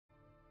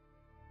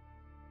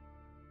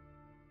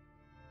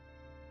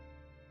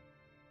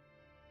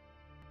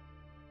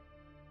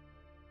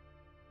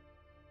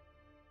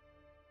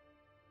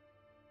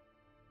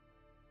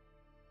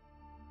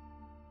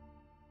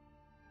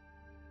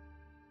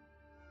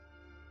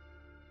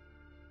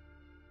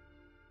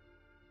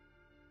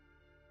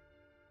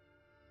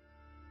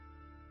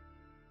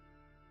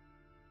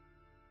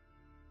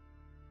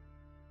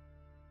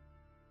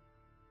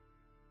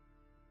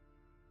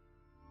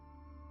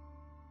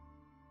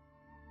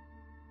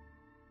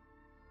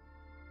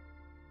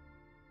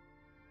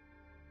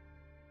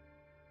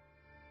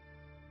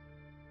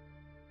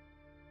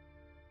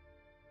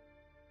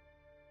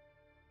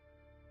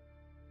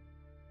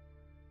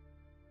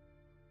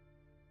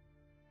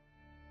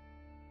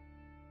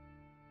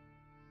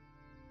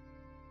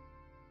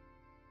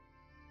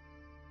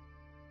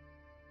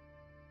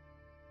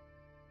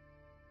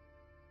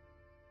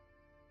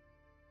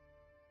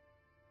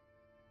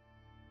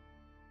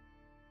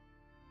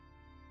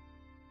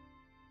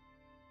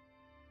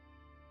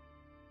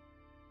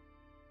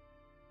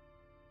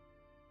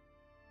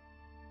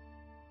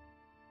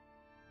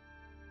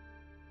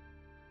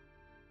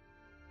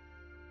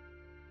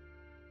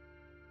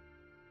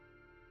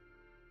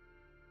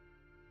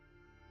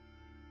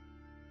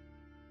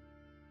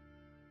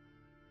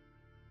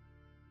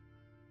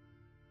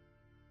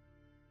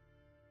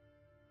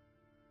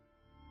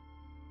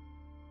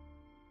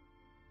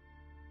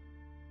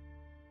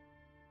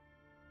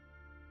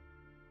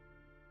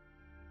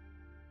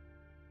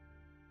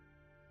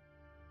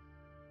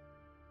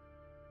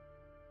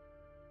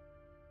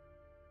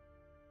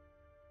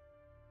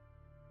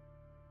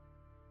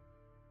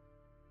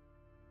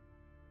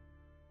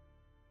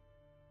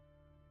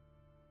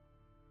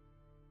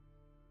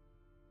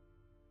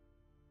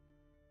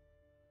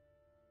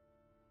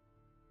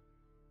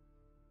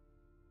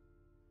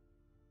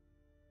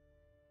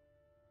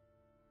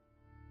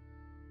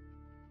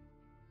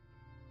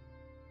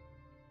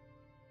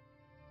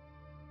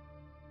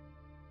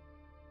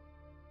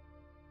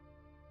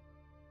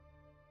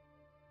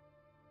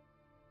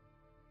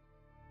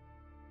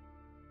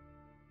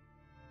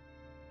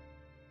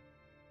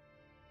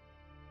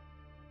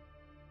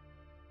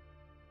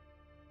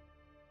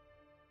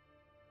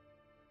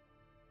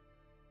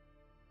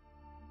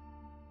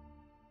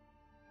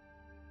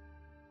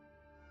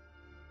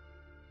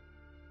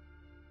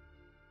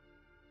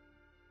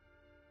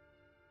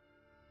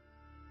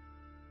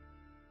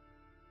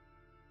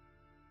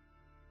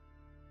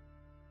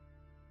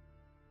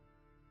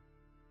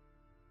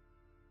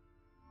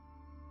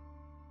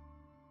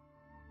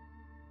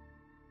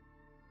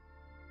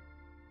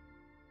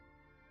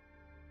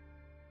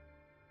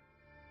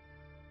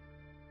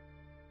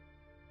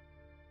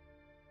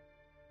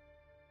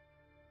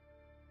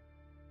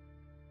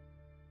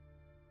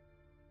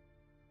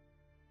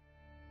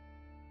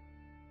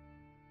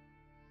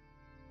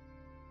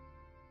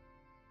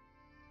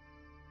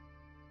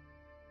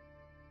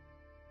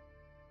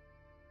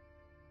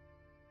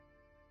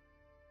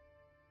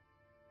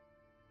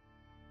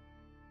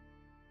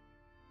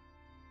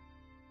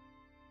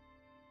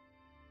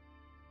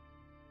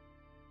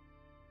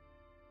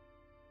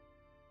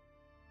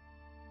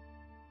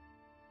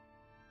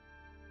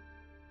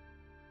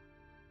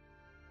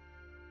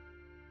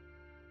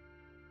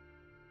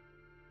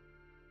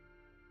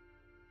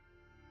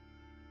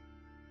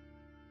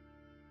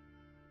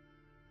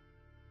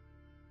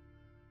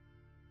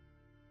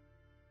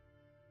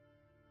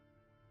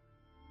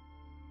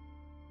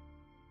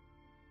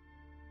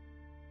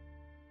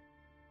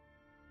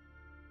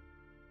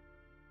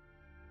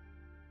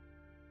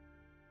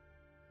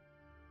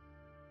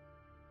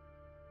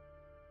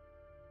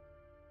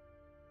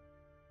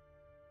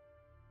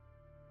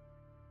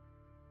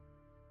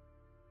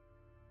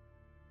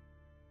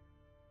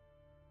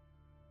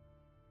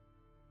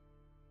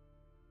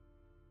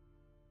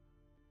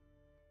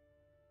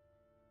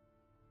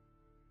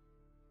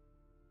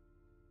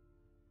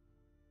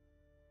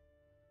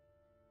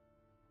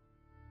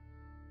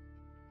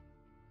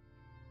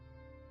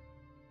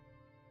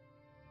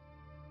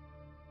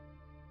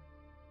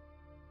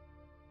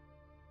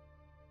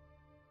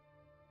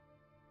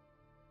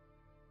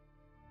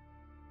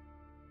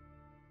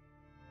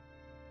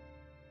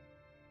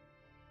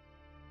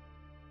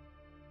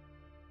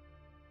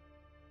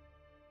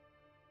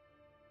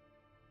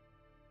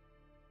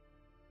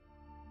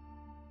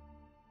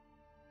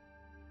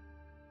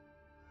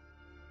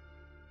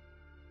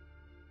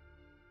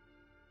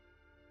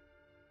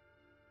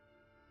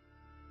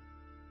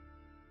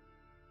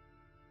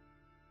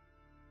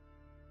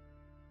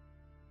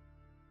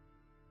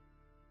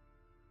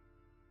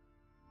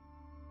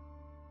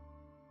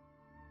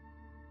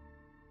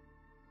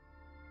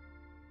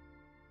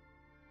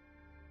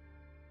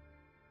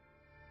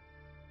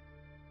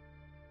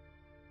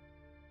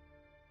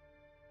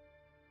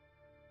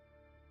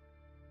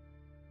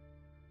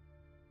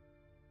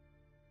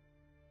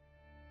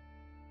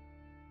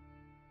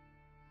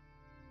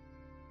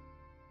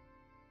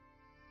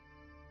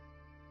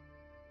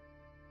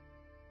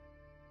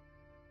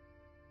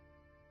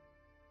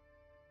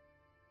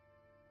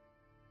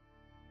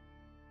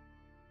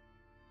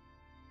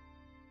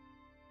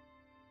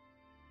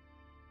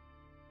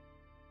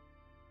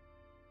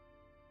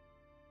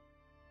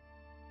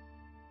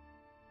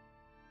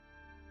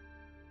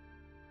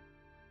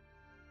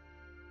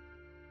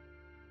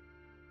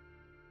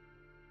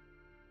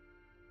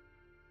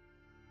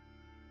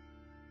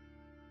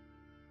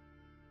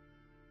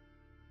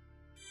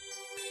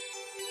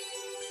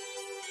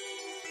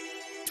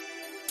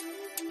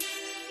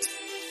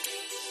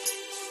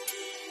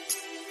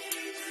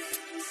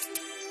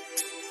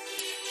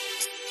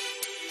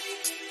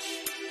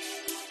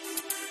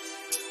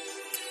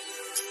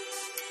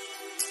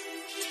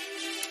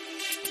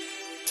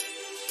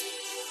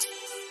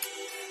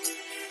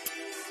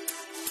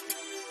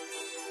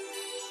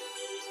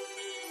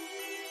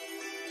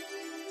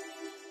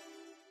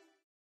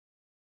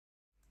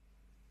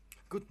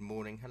Good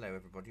morning, hello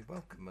everybody,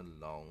 welcome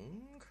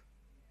along.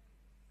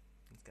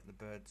 Let's get the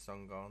bird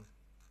song on.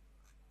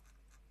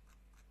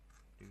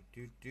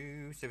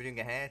 So we're doing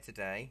a hair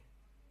today.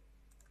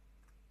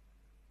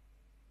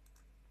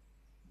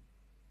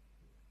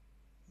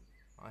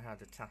 I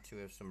had a tattoo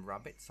of some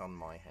rabbits on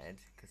my head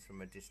because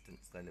from a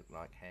distance they look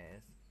like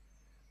hares.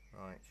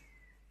 Right.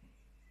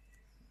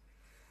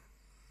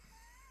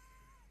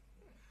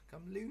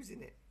 I'm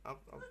losing it.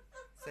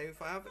 So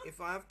if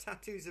I have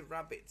tattoos of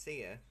rabbits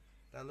here,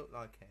 they'll look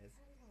like hares.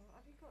 Oh,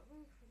 have you got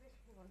room for this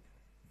one?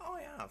 Oh,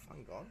 I have.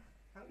 Hang on.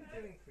 How are you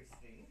doing,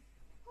 Christine?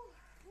 Oh,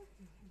 I'm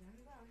doing very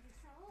well.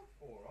 Yourself?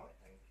 All right,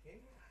 thank you.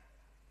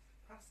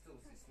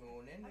 Pastels this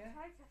morning, yeah.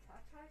 I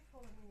tried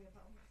phoning you,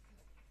 but I'm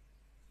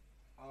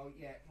Oh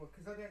yeah, well,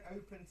 because I don't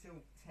open till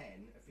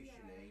 10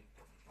 officially.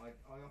 Yeah.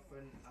 I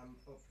often am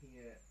up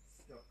here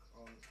stuck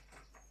on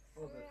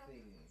other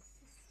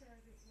things.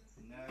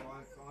 No,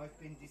 I've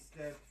been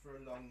disturbed for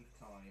a long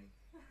time.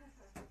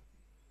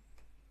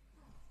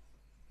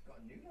 Got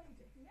a new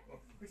lady. Yeah.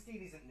 Well,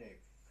 Christine isn't new.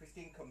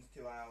 Christine comes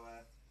to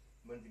our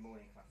Monday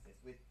morning classes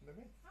with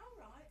Marie. all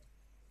right.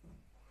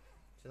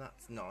 So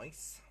that's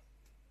nice.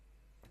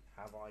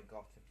 Have I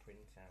got a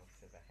printout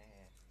of a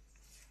hair?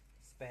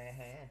 Spare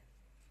hair?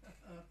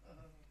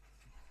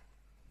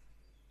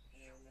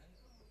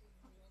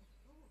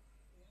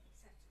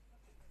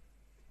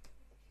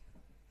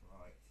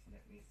 Right,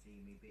 let me see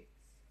me bits.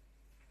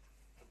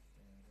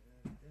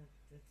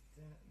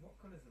 What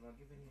colours have I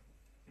given you?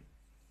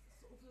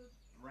 Sort of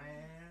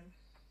Brown.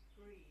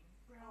 green.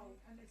 Brown.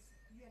 And it's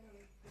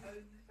yellowy.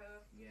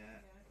 Ochre.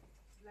 Yeah.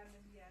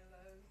 Lemon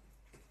yellow.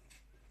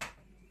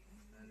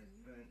 And it's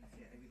burnt.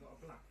 Yeah. Have you got a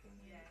black in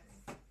there?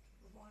 Yes.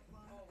 The white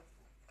one. Oh,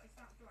 is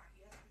that black?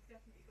 Yeah, we've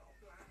definitely got a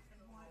black and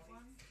a white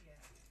one. Yeah.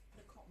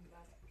 The cotton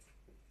bud.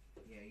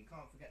 Yeah, you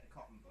can't forget the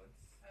cotton buds.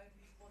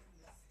 Only one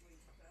this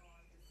week, though.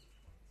 I'm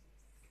disappointed.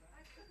 So.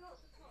 I forgot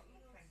the cotton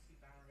buds. Thank you,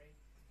 Barry.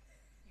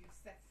 You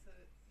set a.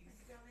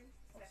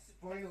 I've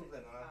spoiled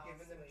them. I've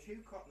given them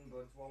 2 cotton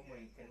buds one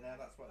week, and now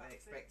that's what they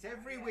expect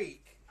every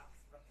week.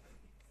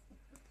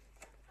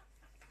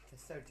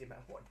 They're so dim.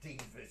 What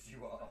divas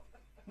you are!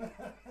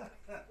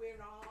 We're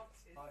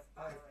artists, I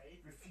Barry.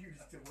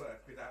 refuse to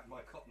work without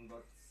my cotton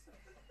buds.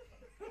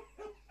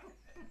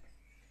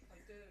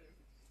 I do.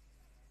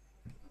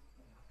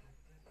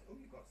 Oh,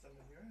 you've got some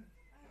of your own.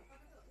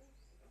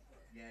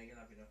 Yeah,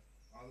 you'll have enough.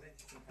 I'll lend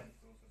you some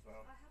pencils as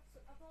well.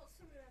 I bought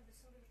some, remember,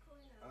 some of the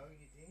coin out. Oh,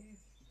 you did?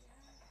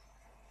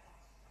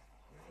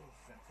 You're all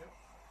set up.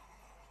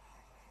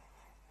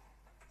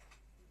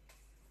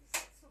 He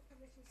sets up a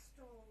little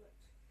stall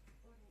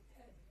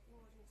at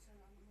Wardington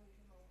on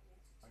Monday morning.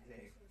 I do.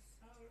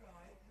 Oh,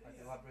 right. I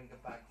do. I bring a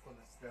bag full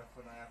of stuff,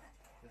 and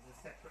there's a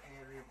separate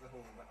area of the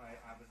hall that I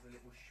have as a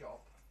little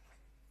shop.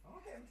 I'll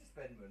get them to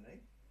spend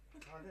money.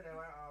 I don't know.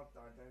 I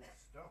don't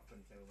stop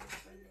until they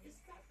spend money. Is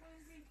that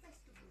Green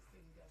Festival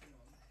thing going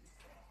on?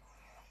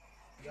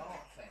 The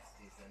art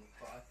fest isn't,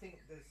 but I think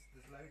there's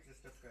loads of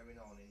stuff going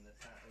on in the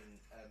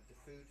the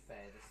food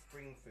fair. The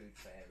spring food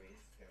fair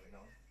is going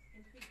on.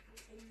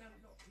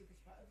 Not People's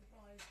Park,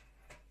 otherwise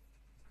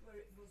where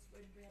it was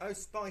when we had. Oh,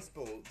 Spice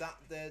Ball. That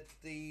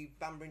the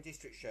Banbury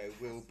District show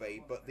will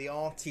be, but the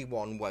arty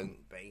one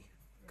won't be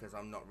because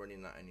I'm not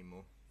running that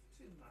anymore.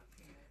 Too much,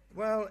 isn't it?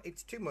 Well,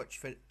 it's too much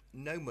for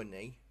no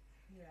money,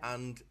 Yeah.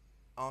 and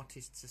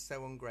artists are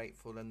so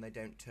ungrateful, and they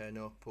don't turn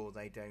up, or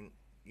they don't,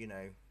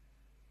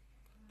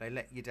 they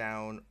let you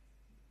down,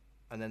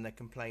 and then they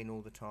complain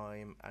all the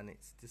time, and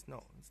it's just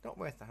not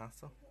worth the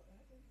hassle.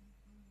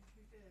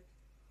 We did.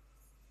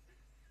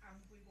 And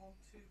we want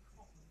 2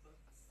 cotton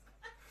buds.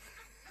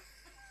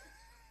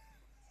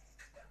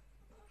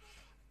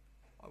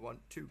 I want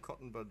 2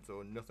 cotton buds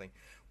or nothing.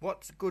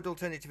 What's a good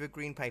alternative for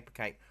green paper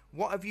cake?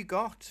 What have you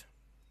got?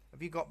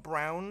 Have you got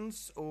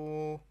browns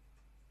or...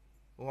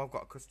 Oh, I've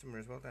got a customer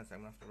as well, don't say.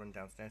 I'm going to have to run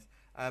downstairs.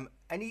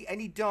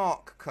 Any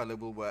dark colour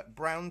will work.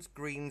 Browns,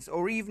 greens,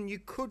 or even you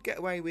could get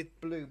away with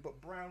blue, but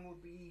brown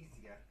would be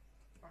easier.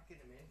 Packing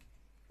them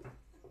in.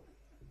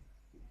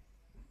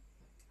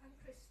 I'm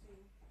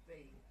Christine.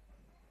 B.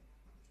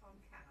 On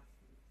Kath.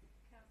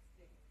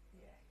 Kathy.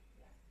 Yeah.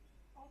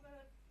 On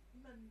a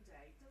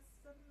Monday,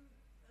 does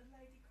a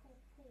lady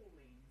called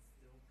Pauline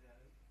still go?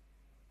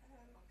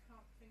 I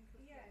can't think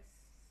of Yes.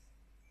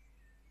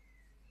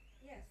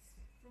 Yes.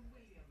 From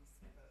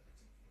Williamsburg.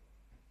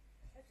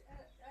 It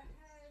has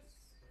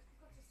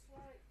got a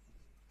slight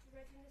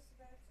readiness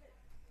about it.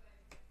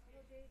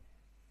 Maybe.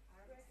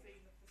 I haven't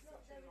seen her for Not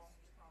such a very long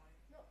time.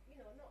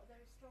 not a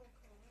very strong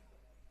colour.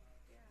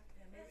 Yeah.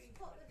 Yeah, Yes, Marie's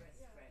Paul- my best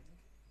yeah. friend.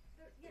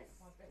 Yes.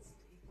 My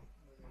bestie,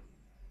 Marie.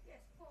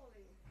 Yes,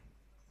 Pauline.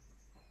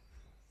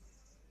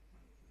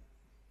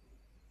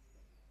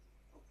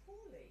 Oh,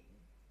 Pauline.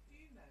 Do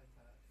you know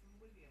her from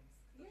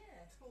Williamsburg?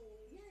 Yeah.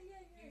 Tall.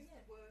 Yeah. Used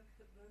to work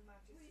at the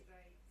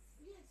magistrates.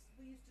 Yes,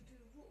 we used to do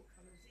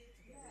watercolours here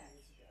together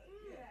years ago.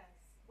 Yes.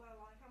 Well,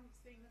 I haven't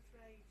seen her for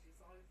ages.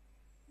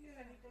 If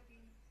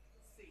anybody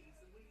sees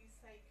her, will you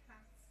say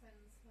Kath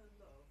sends her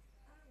love?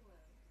 I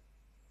will.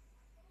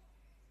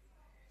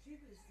 She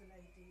was the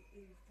lady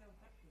who fell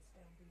backwards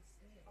down these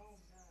stairs. Oh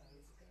no.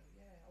 Years ago,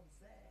 yeah, I was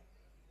there.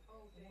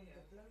 Oh And one of dear.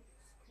 the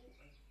blokes caught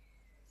her.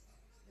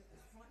 It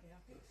was frightening.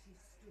 I think she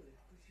stood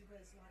because she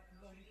wears like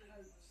long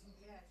coats and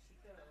Yeah, things. she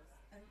does.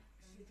 And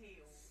she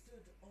heels.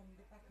 stood on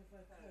the back of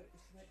her coat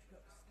as she went to go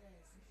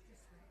upstairs and she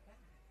just went back.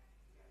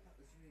 That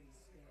was really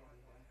scary.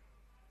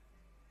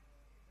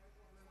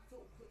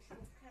 Sort of puts you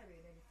off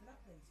carrying anything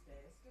up them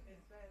stairs, doesn't it?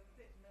 They're a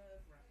bit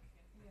nerve wracking.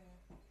 Yeah.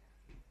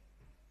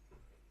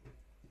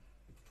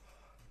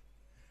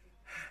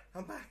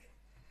 I'm back.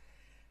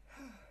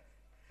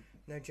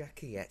 No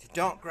Jackie yet.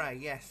 Dark grey,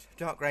 yes.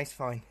 Dark grey's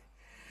fine.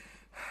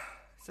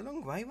 It's a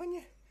long way, wasn't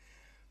you?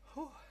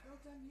 Oh. Well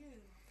done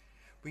you.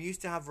 We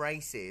used to have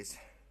races,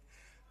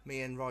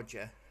 me and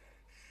Roger,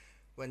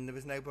 when there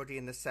was nobody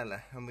in the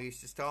cellar, and we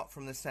used to start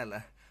from the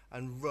cellar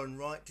and run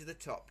right to the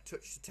top,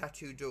 touch the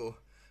tattoo door,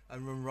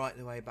 and run right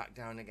the way back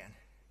down again.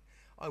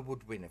 I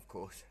would win, of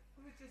course.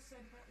 We were just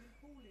saying about when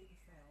Pauline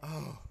fell.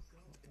 Oh,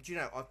 do you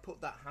know, I've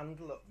put that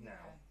handle up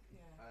now,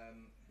 Yeah.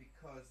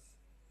 because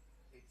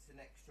it's an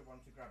extra one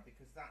to grab,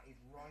 because that is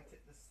right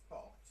at the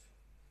spot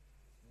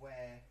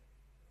where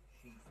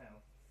she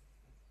fell.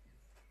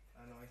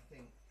 And I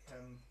think,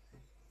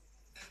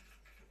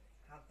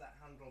 had that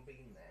handle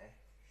been there,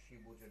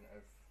 she'd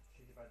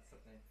have had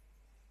something.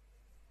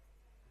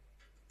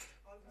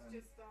 I was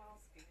just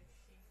asking if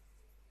she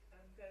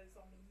goes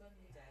on a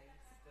Monday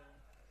still.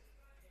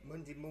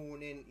 Monday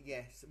morning,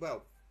 yes.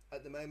 Well,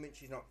 at the moment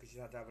she's not, because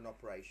she's had to have an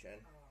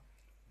operation.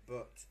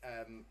 But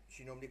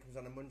she normally comes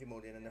on a Monday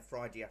morning and a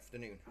Friday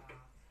afternoon.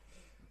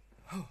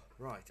 Oh,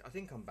 right, I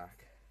think I'm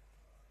back.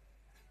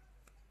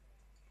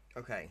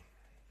 Okay,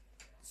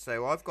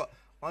 so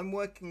I'm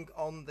working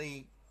on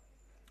the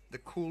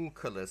cool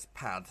colours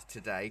pad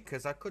today,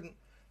 because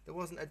there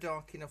wasn't a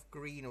dark enough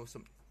green or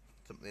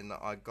something that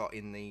I got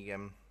in the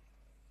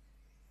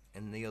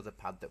other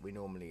pad that we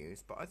normally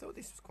use, but I thought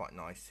this was quite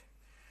nice.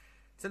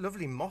 It's a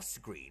lovely moss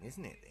green,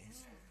 isn't it,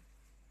 this?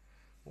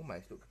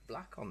 Almost looks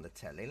black on the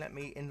telly. Let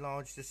me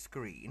enlarge the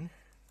screen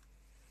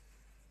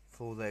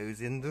for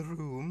those in the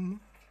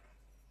room.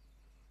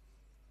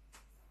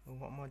 Oh,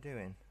 what am I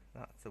doing?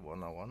 That's the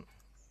one I want.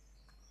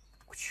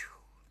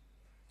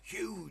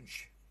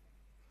 Huge!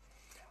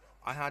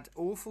 I had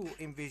awful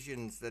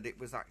envisions that it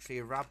was actually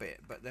a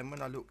rabbit, but then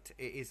when I looked,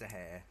 it is a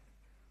hare.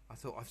 I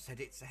thought I've said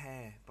it's a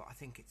hare, but I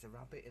think it's a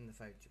rabbit in the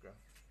photograph.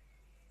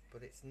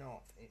 But it's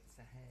not, it's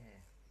a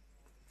hare.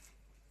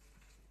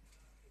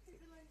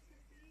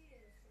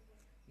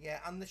 Yeah,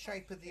 and the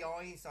shape of the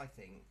eyes, I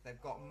think.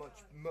 They've got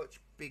much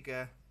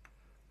bigger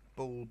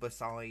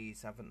bulbous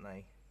eyes, haven't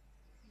they?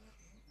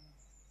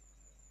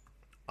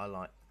 I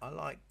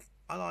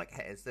like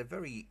hares. They're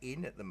very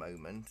in at the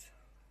moment.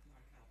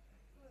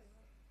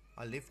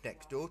 I live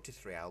next door to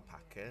 3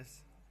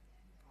 alpacas.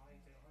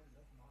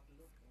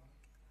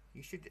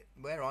 You should.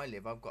 Where I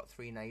live, I've got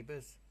 3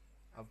 neighbours.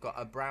 I've got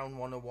a brown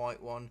one, a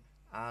white one,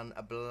 and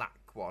a black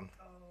one.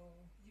 Oh,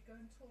 you go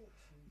and talk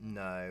to them?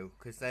 No,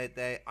 because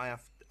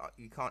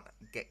you can't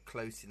get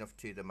close enough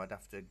to them. I'd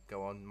have to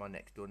go on my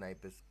next door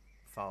neighbour's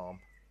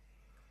farm.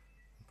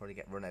 I'd probably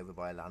get run over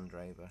by a Land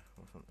Rover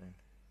or something.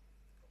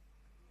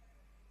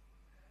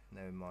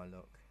 No, my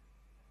luck.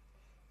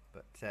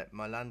 But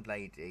my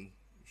landlady,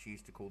 she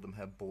used to call them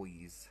her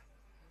boys.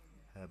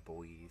 Her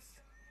boys.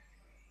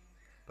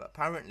 But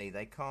apparently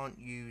they can't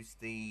use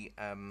the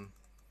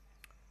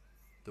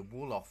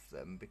wool off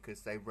them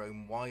because they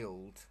roam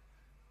wild,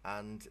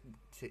 and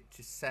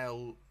to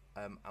sell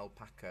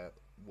alpaca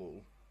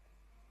wool,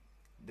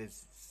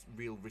 there's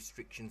real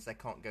restrictions. They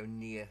can't go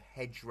near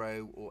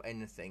hedgerow or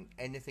anything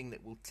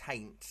that will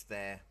taint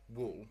their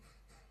wool.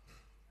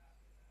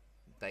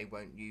 They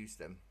won't use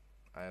them.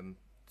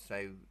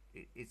 So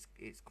it's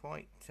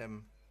quite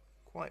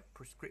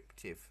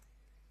prescriptive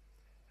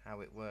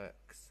how it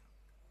works.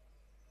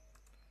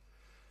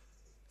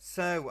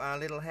 So our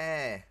little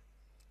hare,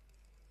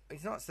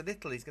 he's not so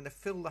little, he's going to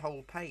fill the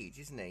whole page,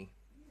 isn't he?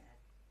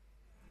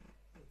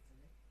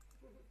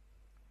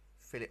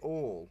 Fill it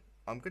all.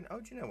 I'm going to, oh,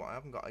 do you know what, I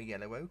haven't got a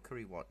yellow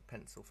ochre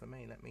pencil for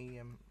me. Let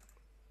me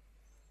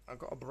I've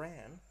got a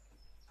brown,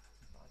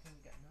 but I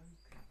didn't get an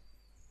ochre.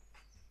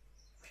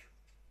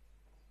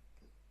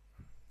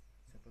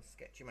 So we'll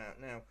sketch him out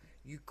now.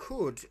 You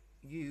could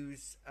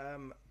use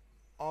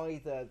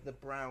either the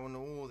brown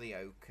or the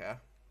ochre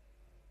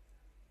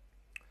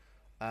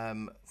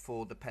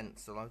for the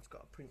pencil. I've just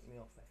got to print me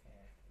off a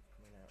hair. It's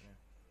coming out now.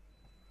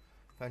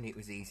 If only it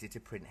was easy to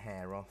print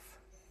hair off,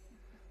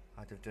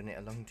 I'd have done it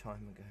a long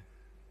time ago.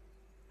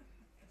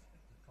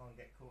 Can't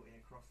get caught in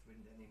a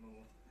crosswind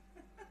anymore.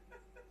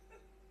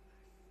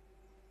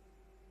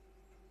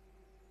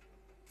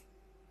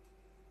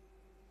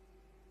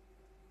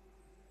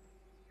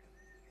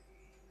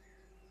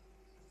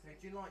 So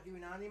do you like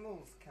doing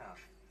animals, Kath?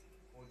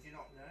 Or do you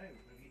not know?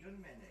 Have you done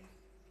many?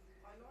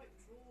 I like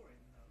drawing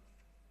them,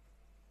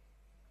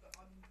 but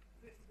I'm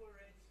a bit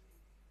worried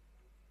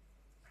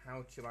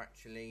How to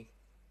actually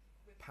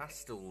with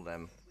pastel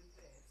them. with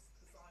this,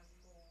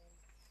 because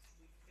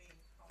we've been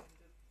kind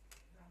of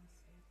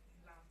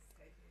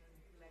landscaping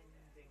and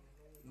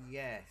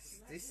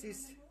This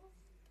is. Animals?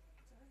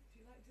 Do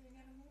you like doing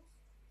animals?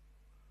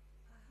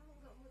 I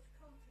haven't got much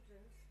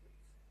confidence,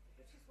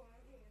 which is why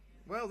I'm here.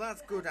 Well,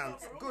 that's good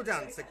answer. Good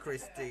answer,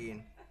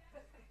 Christine.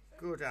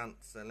 Good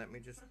answer. Let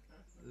me just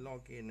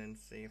log in and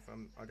see if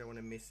I don't want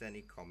to miss any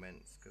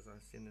comments because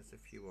I've seen there's a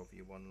few of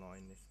you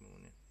online this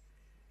morning.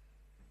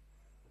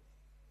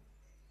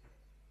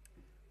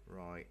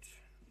 Right.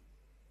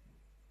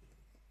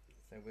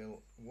 So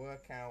we'll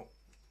work out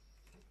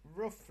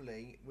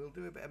roughly. We'll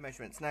do a bit of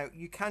measurements. Now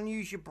you can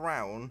use your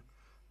brown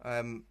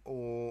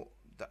or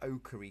the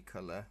ochre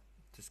colour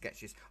to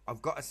sketch this.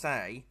 I've got to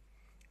say,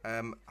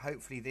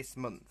 hopefully this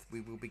month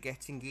we will be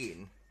getting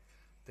in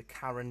the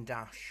Caran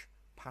d'Ache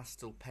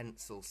pastel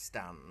pencil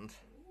stand.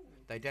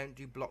 They don't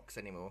do blocks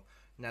anymore.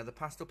 Now the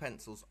pastel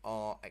pencils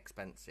are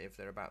expensive.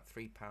 They're about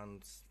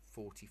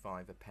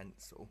 £3.45 a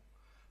pencil.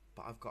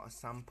 But I've got a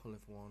sample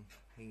of one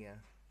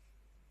here.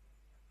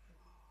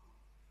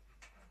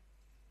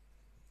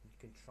 You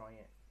can try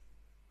it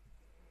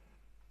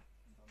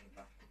on the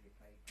back of your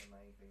paper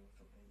maybe or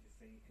something, just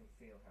so you can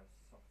feel how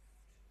soft.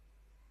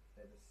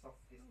 They're the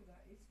softest,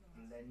 That is nice.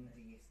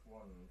 blendiest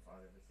ones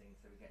I've ever seen.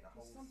 So we get the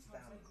whole Sometimes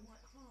stand. they're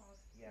quite hard.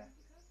 Yeah.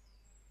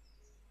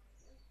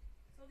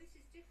 So this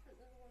is different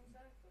than the ones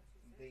I've got,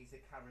 is it? These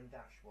are Caran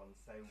d'Ache ones,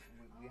 so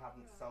we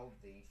haven't right. sold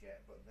these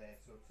yet, but they're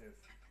sort of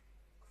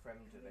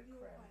creme de la Coming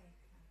your creme. way,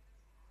 Kat.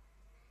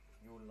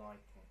 You'll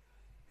like it.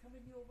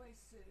 Coming your way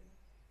soon.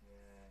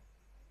 Yeah.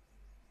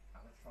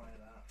 Have a try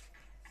that.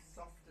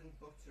 Soft and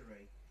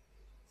buttery.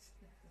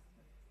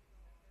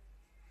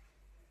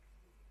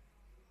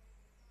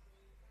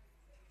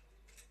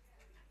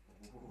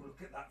 Ooh,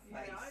 look at that face.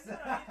 Yeah, I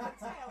know, you can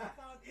tell,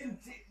 can't you?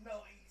 Isn't it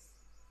nice?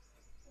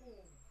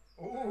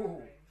 Oh,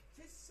 Ooh.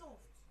 it is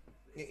soft.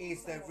 It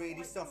is. They're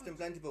really soft and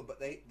blendable, but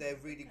they're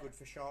really good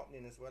for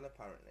sharpening as well,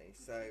 apparently.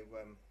 So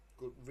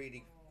good,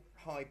 really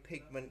high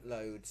pigment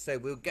load. So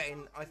we're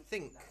getting, I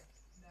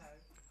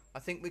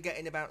think we're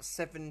getting about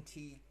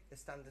 70, a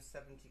standard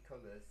 70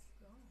 colours.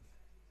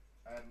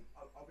 I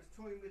was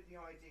toying with the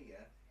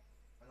idea,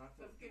 and I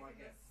thought They've you might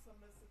given get us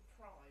some as a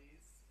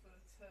prize for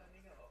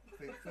turning up.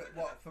 for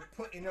what, for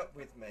putting up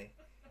with me.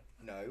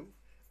 No,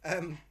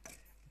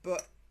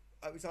 but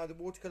it was either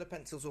watercolour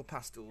pencils or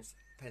pastels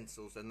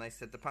pencils, and they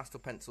said the pastel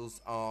pencils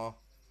are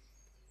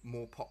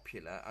more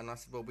popular, and I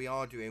said, well, we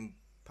are doing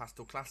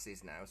pastel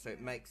classes now, so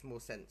it makes more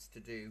sense to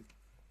do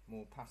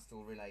more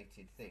pastel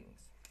related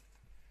things.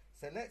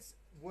 So let's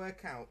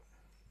work out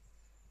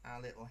our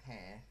little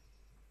hair.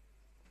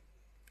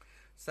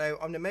 So I'm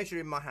going to measure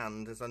in my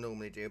hand as I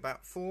normally do.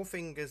 About 4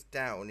 fingers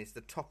down is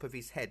the top of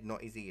his head,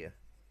 not his ear.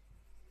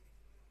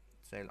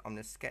 So I'm going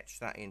to sketch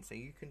that in. So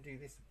you can do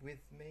this with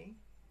me.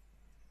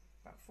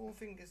 About 4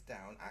 fingers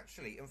down,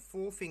 actually, and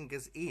 4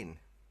 fingers in.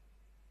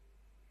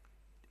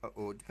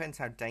 Or it depends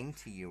how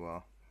dainty you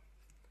are.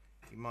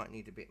 You might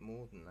need a bit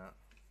more than that.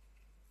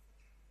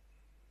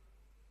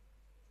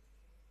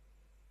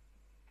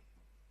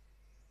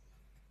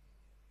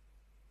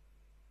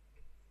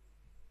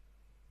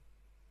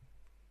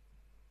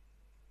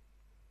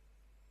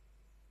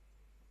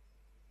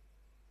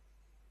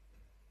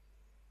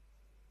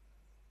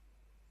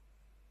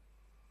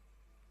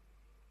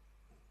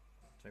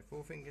 So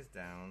 4 fingers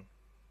down.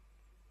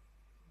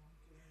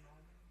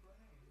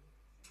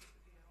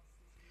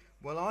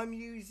 Well, I'm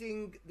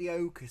using the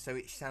ochre so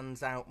it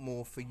stands out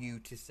more for you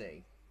to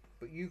see.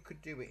 But you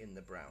could do it in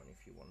the brown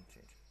if you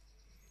wanted.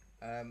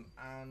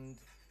 And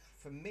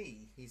for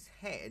me, his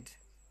head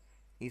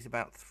is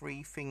about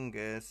 3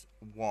 fingers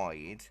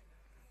wide.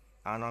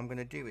 And I'm going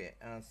to do it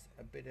as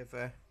a bit of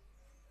a...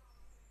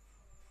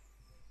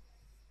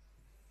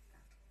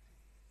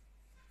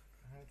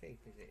 How deep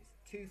is it?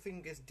 It's 2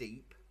 fingers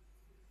deep,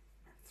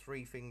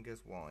 3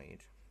 fingers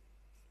wide,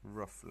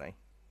 roughly.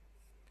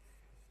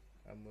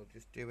 And we'll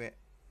just do it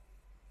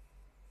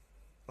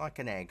like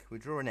an egg. We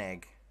draw an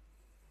egg.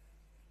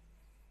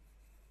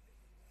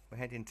 We're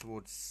heading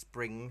towards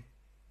spring,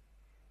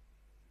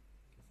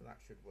 so that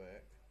should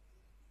work.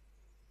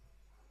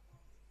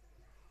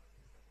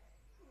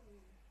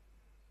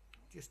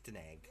 Just an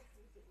egg. A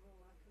bit more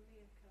like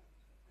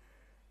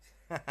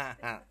a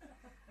meerkat.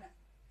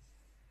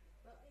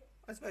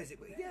 I suppose it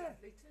would. They're Yeah.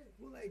 lovely too.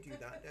 Well, they do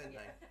that, don't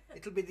they?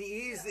 It'll be the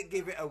ears that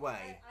give it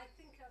away. I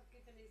think I've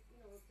given it,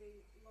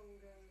 the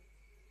longer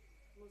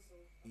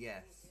muzzle.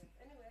 Yes.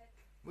 Anyway.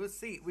 We'll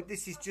see.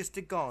 This is just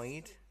a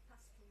guide.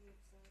 Pastel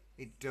rubs out.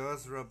 It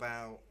does rub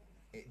out.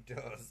 It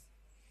does.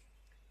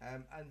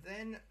 And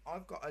then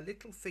I've got a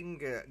little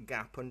finger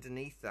gap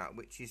underneath that,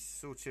 which is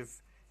sort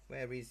of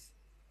where his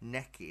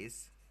neck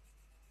is.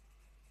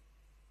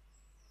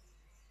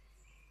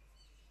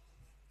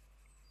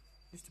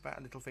 Just about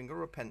a little finger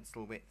or a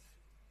pencil width.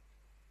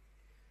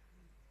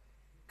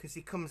 Because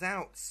he comes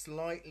out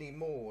slightly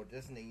more,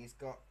 doesn't he? He's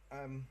got,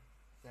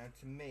 now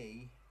to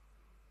me,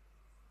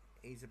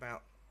 he's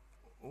about,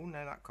 oh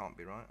no, that can't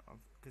be right,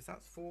 because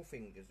that's 4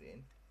 fingers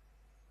in.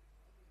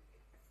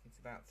 It's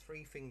about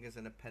 3 fingers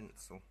and a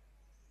pencil.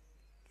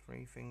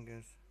 3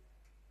 fingers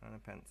and a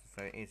pencil.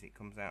 So it is, it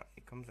comes out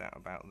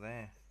about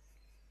there.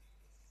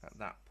 At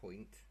that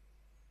point.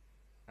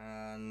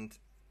 and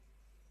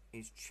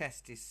his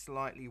chest is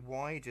slightly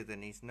wider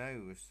than his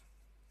nose.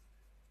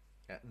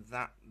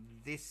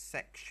 This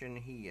section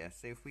here.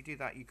 So if we do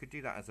that, you could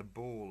do that as a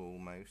ball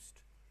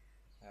almost.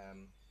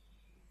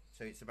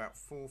 So it's about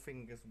 4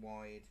 fingers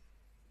wide,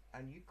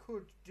 and you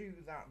could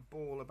do that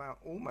ball about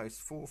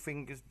almost 4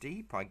 fingers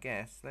deep, I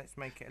guess. Let's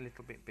make it a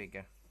little bit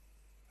bigger.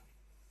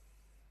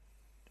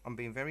 I'm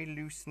being very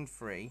loose and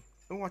free.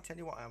 Oh, I tell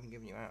you what, I haven't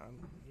given you out.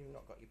 You've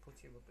not got your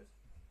putty rubbers.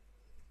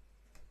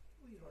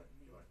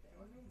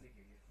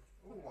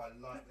 Oh, I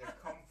like the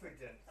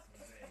confidence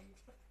thing.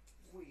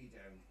 We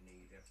don't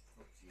need a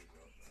putty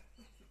rubber.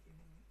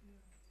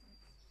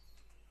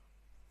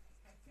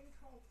 I think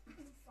I'll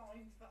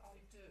find that I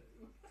do.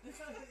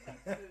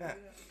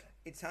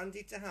 It's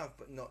handy to have,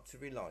 but not to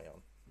rely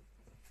on.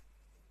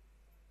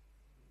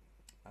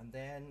 And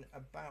then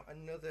about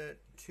another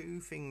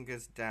 2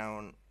 fingers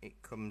down,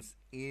 it comes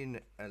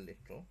in a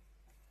little,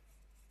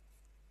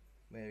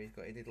 where he's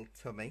got a little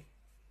tummy.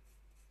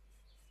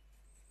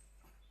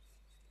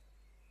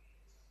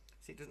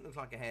 See, it doesn't look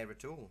like a hare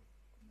at all.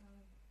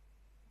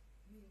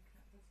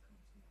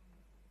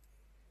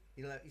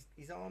 You know,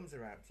 his arms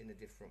are out in a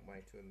different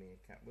way to a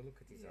meerkat. We'll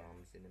look at his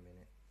arms in a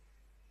minute.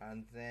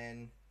 And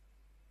then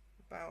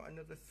about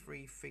another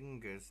 3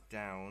 fingers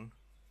down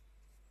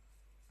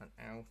and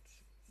out,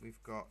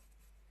 we've got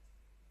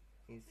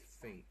his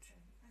feet.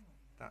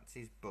 That's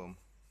his bum.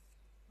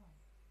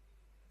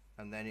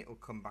 And then it'll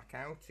come back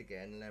out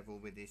again, level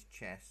with his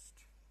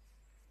chest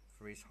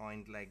for his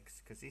hind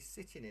legs, because he's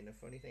sitting in a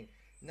funny thing.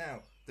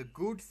 Now, the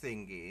good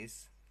thing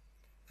is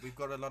we've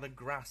got a lot of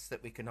grass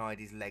that we can hide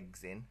his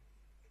legs in.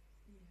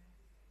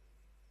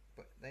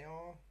 But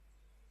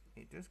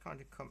it does kind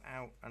of come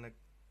out and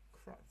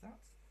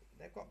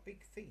they've got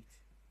big feet.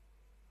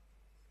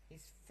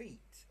 His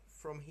feet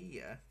from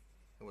here,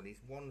 well,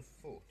 his 1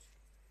 foot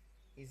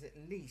is at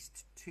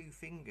least 2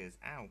 fingers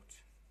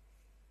out.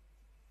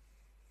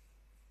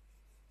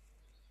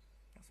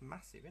 That's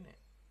massive, isn't it?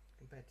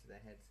 Compared to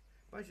their heads.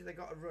 But they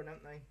got to run,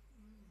 haven't they?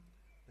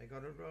 They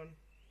got to run.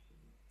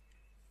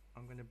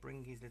 I'm going to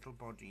bring his little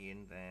body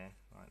in there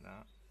like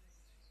that.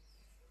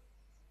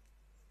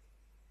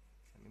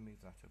 Let me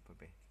move that up a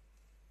bit.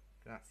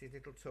 That's his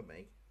little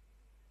tummy.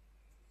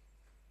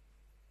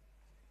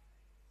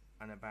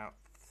 And about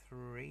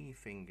 3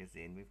 fingers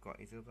in, we've got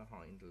his other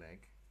hind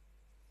leg.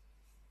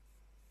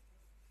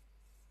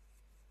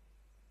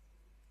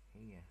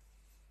 Here.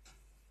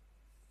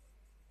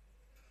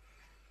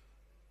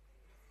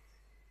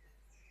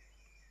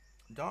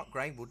 Dark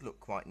grey would look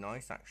quite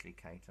nice, actually,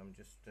 Kate. I'm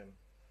just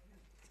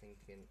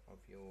thinking of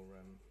your...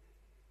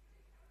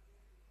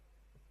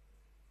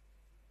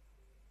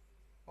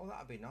 Oh,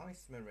 that'd be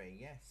nice, Marie,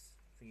 yes,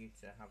 for you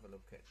to have a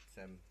look at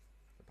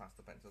the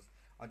pastel pencils.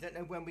 I don't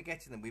know when we're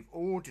getting them. We've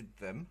ordered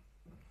them.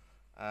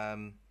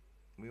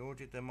 We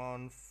ordered them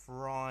on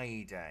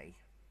Friday.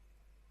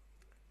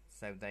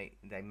 So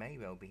they may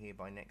well be here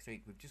by next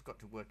week. We've just got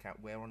to work out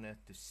where on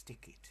earth to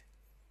stick it.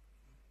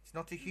 It's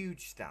not a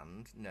huge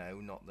stand. No,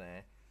 not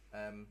there.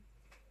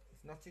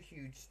 It's not a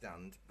huge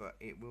stand, but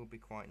it will be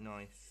quite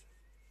nice.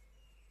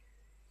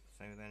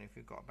 So then if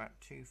we've got about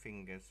 2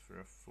 fingers for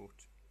a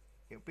foot,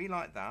 it'll be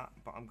like that,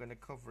 but I'm going to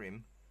cover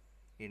him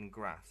in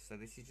grass. So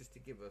this is just to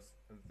give us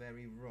a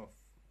very rough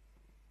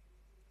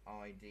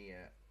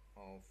idea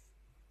of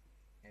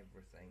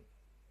everything.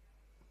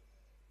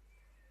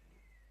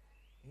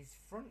 His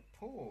front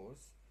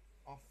paws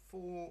are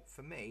 4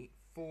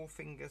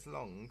 fingers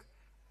long,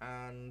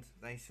 and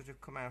they sort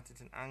of come out at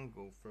an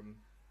angle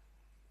from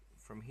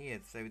here.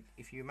 So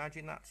if you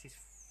imagine that's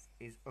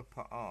his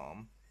upper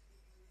arm,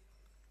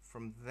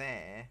 from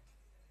there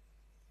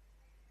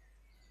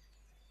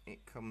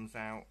it comes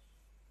out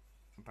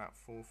about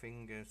 4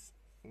 fingers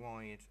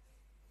wide.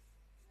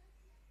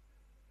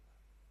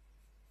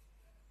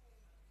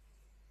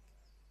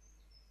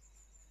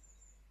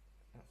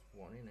 That's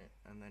one, isn't it?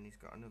 And then he's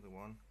got another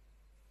one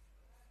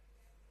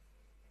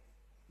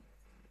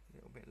a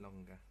little bit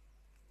longer.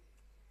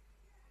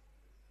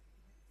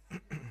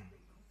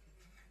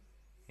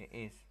 It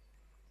is.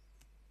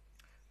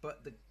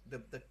 But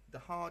the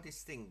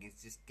hardest thing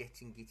is just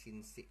getting it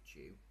in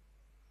situ.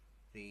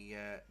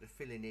 The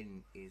filling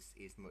in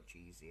is much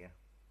easier,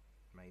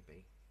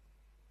 maybe.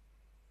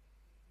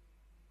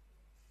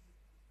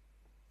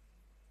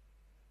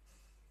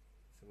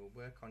 So we'll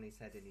work on his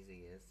head and his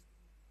ears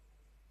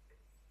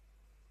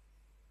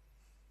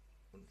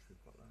once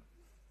we've got that.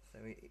 So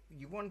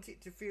you want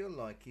it to feel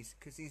like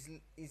because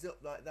he's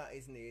up like that,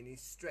 isn't he? And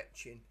he's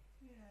stretching.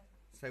 Yeah.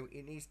 So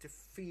it needs to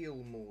feel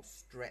more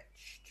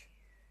stretched.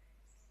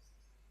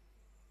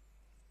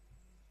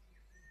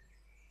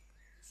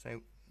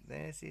 So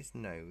there's his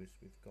nose,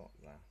 we've got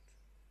that.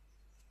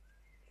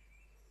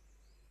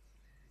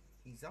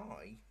 His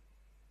eye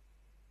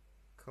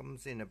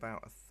comes in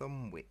about a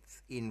thumb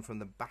width in from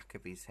the back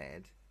of his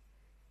head,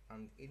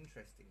 and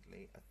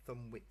interestingly a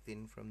thumb width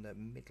in from the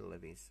middle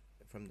of his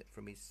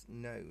from his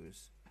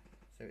nose.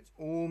 So it's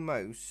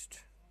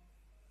almost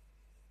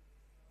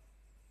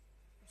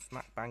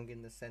smack bang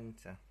in the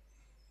centre.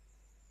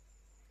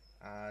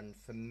 and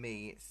for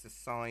me it's the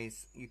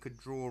size you could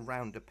draw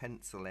around a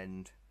pencil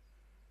end,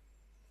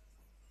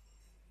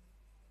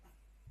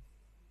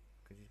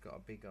 because he's got a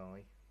big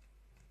eye.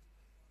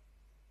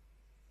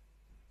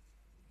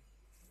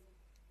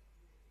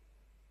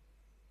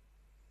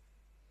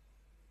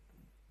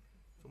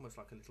 It's almost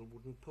like a little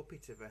wooden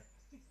puppet of a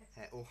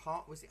hair, or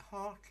was it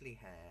Hartley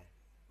hair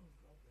Oh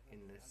God, they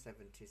in the have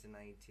 70s and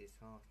 80s?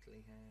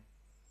 Hartley hair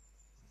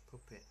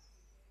puppet.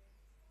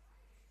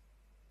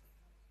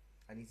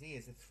 And his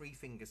ears are 3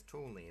 fingers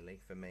tall nearly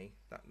for me.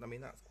 I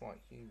mean that's quite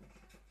huge.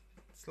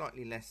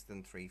 Slightly less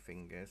than 3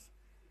 fingers.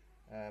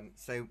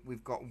 So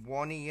we've got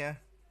one ear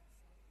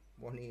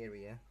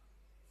here.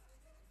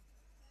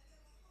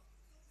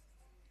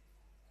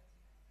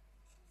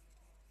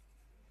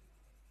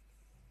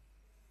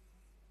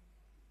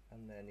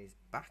 And then his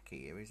back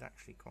ear is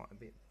actually quite a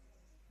bit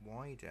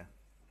wider.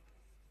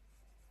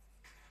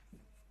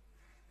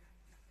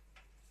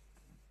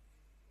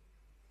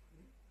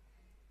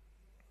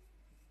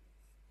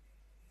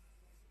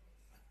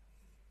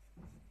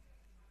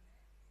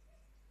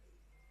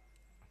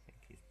 I think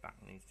his back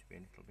needs to be a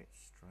little bit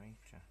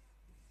straighter.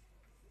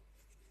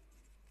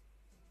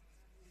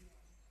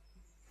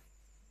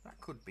 That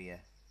could be a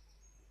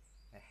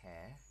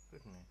hare,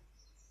 couldn't it?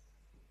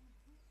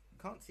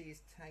 Can't see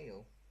his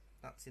tail.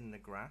 That's in the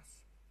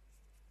grass.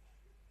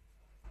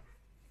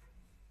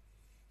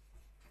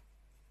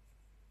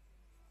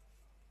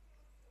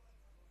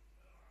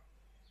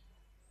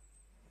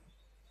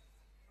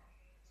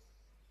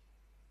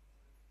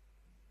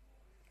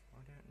 I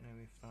don't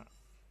know if that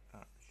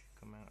should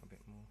come out a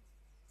bit more.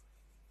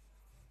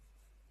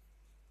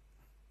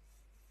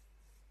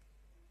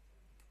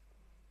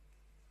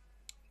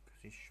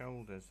 Because his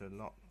shoulders are a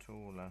lot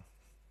taller,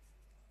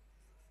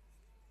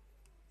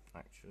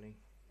 actually.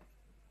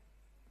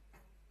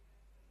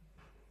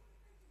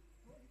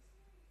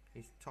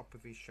 His top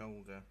of his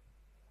shoulder.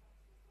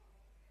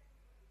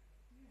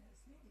 Yeah,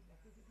 it's nearly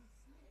bigger than his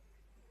neck.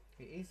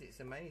 It is. It's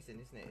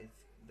amazing, isn't it?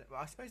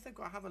 I suppose they've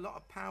got to have a lot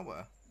of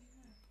power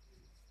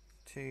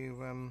to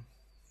bound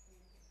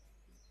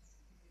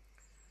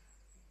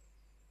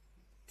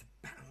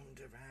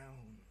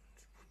around.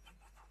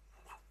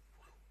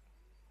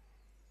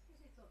 Has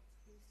it got to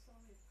be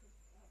solid? Because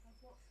I've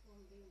watched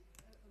one being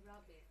a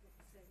rabbit with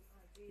the same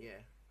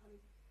idea. Yeah. And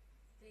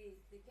they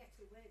get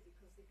away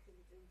because they can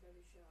do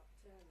very sharp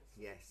turns. So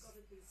Yes. It's got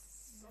to be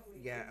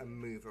solid. Yeah, isn't and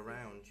it? move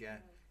around.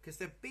 Yeah, because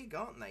they're big,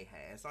 aren't they?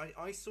 Hares.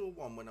 I saw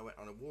one when I went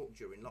on a walk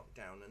during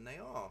lockdown, and they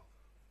are,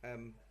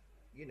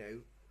 you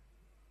know,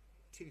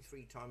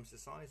 2-3 times the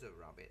size of a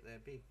rabbit. They're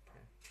big.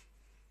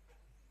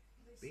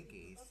 They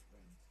Biggies. sleep above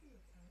ground too,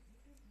 apparently,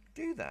 don't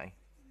they? Do they?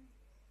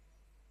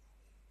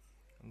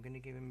 I'm going to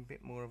give him a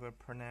bit more of a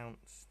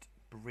pronounced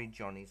bridge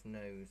on his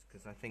nose,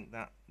 because I think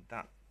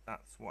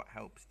that's what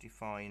helps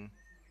define.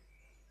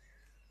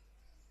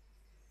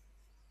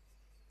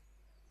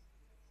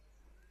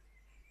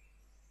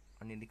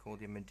 I nearly called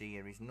him a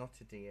deer. He's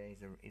not a deer.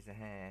 He's a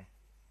hare.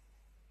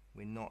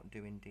 We're not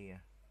doing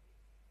deer.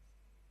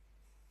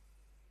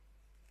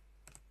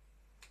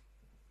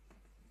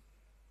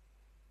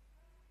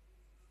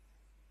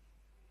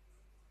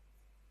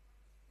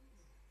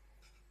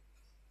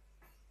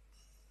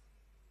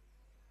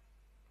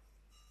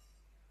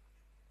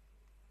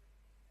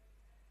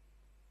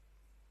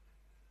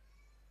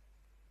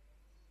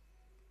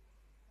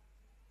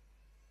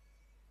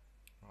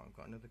 Right, I've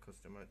got another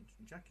customer.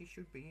 Jackie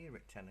should be here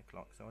at 10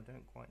 o'clock, so I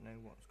don't quite know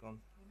what's gone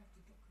We'll have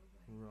to duck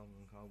away. wrong.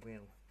 I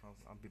will.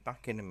 I'll be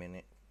back in a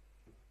minute.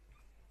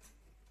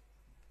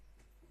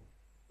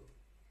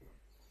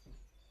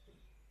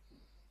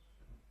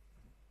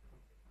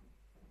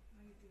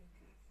 How you doing,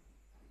 Kath?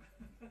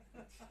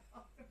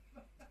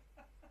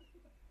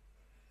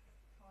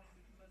 Kind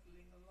of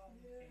muddling along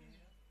Yeah.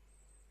 here.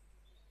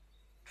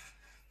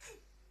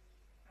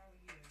 How are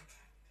you?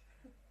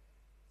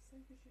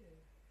 Same as you.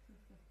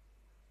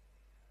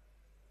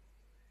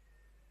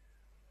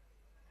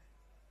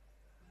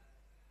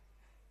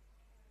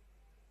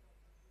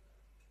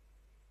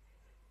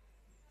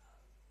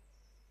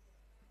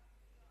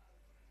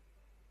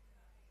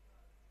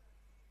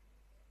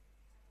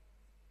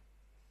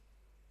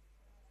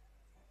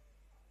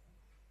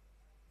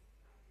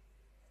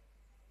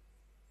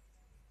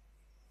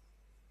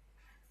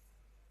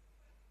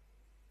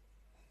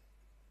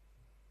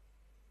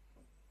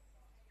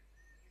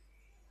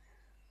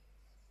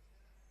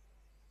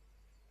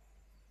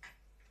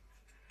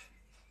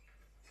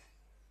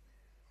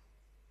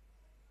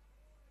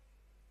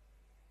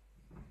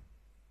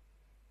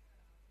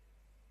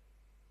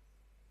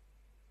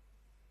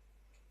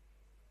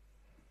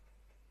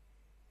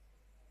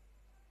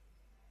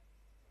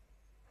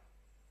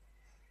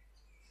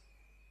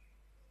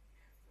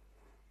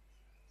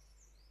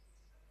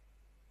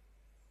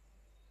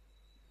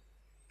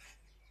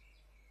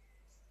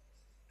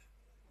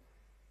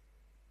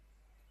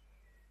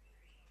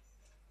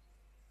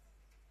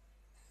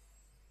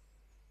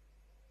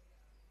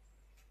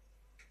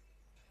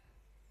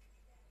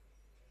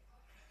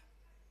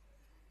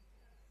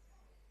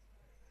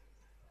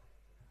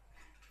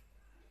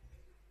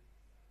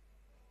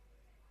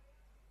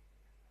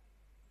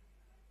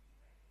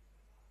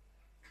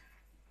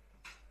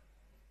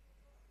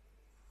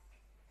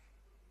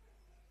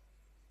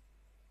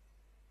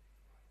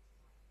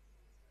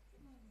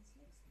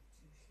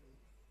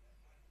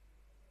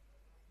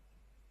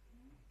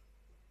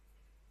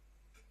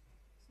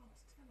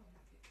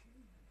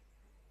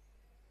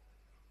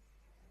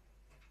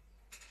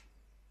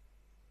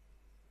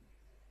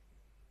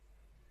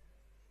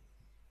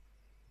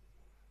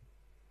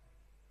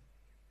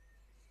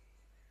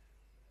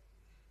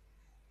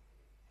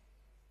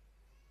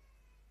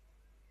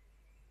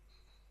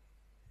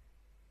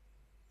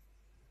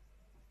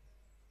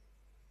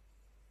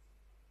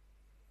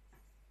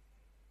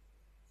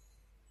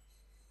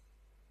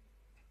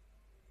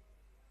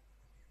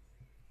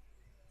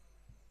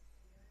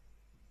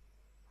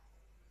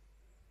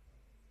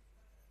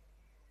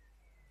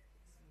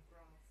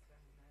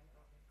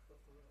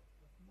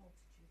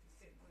 multitude of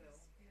It things. will.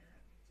 Yeah.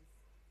 Let me just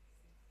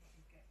see if I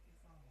can get his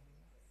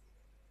arms.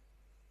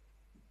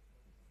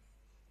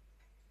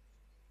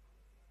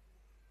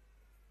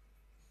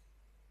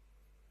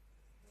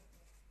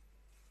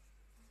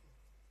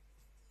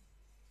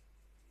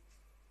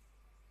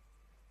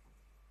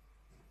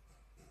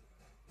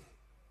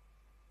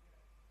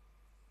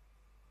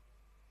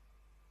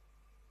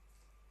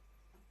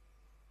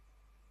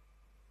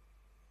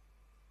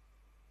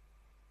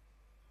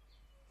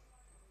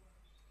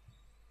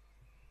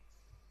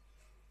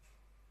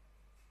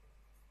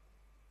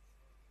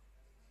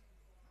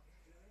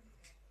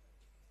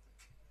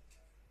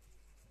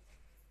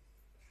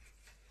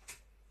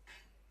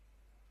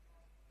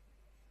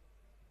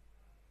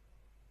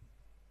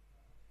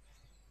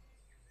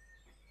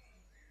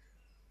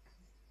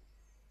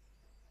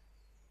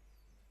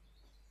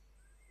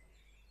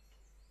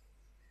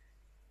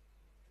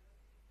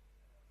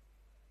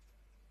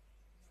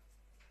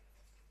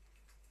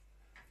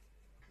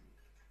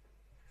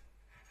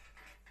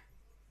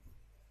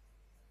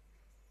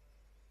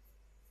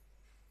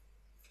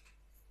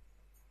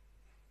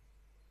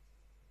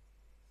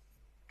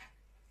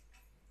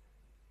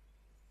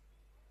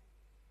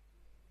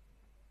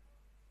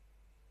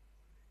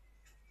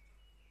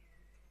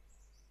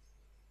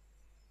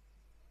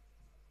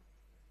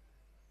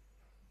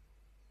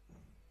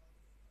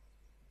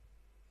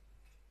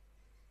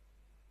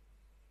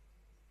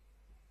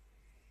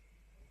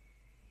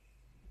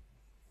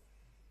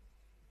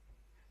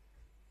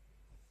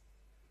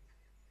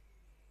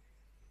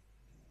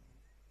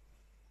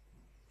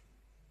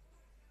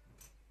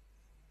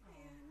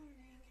 Yeah,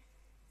 morning.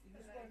 He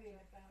was Hello, worrying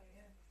Jackie. about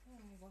you. Oh,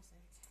 I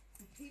wasn't.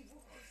 He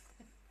was.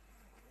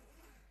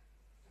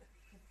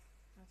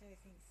 I don't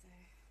think so.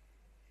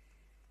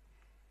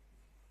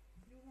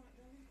 You all right,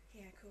 darling?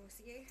 Yeah, of course.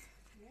 Are you?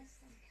 Yes,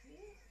 thank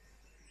you.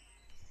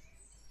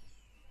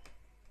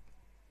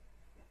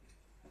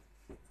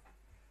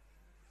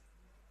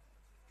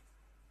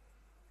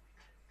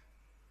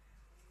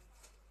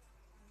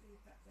 I'll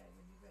leave that there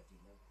when you're ready,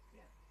 love.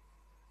 Yeah.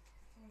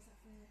 Or is that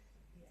for Yeah.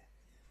 today?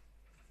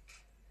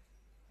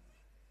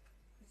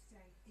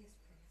 Yes, please.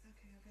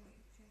 Okay, I'll go get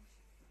you change.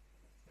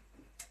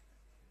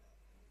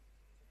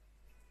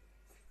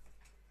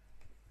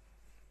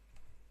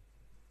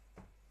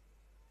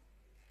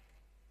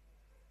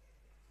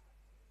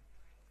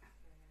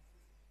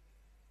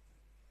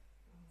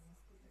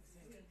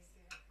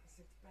 I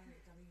said to Barry,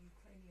 I've done a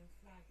Ukrainian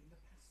flag in the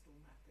pastel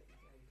map that he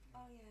gave me.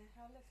 Oh yeah,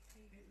 how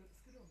lovely. It looks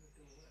good on the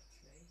door,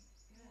 actually.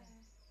 Yeah.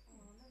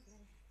 Oh,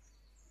 lovely.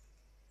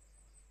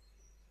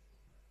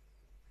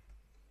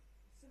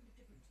 So many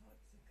different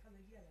types of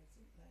colour yellows,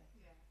 isn't there?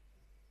 Yeah.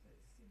 But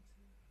it seemed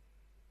to. Yeah.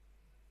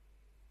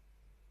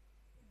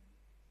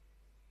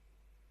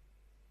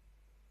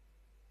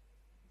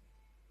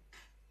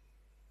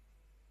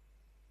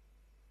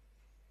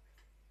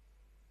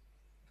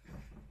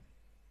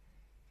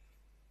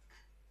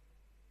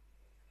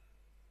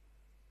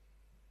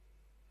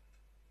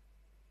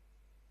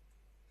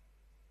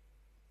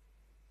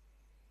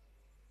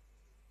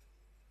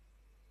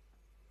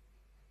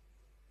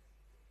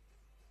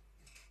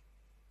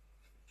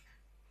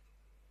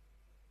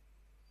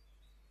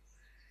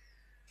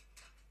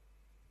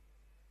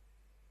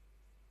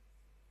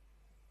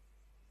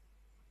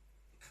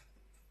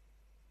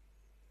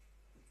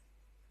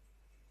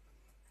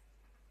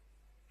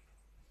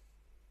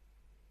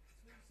 So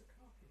where's the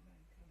carpet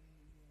man coming in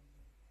the end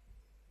then?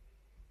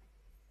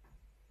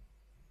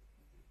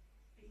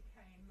 He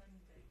came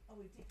Monday.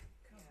 Oh, he did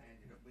come. Yeah. I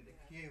ended up with a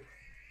Yeah. queue.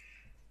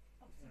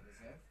 Oh, There we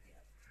go.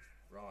 Yeah.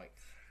 Right.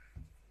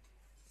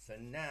 So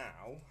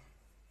now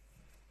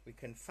we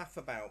can faff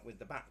about with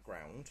the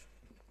background.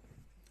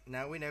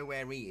 Now we know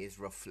where he is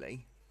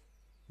roughly.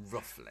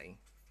 Roughly.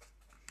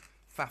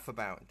 Faff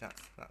about.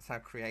 That's how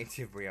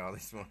creative we are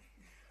this morning.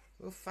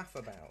 We'll faff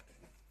about.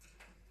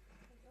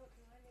 I don't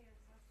do any of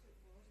that at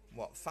work.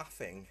 What,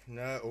 faffing?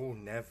 No, oh,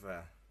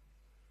 never.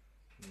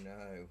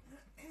 No.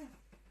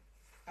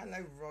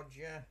 Hello,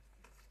 Roger.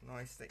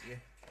 Nice that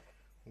you're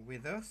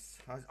with us.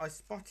 I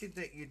spotted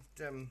that you'd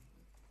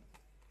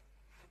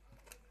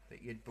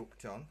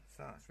booked on,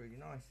 so that's really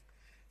nice.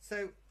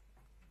 So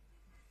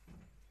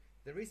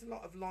there is a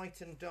lot of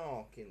light and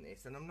dark in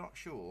this, and I'm not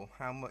sure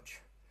how much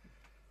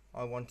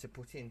I want to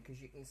put in,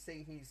 because you can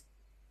see he's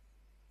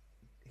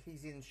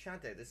in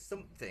shadow. There's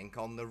something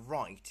on the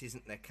right,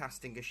 isn't there,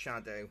 casting a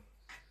shadow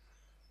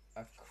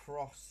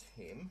across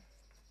him.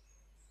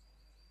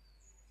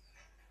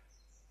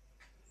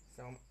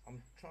 So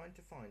I'm trying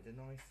to find a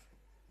nice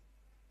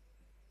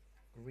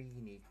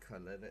greeny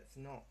colour that's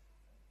not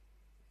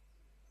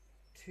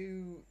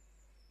too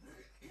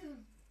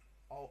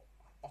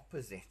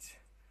opposite,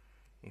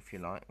 if you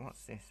like.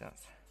 What's this?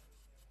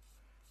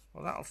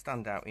 Well, that'll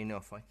stand out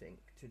enough, I think,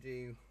 to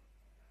do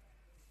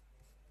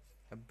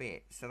a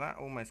bit. So that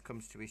almost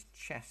comes to his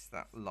chest,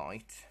 that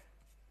light.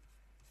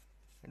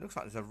 It looks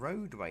like there's a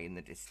roadway in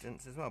the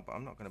distance as well, but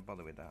I'm not going to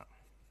bother with that.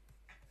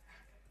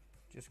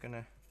 Just going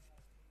to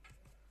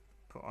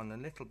put on a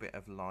little bit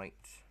of light,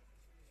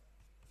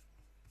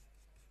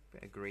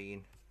 Bit of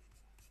green.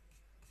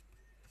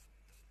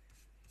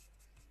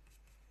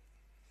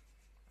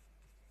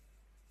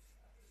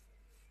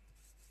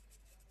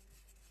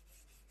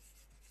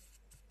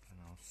 And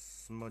I'll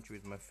smudge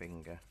with my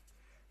finger,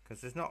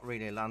 because there's not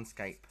really a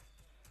landscape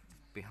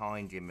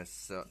behind him as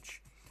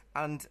such.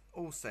 And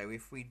also,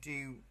 if we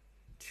do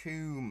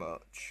too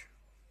much,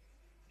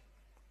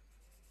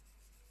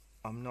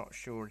 I'm not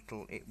sure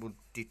it will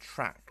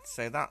detract.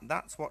 So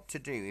that's what to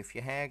do if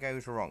your hair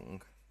goes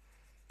wrong.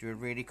 Do a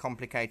really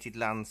complicated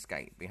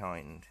landscape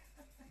behind.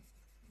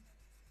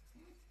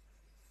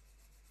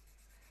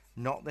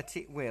 Not that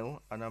it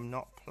will, and I'm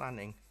not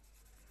planning,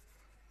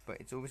 but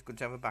it's always good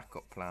to have a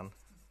backup plan.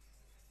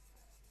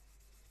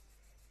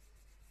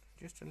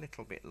 Just a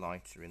little bit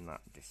lighter in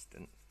that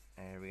distant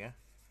area.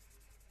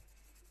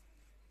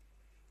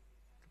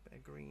 A bit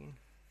of green.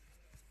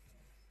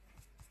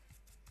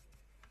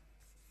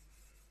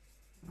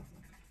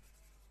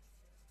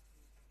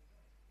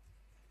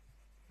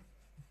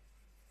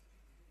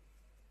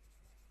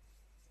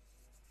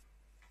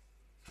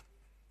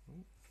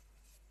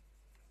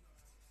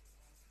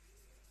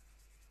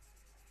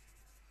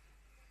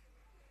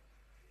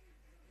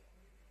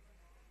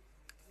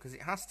 Because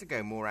it has to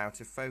go more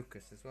out of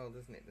focus as well,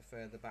 doesn't it, the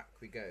further back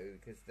we go,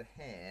 because the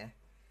hair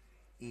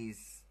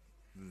is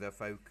the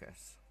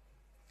focus.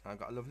 I've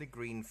got a lovely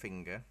green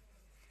finger.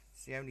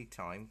 It's the only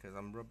time, because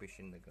I'm rubbish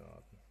in the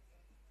garden.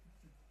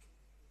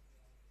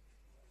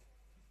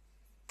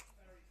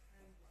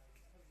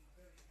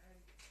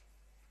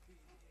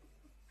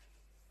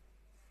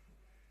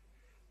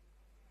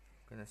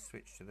 I'm going to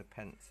switch to the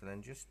pencil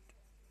and just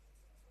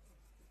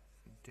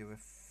do a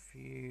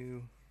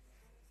few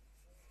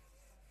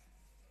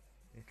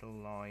little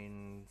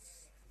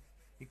lines.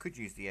 You could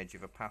use the edge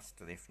of a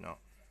pastel if not.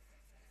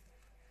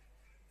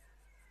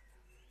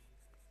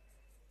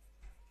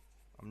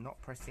 I'm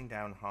not pressing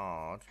down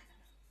hard.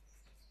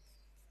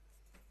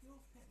 Your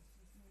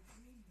pencil's more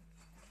green than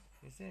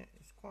mine. Is it?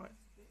 It's quite...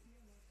 It's a bit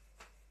yellow.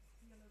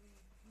 Yellowy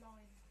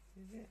line.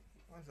 Is it?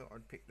 I thought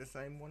I'd pick the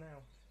same one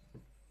out. Oh,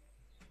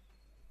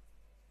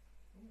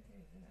 it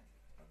is, isn't it?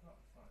 I've got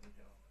a slightly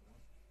darker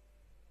one.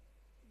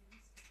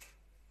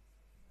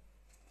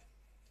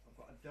 I've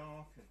got a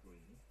darker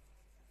green.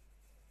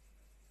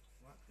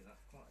 Well, actually,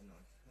 that's quite a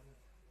nice colour.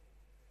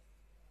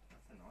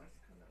 That's a nice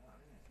colour, that,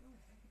 isn't it? Oh,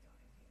 thank you,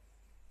 darling. Yes.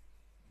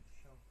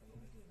 Sharpen a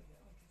little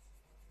bit. I'll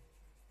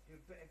just Do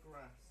a bit of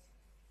grass.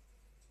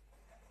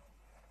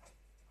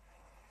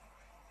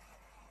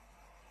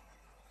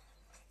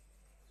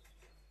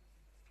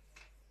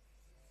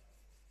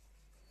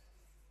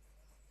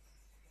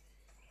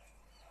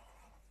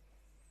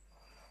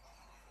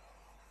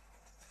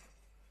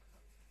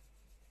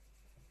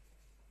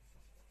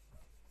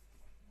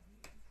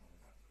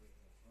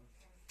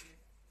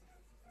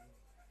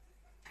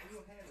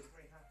 Your hair looks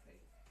very happy.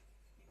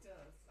 He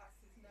does. That's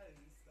his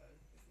nose, though,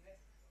 isn't it?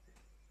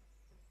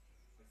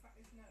 Is that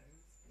his nose?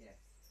 Yes,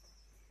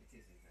 it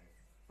is his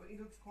nose. But he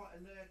looks quite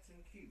alert and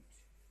cute.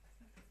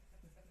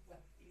 Well,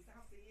 he's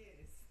as he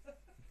is.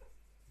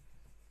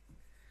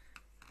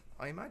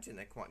 I imagine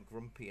they're quite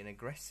grumpy and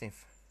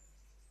aggressive.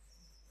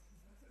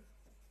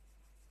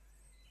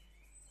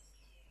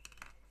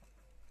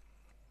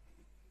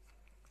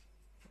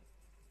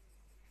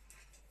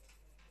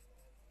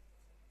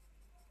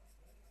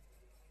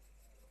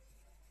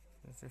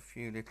 There's a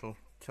few little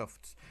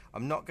tufts.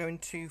 I'm not going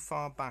too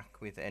far back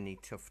with any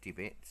tufty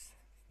bits.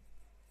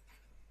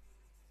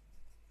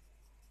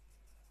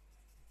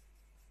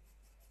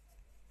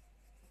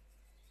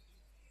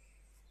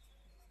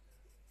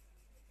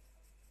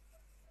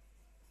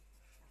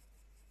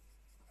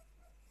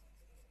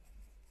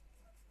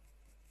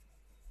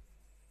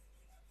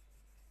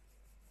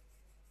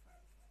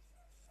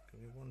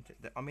 We want it.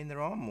 I mean,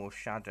 there are more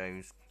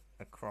shadows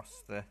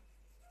across the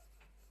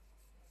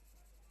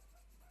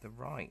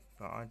right,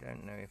 but I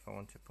don't know if I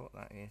want to put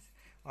that in.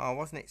 Oh,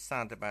 wasn't it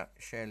sad about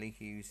Shirley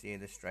Hughes, the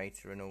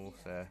illustrator and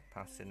author,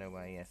 passing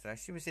away yesterday?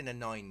 She was in her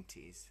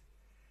 90s,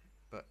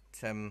 but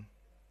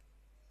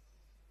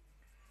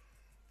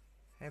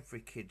every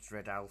kid's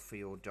read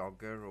Alfie or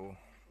Dogger or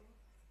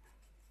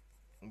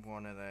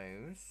one of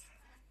those.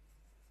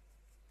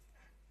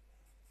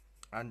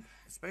 And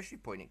especially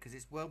poignant because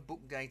it's World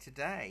Book Day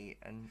today,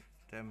 and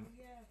and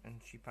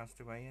she passed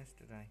away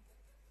yesterday.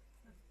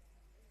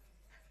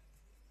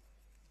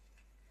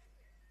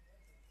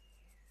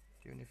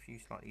 Doing a few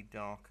slightly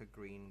darker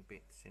green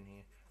bits in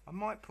here. I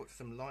might put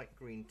some light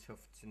green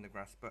tufts in the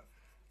grass, but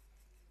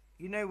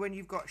you know when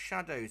you've got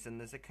shadows and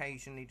there's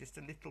occasionally just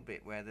a little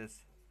bit where there's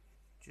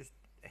just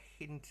a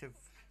hint of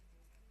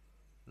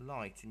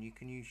light, and you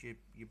can use your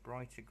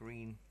brighter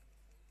green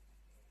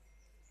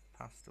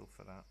pastel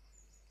for that.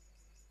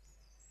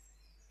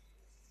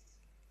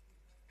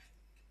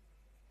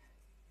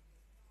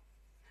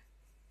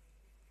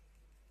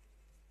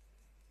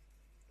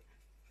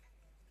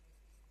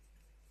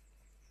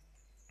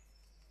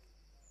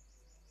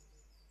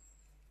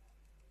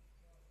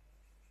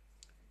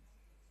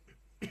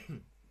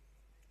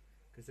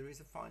 Because there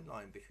is a fine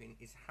line between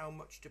is how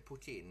much to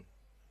put in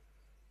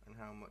and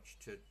how much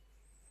to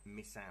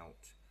miss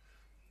out.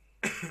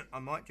 I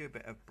might do a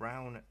bit of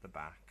brown at the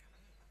back,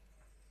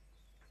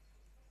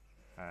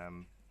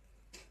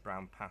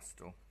 brown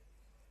pastel,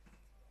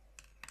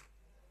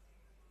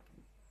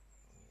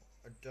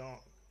 a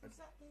dark. Was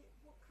that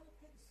what colour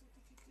pencil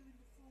did you do in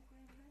the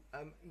foreground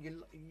then?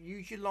 You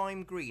use your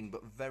lime green,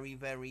 but very,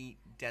 very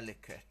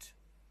delicate.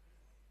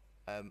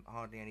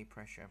 Hardly any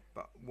pressure.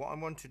 But what I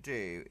want to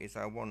do is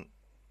I want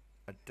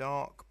a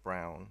dark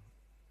brown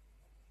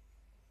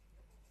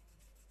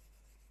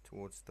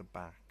towards the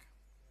back,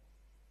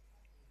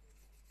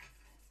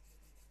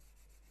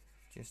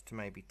 just to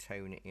maybe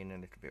tone it in a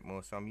little bit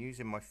more. So I'm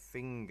using my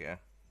finger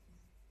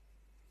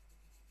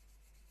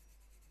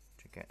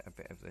to get a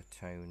bit of the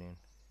tone in.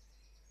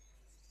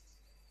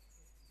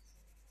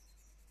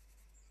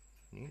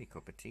 Nearly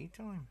cup of tea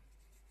time.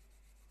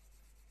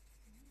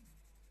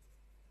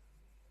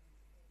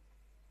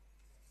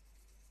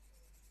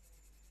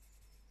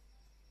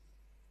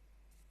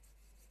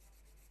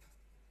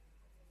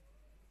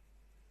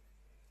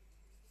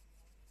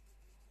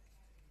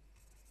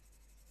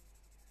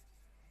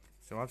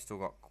 So I've still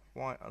got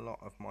quite a lot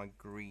of my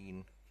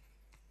green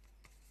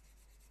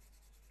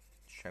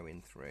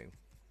showing through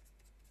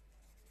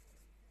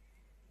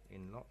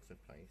in lots of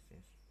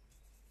places.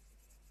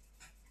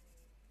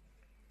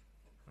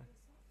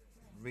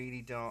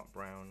 Really dark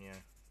brown, yeah.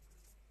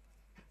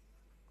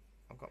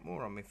 I've got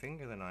more on my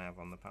finger than I have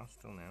on the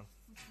pastel now.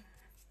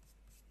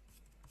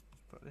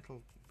 Put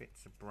little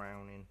bits of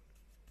brown in.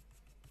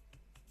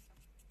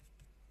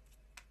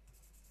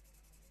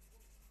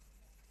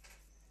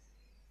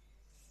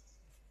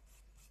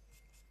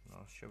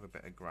 I'll shove a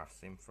bit of grass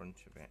in front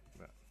of it,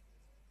 but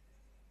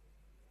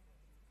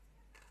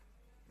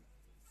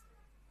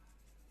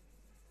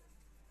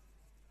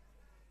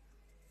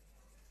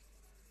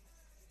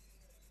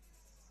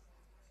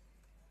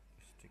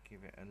just to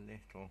give it a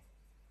little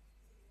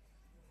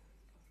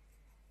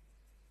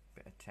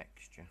bit of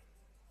texture.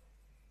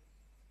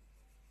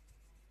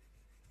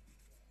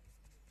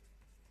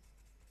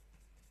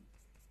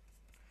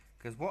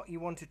 Because what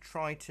you want to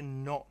try to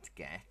not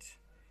get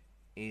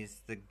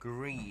is the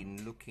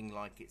green looking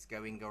like it's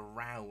going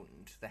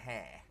around the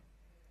hair,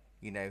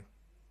 you know,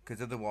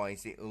 because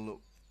otherwise it'll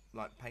look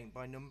like paint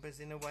by numbers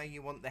in a way.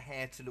 You want the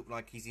hair to look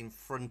like he's in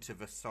front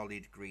of a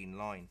solid green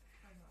line.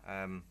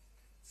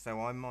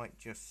 So I might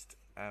just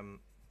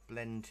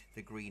blend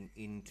the green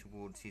in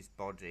towards his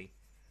body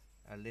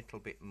a little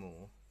bit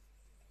more.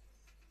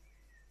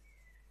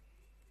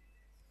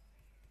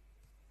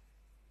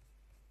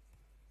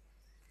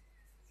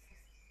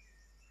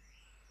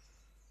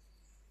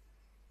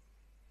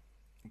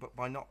 But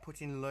by not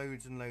putting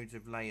loads and loads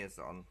of layers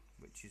on,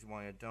 which is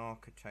why a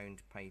darker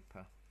toned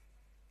paper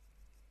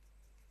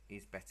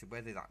is better,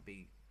 whether that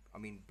be, I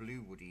mean,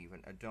 blue would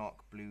even, a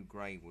dark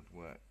blue-grey would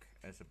work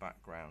as a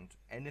background.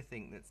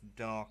 Anything that's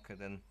darker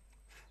than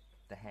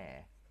the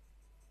hair.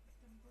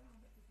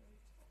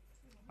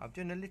 I've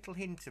done a little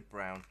hint of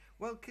brown.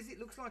 Well, because it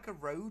looks like a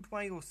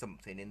roadway or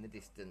something in the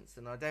distance,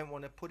 and I don't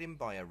want to put him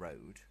by a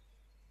road.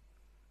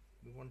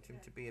 We want him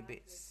to be a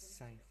bit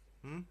safe.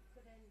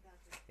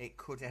 It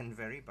could end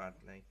very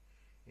badly.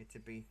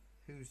 It'd be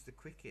who's the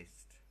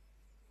quickest.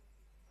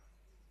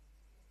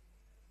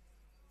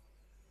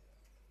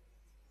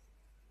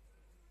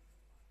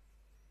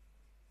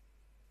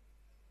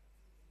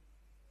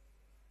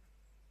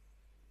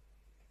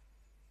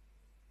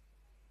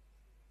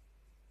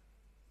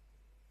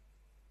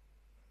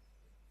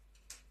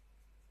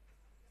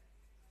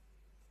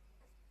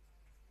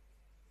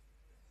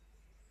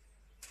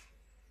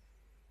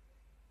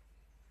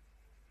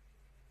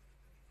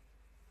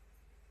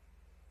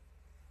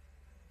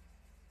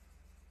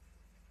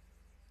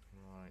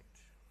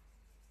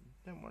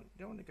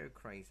 Don't want to go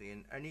crazy.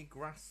 And any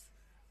grass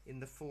in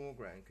the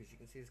foreground, because you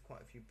can see there's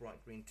quite a few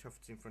bright green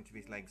tufts in front of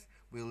his legs.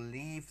 We'll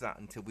leave that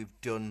until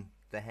we've done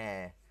the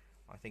hair.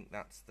 I think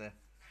that's the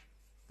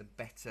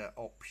better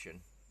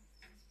option.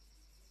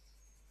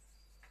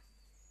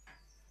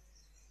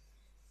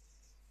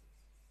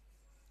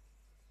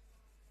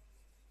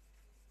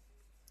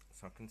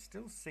 So I can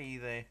still see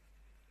the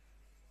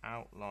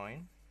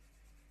outline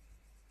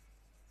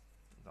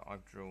that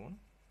I've drawn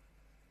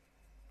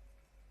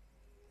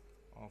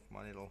of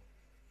my little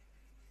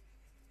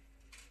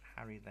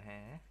Harry the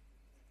Hare.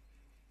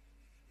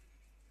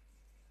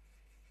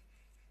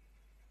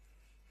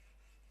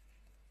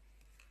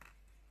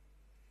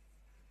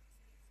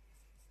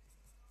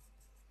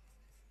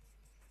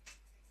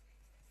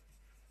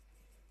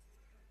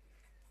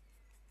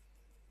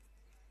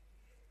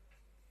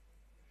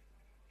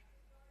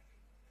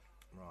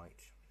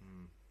 Right.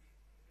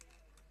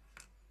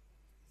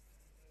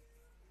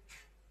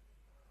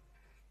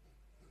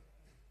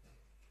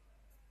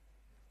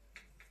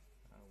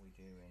 How are we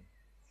doing?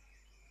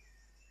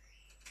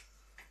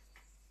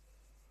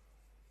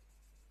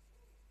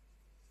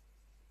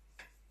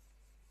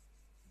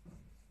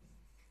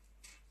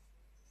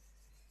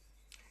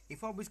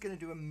 If I was going to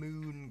do a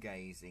moon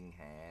gazing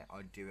hair,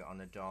 I'd do it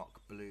on a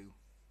dark blue.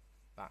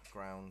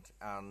 background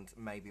and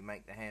maybe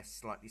make the hair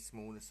slightly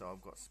smaller so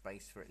I've got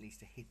space for at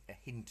least a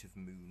hint of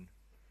moon.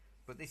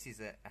 But this is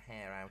a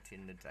hair out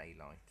in the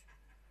daylight.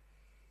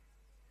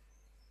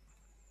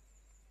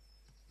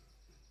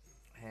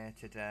 Hair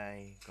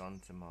today, gone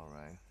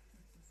tomorrow.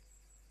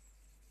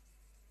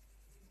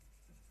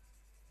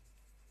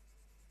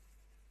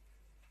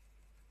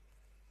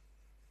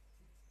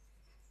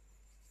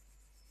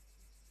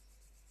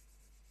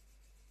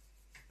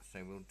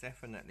 So we'll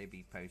definitely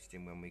be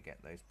posting when we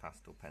get those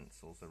pastel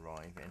pencils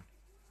arriving,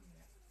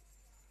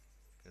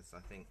 because I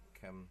think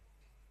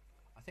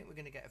we're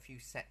going to get a few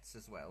sets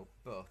as well,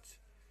 but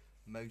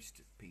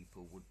most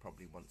people would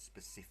probably want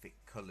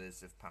specific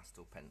colours of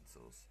pastel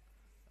pencils,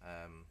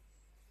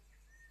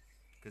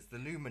 because the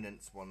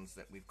luminance ones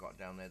that we've got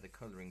down there, the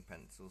colouring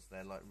pencils,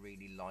 they're like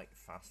really light,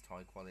 fast,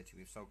 high quality.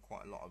 We've sold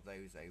quite a lot of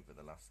those over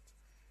the last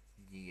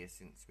year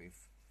since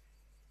we've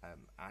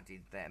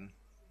added them.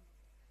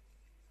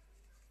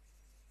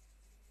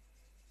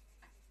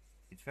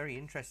 It's very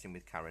interesting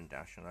with Caran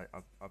d'Ache, and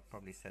I've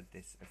probably said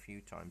this a few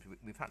times.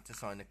 We've had to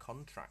sign a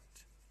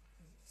contract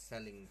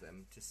selling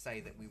them to say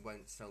that we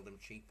won't sell them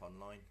cheap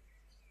online.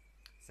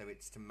 So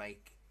it's to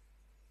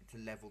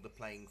level the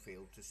playing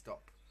field, to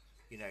stop,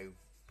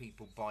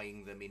 people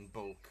buying them in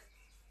bulk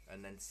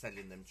and then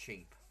selling them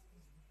cheap.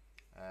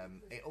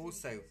 It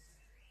also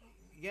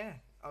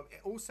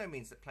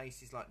means that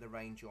places like the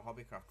Range or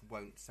Hobbycraft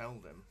won't sell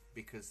them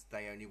because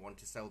they only want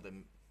to sell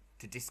them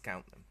to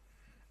discount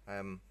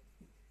them.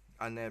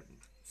 And they're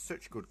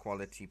such good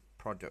quality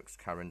products,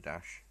 Caran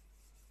d'Ache.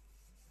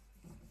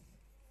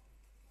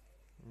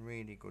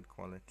 Really good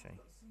quality.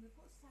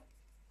 What's that?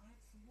 I had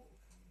some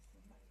watercolours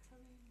from that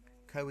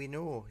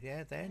Kohinoor,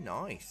 yeah, they're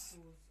nice.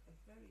 Are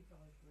very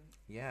vibrant.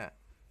 Yeah.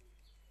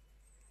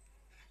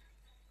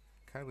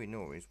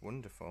 Kohinoor is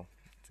wonderful.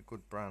 It's a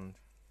good brand.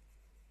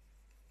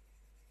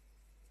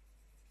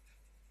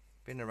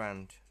 Been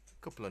around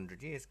a couple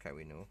 100 years,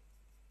 Kohinoor.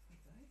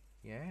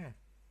 Yeah.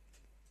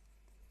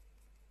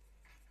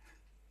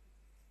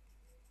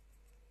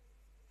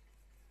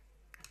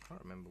 I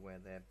can't remember where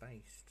they're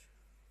based.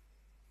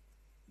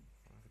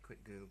 I'll have a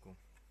quick Google.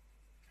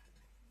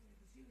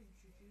 You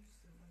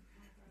introduced them on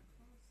one of our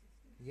classes,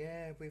 didn't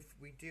Yeah,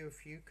 we do a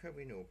few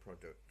Kohinoor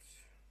products.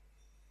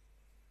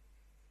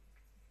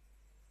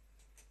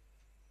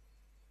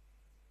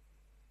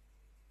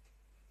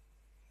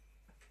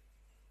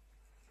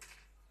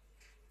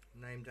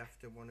 Named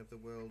after one of the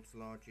world's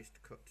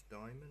largest cut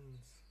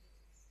diamonds.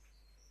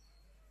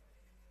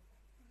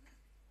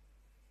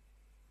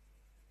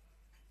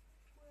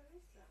 Where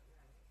is that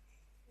now?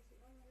 Is it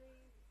on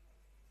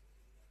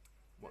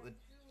What, Crown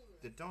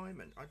the Jewellery?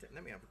 diamond?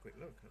 Let me have a quick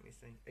look. Let me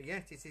see.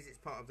 Yes, it is. It's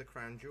part of the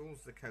Crown Jewels,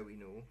 the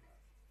Kohinoor.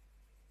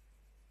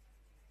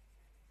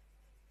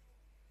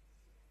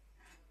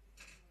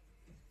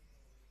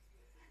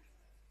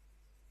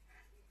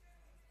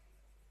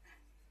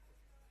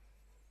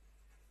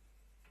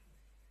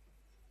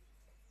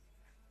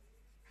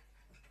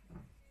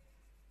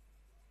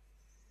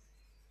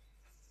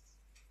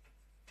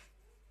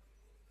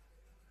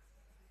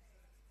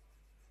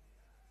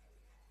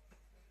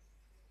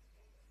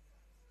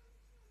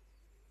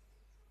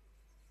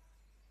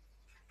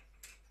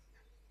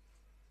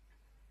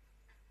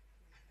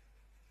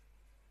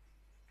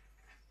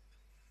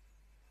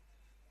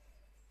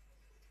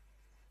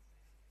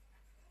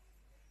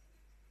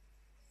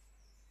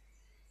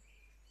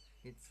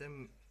 It's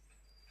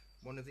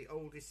one of the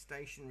oldest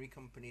stationery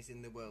companies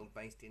in the world,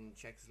 based in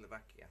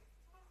Czechoslovakia.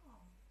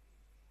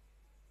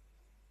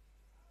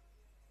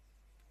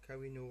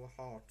 Kohinoor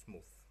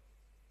Hartmouth.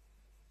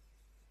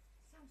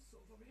 Sounds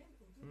sort of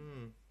oriental, doesn't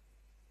it?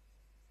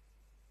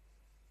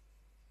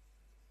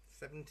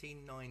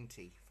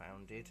 1790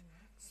 founded.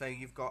 So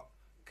you've got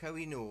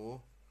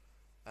Kohinoor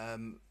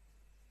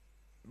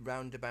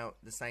round about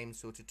the same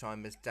sort of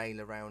time as De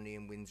La Rowney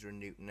and Windsor and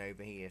Newton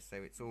over here. So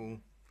it's all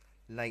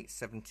late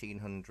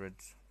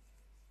 1700s.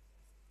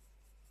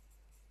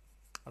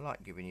 I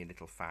like giving you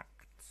little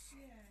facts.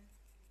 Yeah.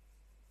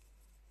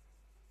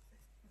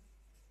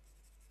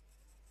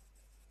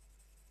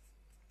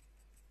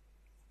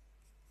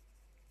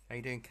 How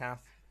you doing,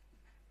 Kath?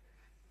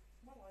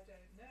 Well, I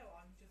don't know.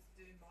 I'm just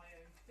doing my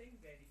own thing,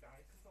 really,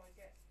 Barry, because I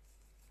get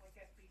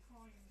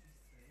behind, you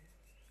see.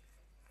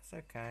 It's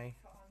okay.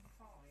 But I'm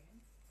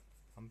fine.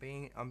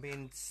 I'm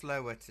being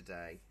slower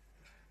today.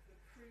 The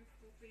proof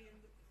will be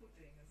in the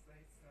pudding, as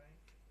they say.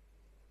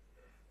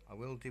 I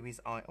will do his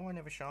eye. Oh, I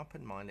never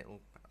sharpened my little.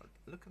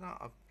 Look at that!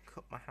 I've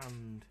cut my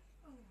hand.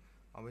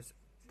 I was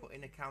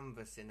putting a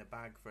canvas in a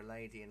bag for a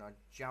lady, and I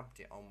jabbed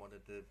it on one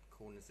of the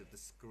corners of the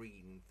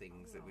screen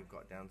things that we've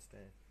got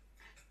downstairs.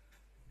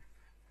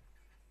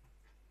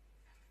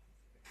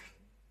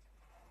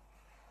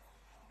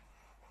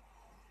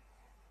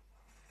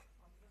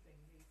 I'm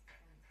loving these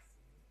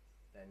pencils.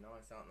 They're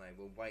nice, aren't they?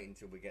 We'll wait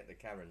until we get the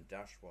Caran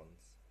d'Ache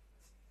ones.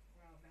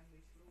 Well, then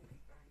we shall all be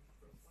bankrupt,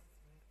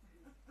 won't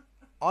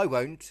we? I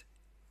won't.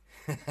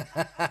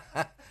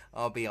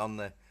 I'll be on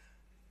the,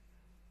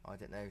 I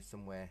don't know,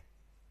 somewhere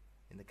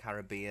in the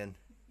Caribbean.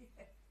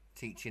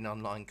 teaching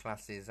online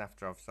classes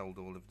after I've sold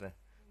all of the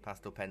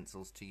pastel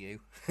pencils to you.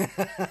 In your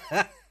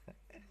dreams,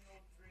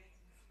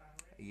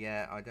 Barry.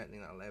 Yeah, I don't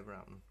think that'll ever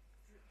happen.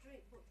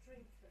 Drink, but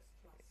drink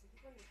first class. If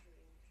you're going to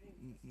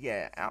drink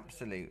Yeah,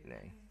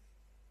 absolutely.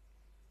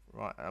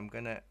 Right, I'm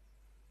going to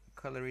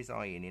colour his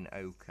eye in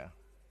ochre.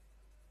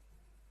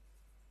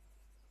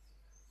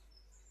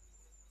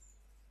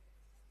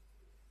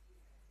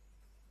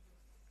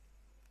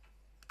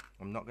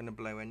 I'm not going to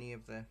blow any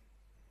of the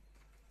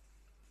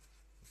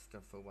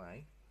stuff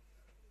away.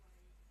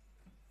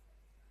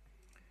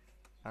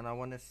 And I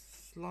want to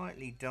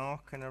slightly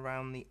darken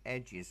around the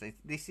edges.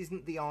 This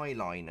isn't the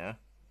eyeliner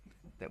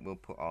that we'll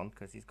put on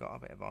because he's got a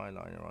bit of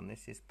eyeliner on.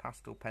 This is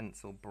pastel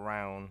pencil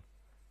brown,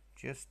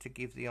 just to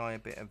give the eye a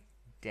bit of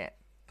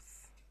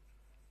depth.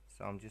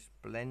 So I'm just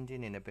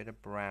blending in a bit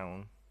of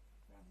brown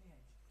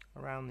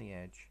around the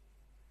edge.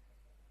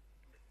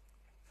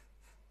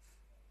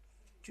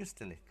 Just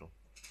a little.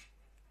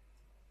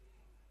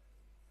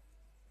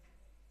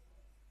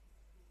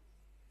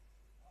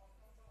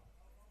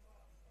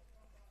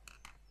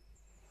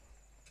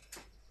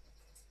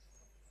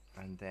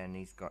 And then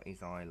he's got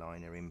his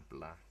eyeliner in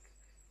black.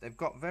 They've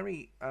got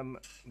very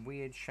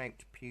weird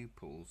shaped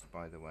pupils,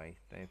 by the way.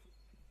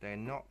 They're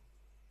not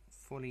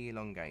fully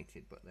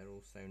elongated, but they're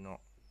also not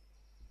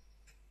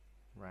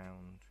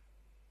round.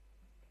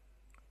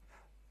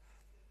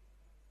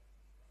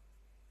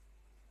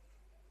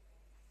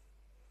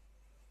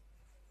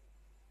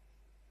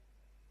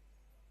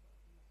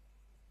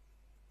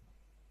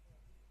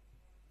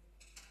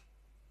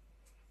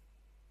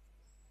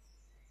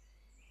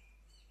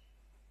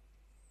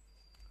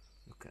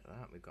 Look at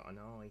that, we've got an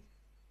eye.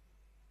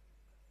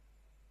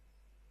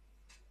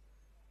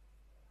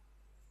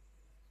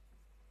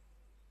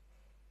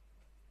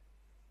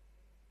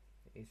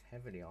 It is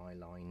heavily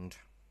eyelined.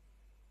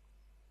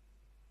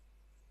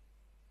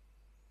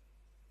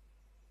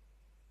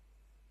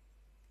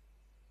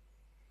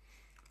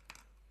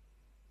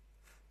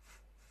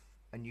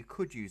 And you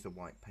could use a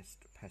white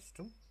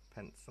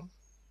pencil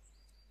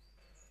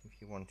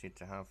if you wanted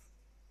to have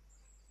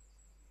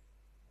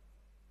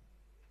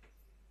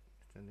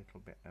just a little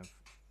bit of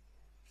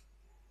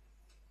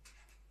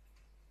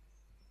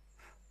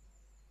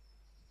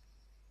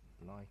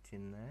light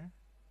in there.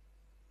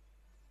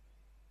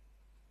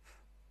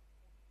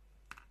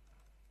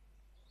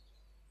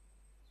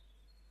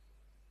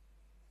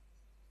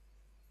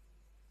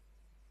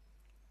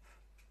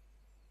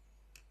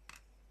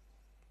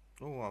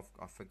 Oh,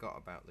 I forgot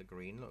about the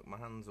green. Look, my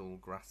hand's all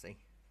grassy.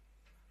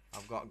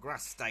 I've got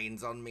grass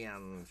stains on my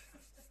hand.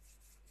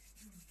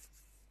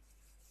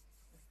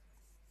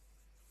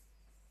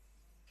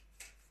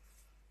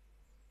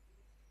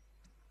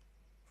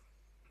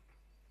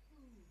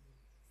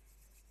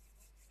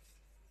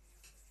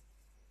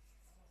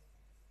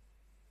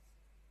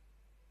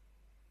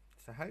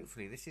 So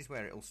hopefully this is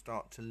where it'll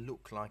start to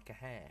look like a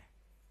hare.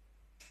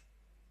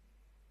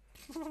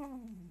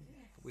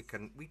 We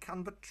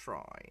can but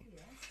try.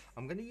 Yes.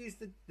 I'm going to use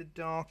the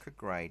darker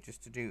grey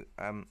just to do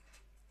a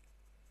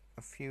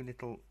few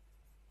little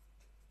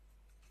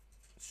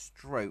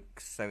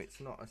strokes so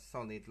it's not a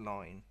solid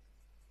line.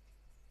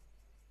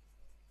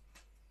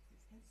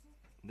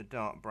 The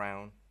dark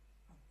brown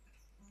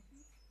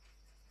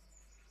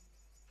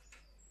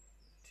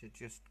to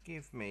just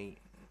give me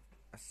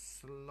a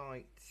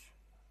slight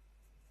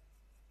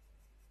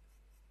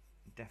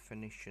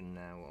definition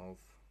now of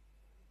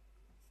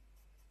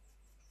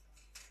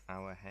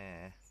our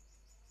hair.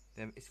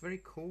 It's very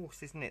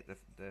coarse, isn't it,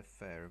 the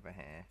fur of a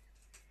hare?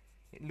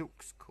 It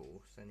looks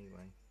coarse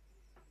anyway.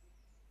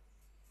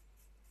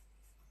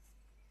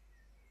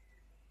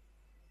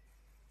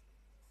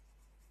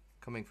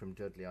 Coming from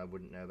Dudley, I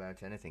wouldn't know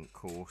about anything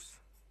coarse.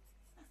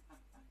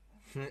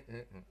 I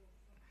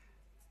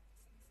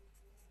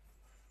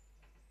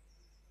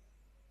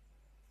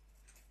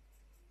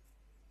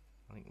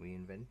think we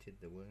invented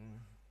the word.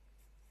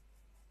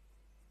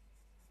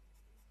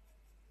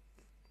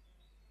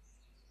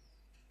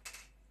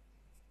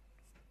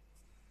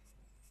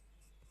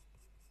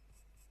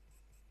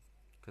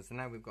 Because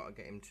now we've got to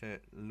get him to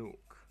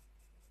look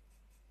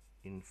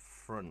in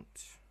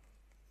front.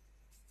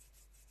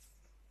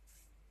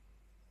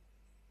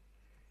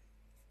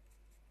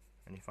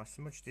 And if I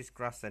smudge this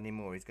grass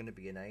anymore, he's going to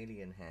be an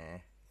alien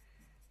hare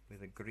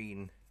with a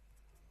green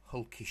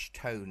hulkish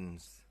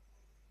tones.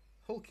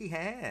 Hulky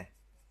hare!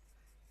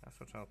 That's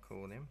what I'll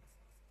call him.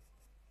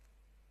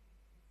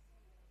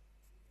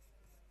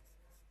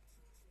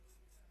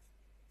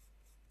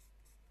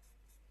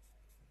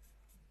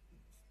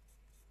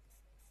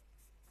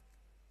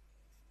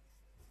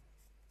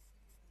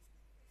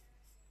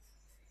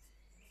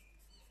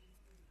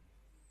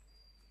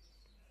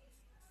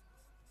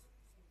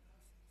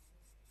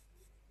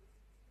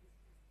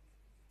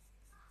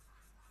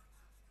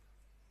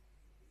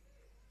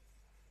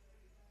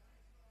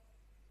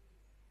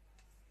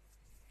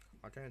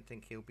 I don't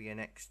think he'll be an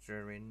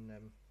extra in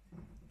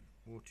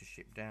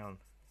Watership Down.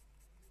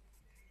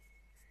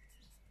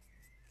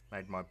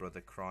 Made my brother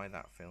cry,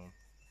 that film.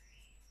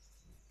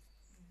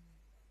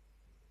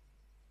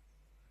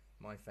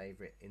 My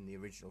favourite in the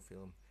original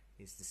film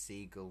is the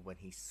seagull when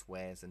he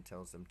swears and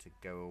tells them to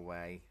go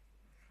away.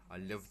 I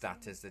loved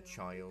that as a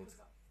child.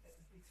 It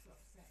would be so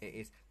upsetting.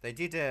 It is. They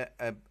did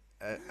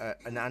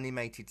an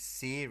animated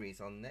series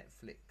on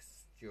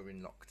Netflix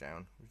during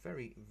lockdown.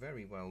 Very,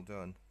 very well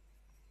done.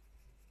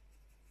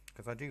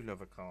 Because I do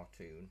love a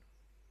cartoon.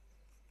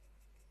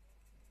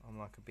 I'm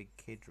like a big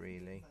kid,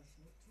 really.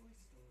 Emotional Toy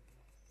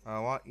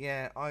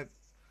Story.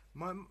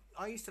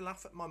 I used to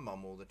laugh at my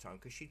mum all the time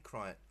because she'd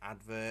cry at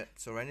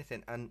adverts or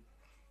anything. And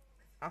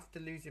after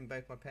losing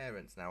both my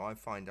parents now, I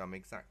find I'm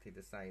exactly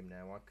the same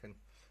now. I can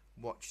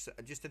watch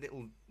just a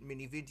little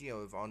mini video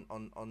of on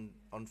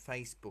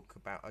Facebook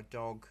about a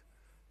dog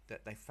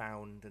that they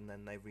found and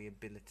then they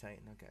rehabilitate,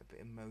 and I get a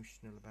bit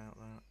emotional about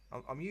that.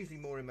 I'm usually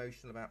more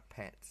emotional about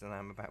pets than I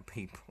am about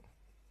people.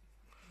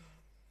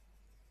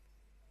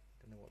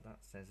 Don't know what that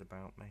says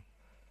about me.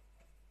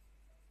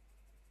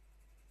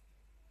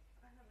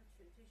 I have a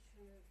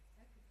tradition of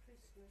every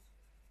Christmas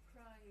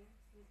crying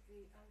with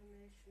the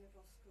animation of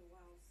Oscar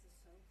Wilde's The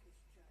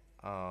Selfish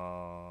Giant.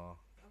 Oh,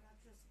 And I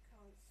just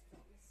can't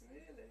stop listening.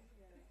 Really?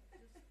 Yeah,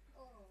 just,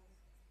 oh.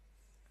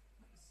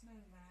 Like the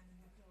snowman and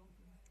the dog.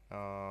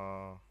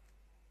 oh.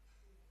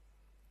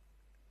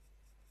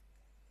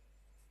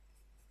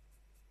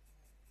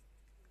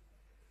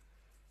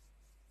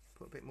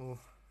 Put a bit more.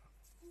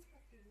 I think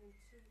I've given him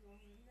too long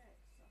a neck,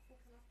 so I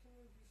think I'll have to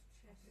move his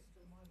chest up.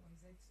 My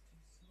one's head's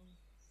too small.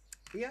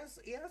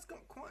 He has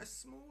got quite a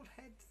small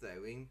head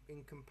though in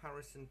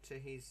comparison to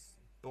his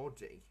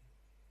body,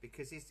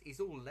 because he's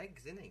all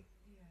legs, isn't he?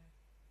 Yeah.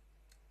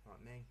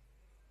 Like me.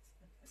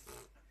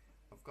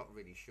 I've got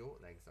really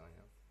short legs, I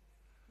have.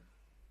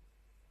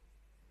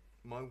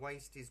 My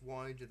waist is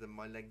wider than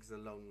my legs are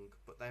long,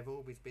 but they've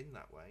always been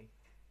that way.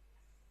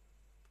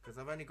 Because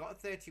I've only got a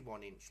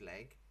 31-inch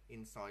leg,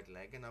 inside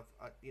leg, and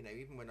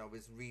even when I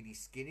was really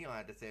skinny, I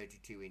had a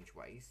 32-inch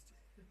waist.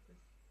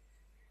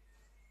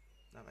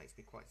 That makes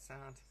me quite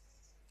sad.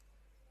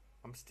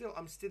 I'm still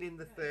in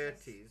the Yeah,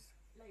 yes. 30s.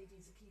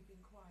 Ladies are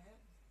keeping quiet.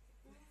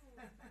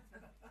 I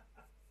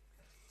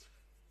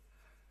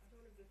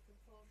don't have the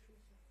proportions I think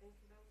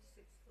if I was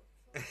 6 foot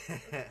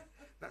tall.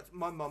 That's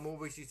my mum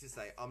always used to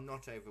say, I'm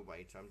not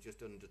overweight, I'm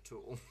just under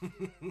tall.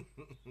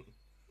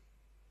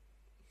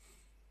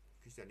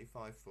 She's only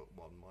 5'1",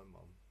 my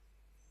mum.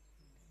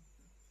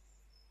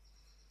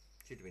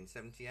 She'd have been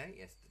 78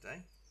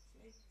 yesterday.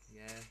 See?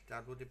 Yeah,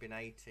 Dad would have been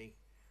 80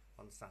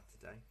 on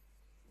Saturday.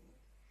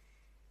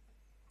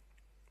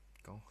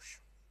 Gosh.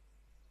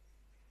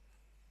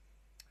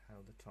 How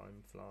the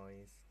time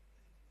flies.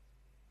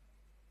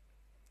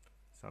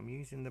 So I'm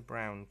using the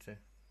brown to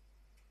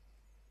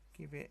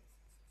give it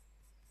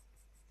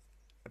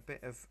a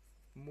bit of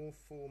more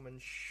form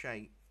and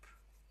shape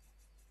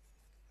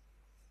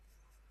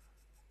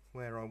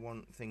where I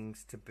want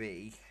things to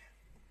be.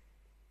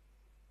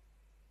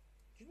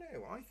 Do you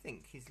know, I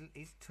think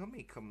his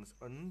tummy comes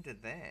under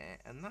there,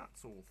 and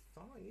that's all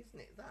thigh, isn't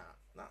it?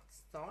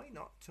 That's thigh,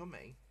 not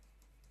tummy.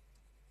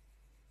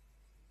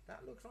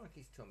 That looks like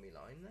his tummy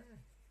line there.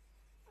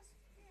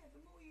 Yeah,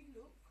 the more you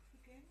look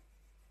again,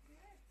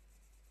 yeah.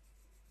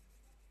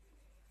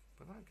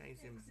 But that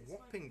gives Yeah, him 'cause it's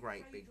whopping like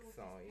great the big cradle of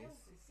his thighs.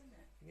 pelvis, isn't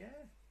it?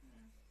 Yeah.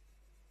 Yeah.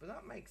 But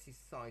that makes his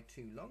thigh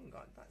too long.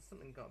 That's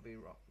something got to be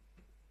wrong.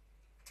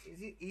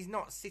 He's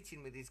not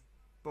sitting with his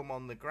bum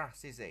on the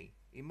grass, is he?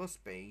 He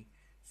must be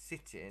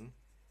sitting.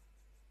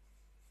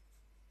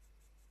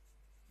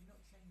 You're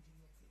not changing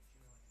your picture,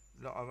 are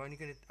you? Look, I'm only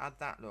going to add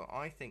that. Look,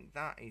 I think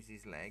that is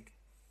his leg.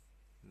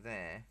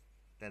 There.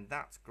 Then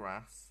that's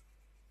grass.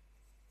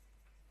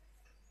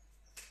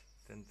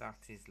 Then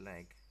that is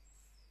leg.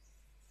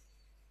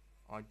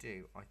 I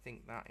do. I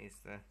think that is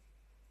the...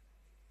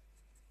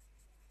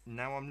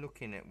 Now I'm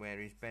looking at where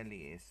his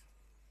belly is.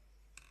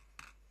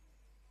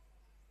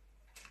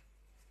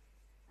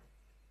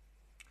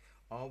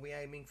 Are we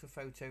aiming for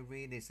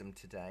photorealism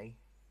today?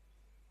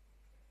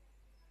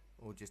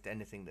 Or just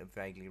anything that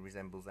vaguely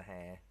resembles a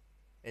hare?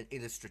 An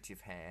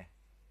illustrative hare?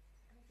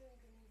 I'm doing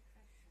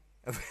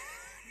an impression.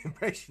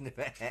 Impression of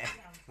a hare?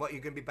 What,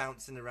 you're going to be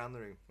bouncing around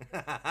the room?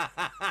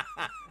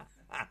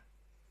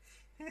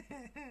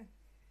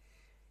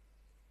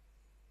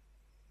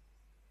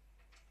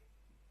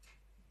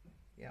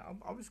 Yeah,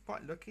 I was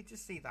quite lucky to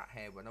see that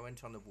hare when I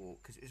went on a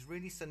walk, because it was a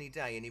really sunny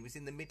day and he was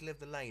in the middle of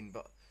the lane,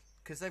 but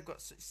because they've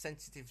got such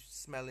sensitive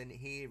smell and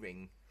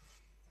hearing,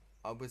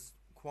 I was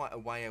quite a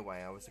way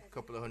away. I was a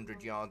couple of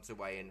 100 yards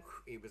away and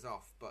he was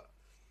off, but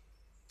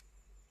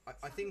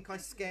I think I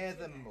scare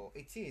them more.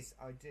 It is,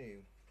 I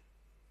do.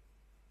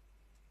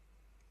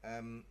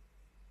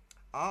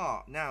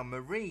 Now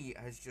Marie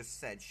has just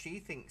said she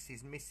thinks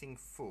his missing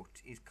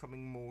foot is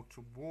coming more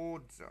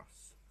towards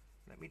us.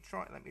 Let me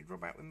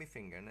rub out with my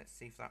finger and let's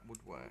see if that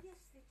would work. Yes,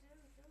 they do,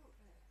 don't they?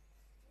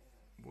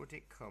 Yeah. Would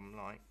it come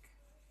like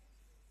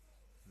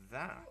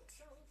that? That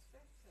looks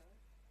better.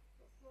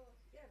 But more,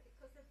 yeah,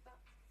 because they're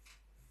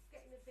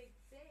getting a big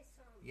base,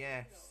 aren't they?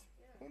 Yes.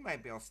 You know? Or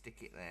maybe I'll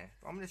stick it there.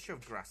 I'm going to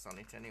shove grass on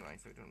it anyway,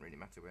 so it doesn't really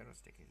matter where I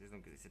stick it, as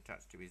long as it's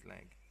attached to his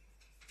leg.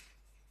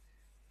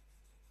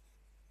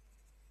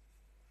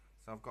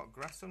 So I've got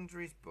grass under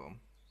his bum.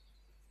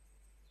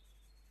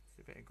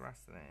 There's a bit of grass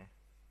there.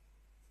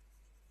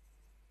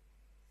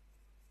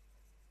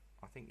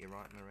 I think you're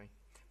right, Marie.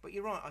 But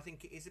you're right, I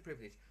think it is a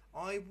privilege.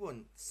 I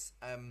once,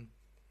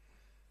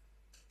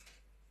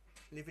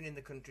 living in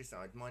the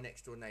countryside, my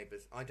next door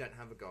neighbours, I don't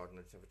have a garden,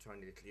 I just have a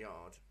tiny little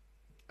yard.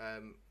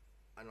 And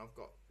I've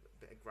got a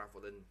bit of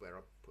gravel and where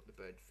I put the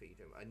bird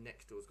feeder. And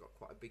next door's got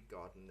quite a big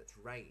garden that's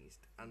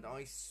raised. And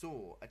I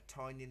saw a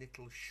tiny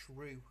little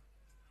shrew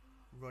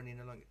running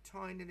along. A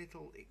tiny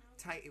little, it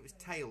was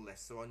tailless,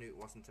 so I knew it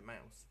wasn't a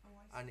mouse.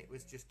 And it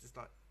was just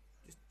like,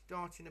 just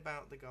darting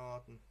about the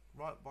garden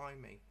right by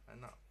me.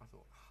 And that, I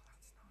thought, oh,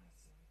 that's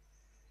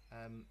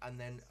nice. And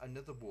then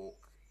another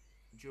walk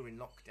during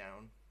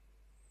lockdown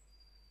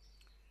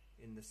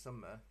in the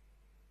summer,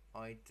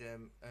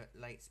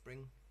 late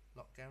spring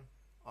lockdown,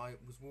 I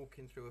was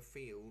walking through a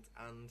field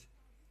and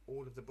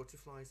all of the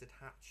butterflies had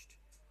hatched,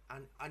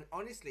 and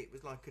honestly it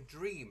was like a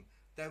dream.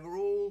 They were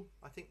all,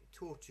 I think,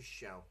 tortoise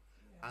shell,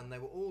 and they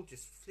were all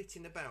just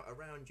flitting about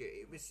around you.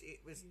 It was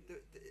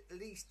at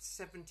least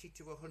 70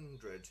 to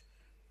 100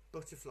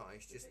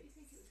 butterflies just. Don't you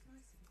think it was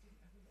nice if we didn't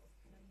have a lot of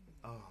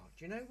planes? Oh,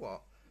 do you know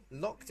what?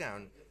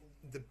 Lockdown,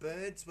 the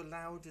birds were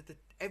louder.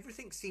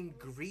 Everything seemed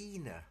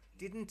greener,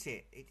 didn't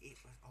it?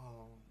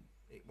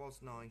 It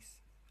was nice.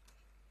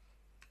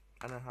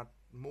 And I had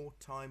more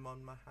time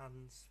on my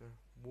hands for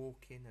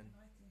walking and.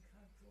 I think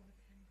I've drawn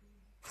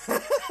a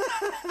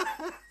kangaroo.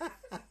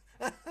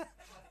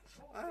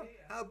 Oh,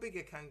 how big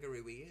a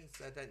kangaroo he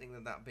is. I don't think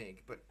they're that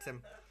big, but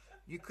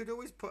you could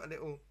always put a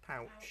little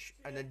pouch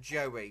and a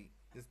joey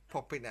just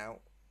popping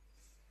out.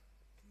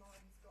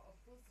 Mine's got a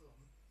bosom.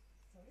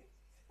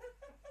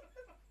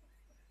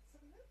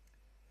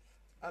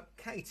 Sorry?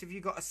 Kate, have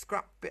you got a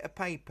scrap bit of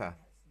paper?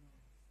 That's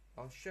nice.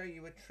 I'll show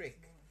you a trick.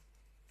 Nice.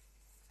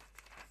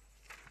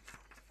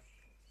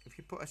 If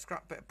you put a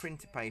scrap bit of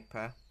printer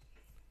paper,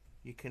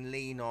 you can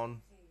lean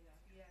on.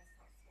 Yes,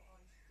 that's what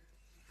I should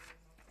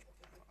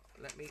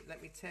be doing.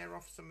 Let me tear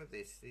off some of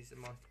this. These are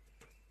my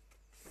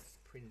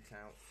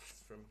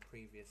printouts from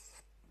previous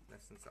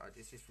lessons.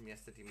 This is from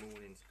yesterday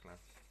morning's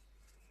class.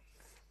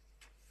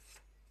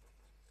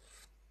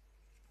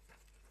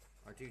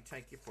 I do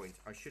take your point.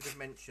 I should have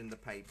mentioned the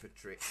paper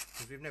trick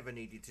because we've never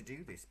needed to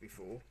do this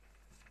before.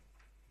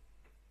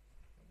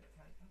 A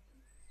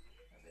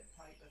bit of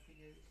paper for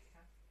you,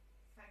 Kath.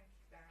 Thank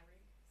you,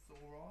 Barry. It's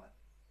all right.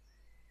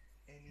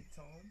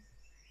 Anytime.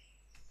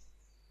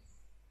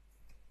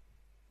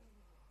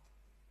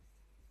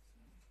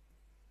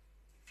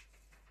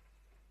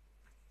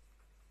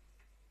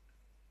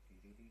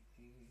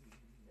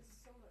 There's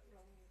something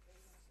wrong with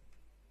them.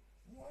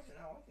 Well, I don't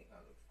know. I think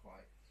that looks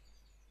quite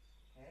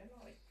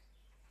hair-like.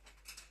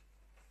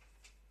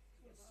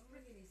 Yeah, but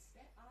Spring in his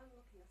step. I'm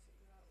looking at it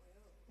the right way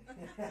up.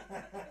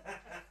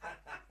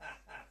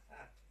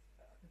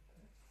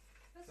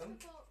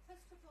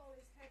 First of all,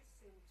 his head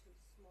seemed too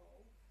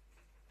small,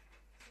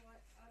 so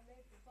I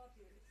made the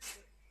body a little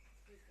bit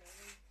bigger,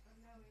 and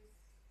now he's,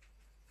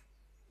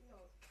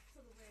 to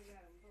the way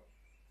round, but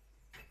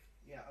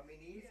Yeah, I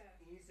mean he Yeah.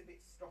 is a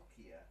bit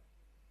stockier,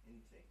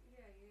 isn't he?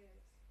 yeah, he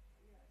is.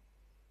 Yeah,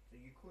 So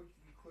you could.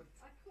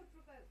 I could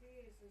rub out the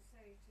ears and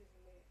say it is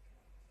a meerkat.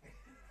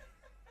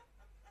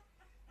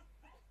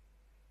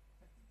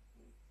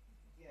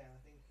 Yeah, I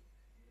think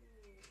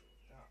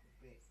that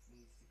bit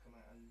needs to come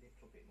out a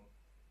little bit more.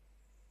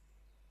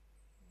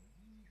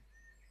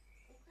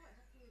 I'm quite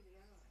happy with the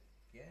eye.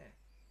 Yeah.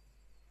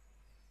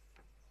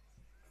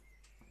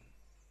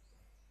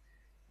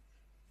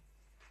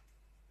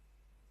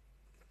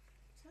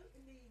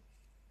 Totally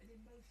an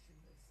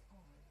emotionless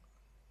eye.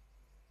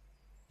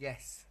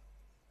 Yes.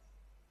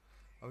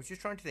 I was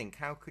just trying to think,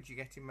 how could you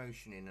get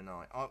emotion in an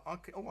eye? I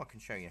can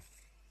show you.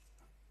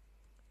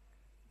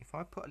 If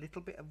I put a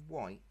little bit of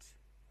white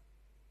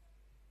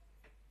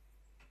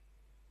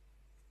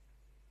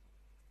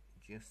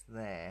just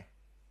there,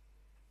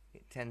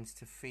 it tends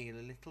to feel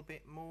a little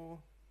bit more.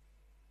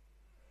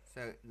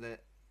 So the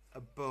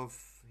above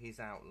his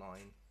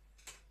outline.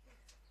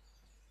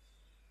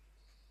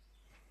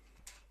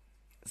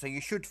 So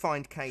you should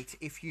find, Kate,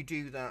 if you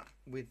do that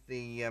with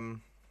the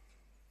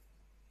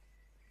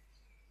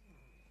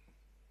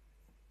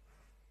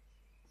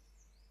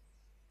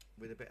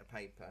with a bit of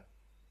paper,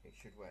 it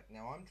should work.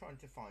 Now I'm trying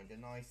to find a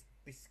nice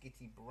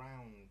biscuity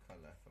brown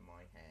colour for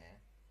my hair.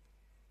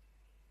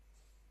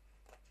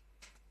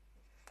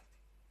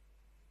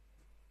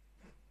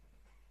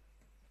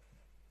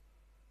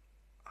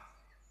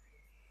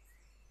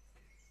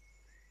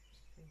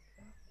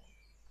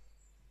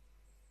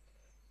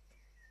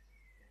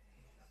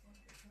 I think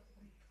that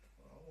one.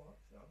 Oh, what?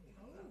 I mean,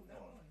 Oh,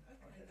 that one. I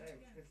Okay. don't know,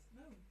 Yeah. because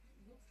No,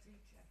 you're the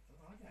teacher.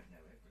 I don't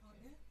know everything.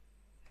 Aren't you?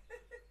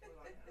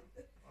 Well, I am.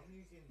 I'm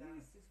using that Who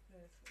is this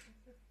person?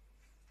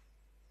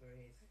 for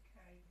his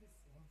Okay, this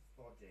one.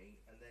 body,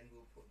 and then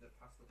we'll put the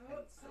pastel Oh,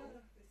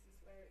 pencil. This is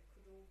where it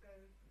could all go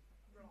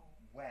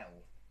wrong.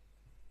 Well.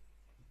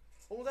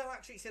 Although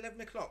actually it's 11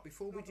 o'clock.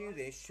 Before we do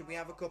this, should we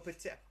have a cup of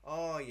tea?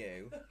 Are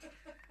you?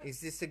 Is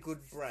this a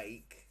good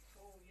break?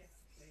 Oh, yes,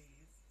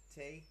 please.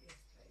 Tea? Yes,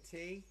 please.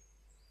 Tea?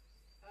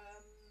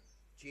 Um,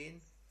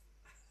 Gin?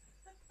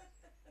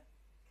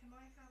 can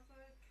I have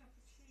a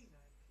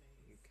cappuccino,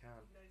 please? You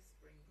can. No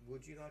sprinkles.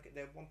 Would you like it?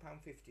 They're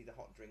 £1.50, the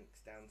hot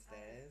drinks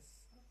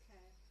downstairs.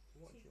 Okay.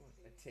 What do Tea, you want?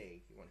 A please. tea?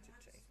 You want Can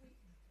I a have tea?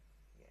 sweetener?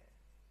 Yeah.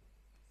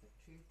 So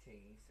 2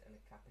 teas and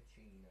a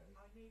cappuccino.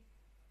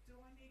 Do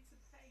I need to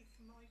pay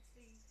for my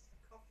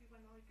coffee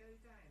when I go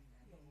down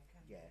then? Yeah, or- you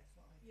can. Yeah. That's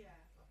what I do.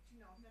 Yeah. Do you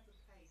know, I've never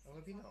paid Oh,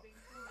 since have you I've not?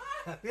 been called.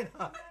 Have you No,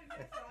 not?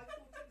 never. I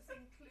thought it was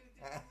included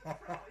in the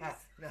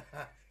price. no,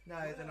 no,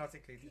 they're not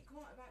included. Keep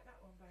quiet about that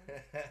one,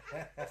 Barry.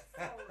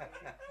 Sorry,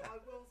 I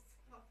will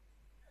stop.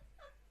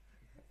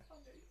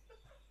 Funny.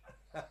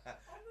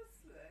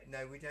 Honestly.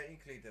 No, we don't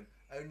include them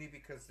only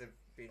because they've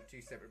been 2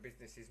 separate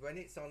businesses. When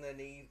it's on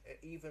an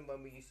even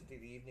when we used to do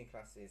the evening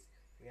classes,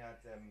 we had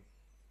a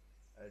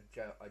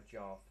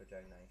jar for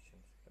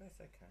donations, but it's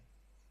okay.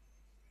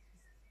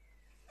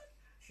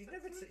 She's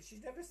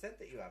never said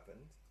that you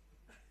haven't.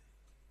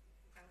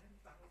 How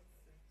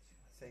embarrassing.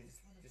 So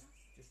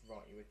just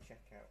write you a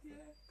check out for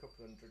Yeah. a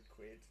couple £100.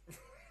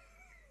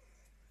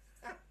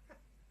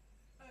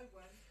 Oh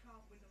well, you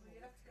can't win them Well, all.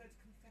 you have to go to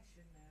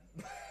confession now.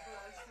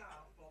 Well, I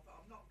shall, Bob.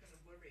 I'm not going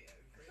to worry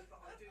over it, but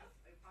I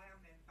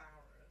am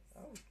embarrassed.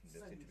 Oh, So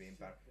nothing to you be should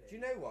embarrassed. be. Do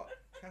you know what?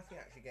 Kathy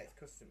actually gets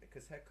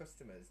because her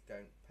customers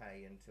don't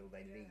pay until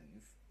they Yeah.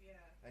 leave, Yeah.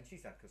 and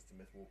she's had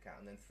customers walk out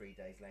and then 3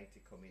 days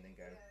later come in and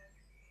go, Yeah.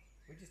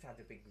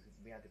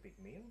 we had a big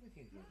meal with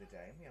you the other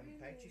day and we haven't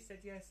paid. She Really? said,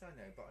 yes, I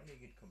know, but I knew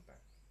you'd come back.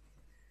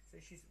 So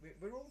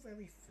we're all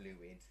very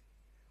fluid.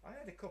 I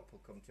had a couple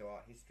come to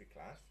art history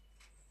class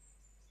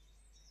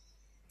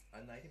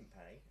and they didn't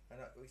pay,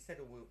 and we said,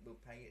 oh, we'll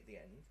pay at the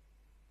end,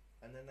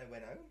 and then they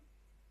went home,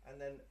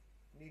 and then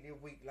nearly a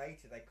week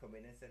later they come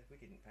in and said, we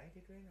didn't pay,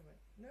 did we? And I went,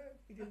 no,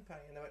 you didn't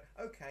pay. And they went,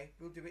 okay,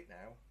 we'll do it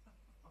now.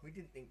 We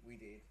didn't think we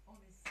did.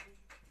 Honestly.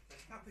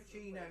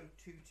 Cappuccino,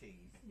 2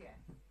 teas. Yeah.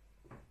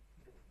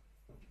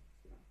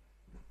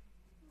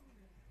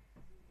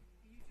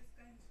 Are you just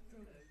going to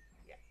the loo?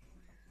 Yeah.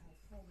 I'll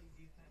follow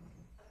you then.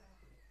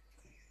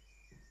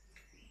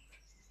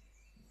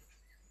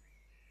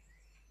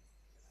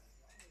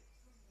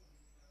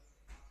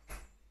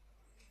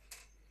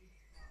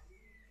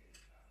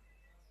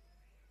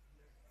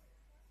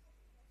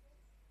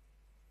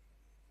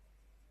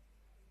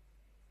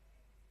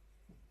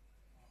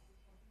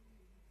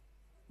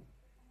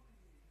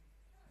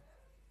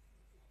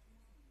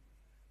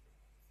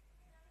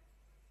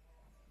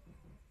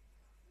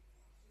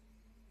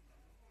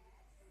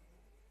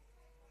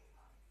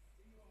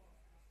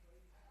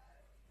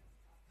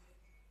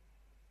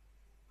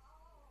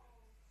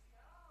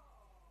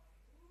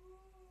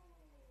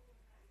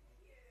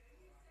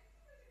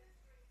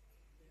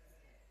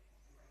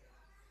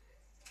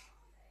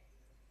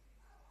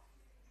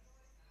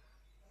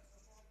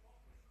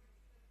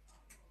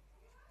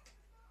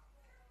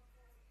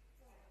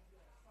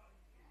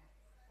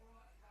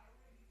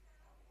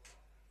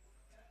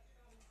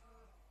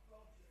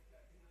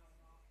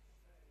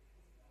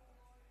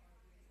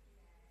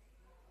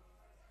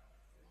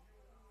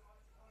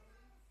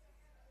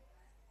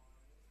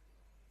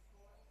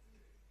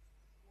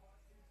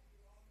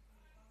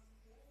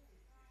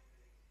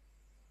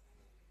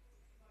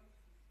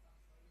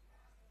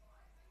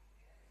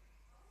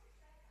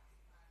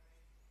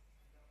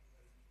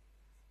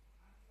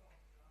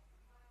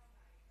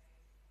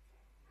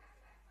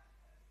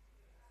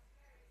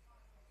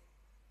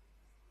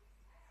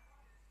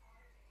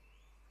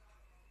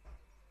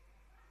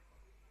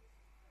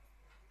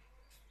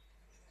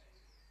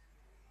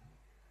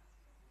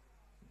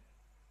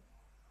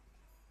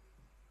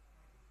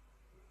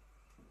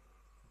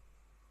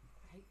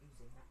 I hate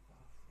using that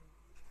bathroom.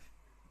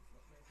 It's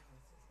not very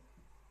nice, is it?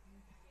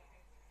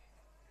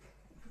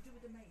 Could do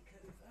with a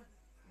makeover.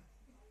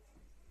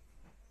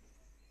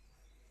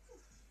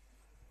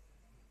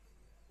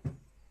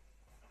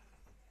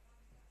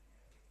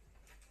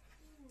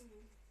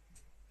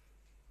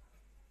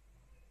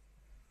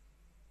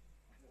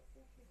 I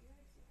don't think it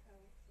likes the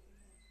council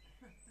now.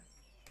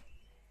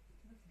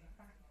 Lovely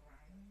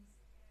backgrounds.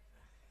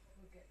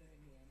 We'll get there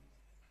in the end.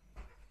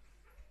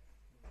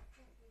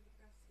 Can't do the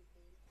grassy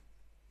bit.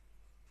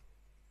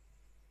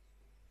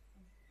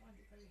 I find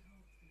it very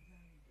hard to be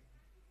random.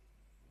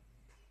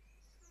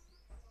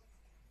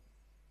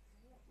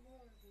 A lot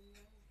more of them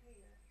round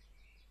here.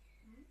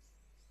 Hmm?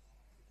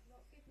 I'm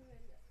not giving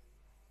him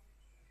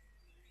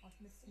I've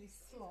missed me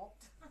slot.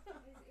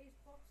 his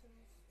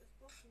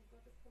bottom's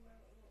got to come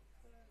out a lot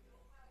further.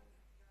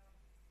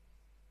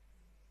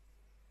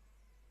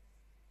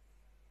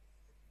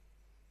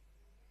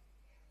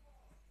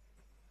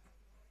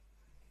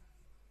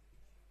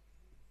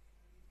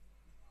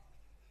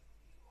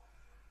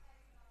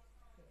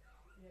 I think.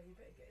 Yeah, you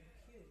better get in the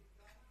queue.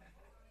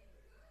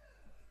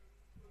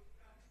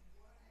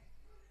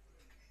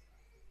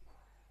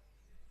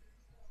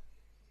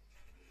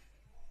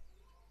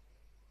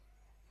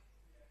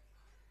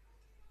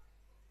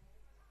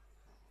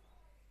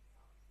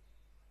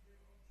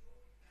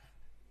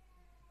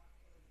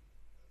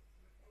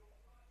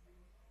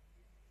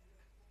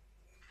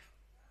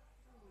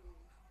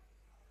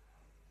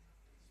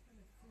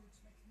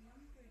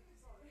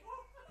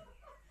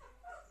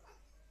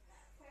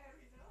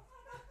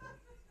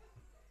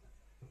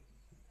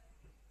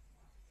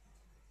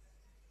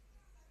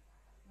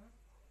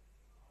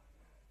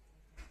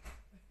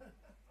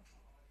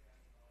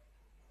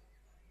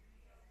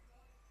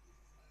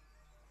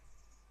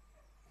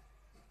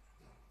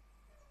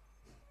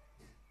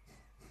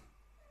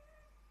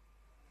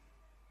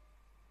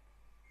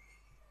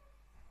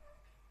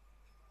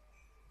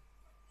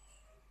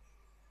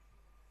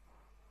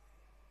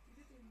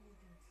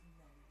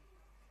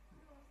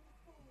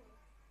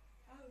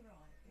 Oh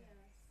right, yeah.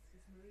 Yes.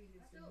 Because Marie I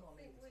lives in don't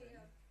think we Mornington.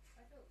 have.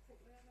 I don't think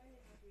we have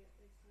anybody that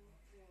lives in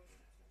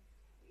Warrington.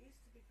 It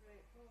used to be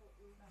Great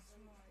Bolton, That's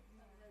right,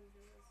 and yeah. then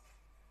there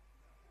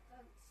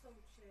was some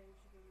change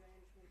of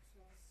arrangements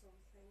or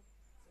something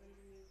when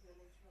the new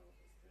village hall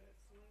was built.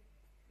 So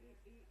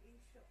he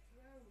shopped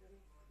around, and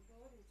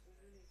Boardington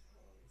Village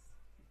Hall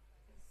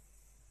is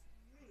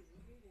really,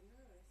 really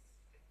nice.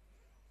 It's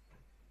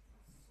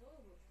so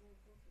much more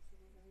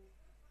comfortable than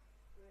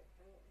Great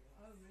Bolton was.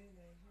 Oh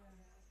really, yeah.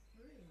 Yeah.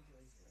 Marie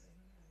enjoys going,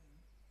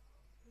 yeah.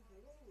 We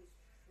were always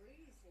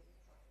freezing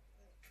hot,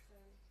 but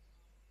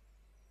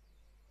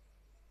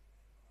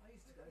I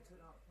used to go to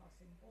an art class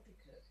in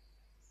Bodycote,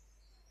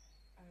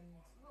 and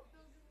what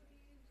building would you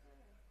use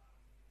there?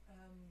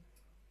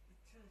 the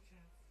church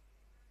house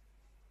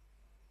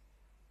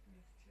near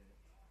the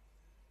church.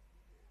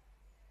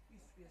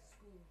 Used to be a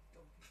school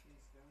donkey's years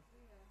ago,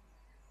 Yeah.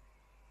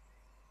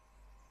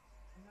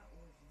 and that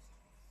always used to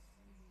be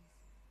freezing.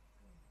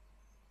 God.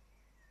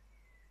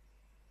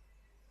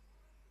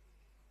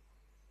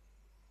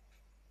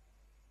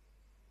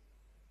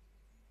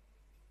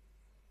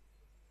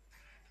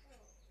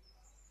 Oh.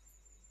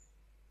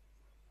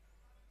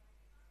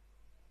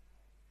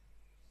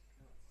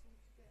 Can't seem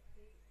to get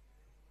the.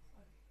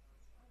 I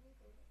Hang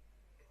on.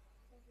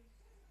 Bobby's.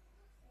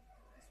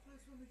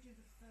 suppose when we do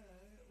the fur,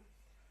 it'll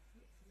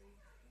hopefully.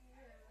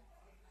 Yeah.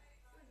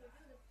 When we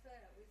do the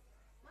fair with.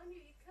 Mind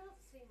you, you can't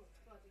see much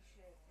body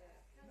shape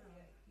there, can No,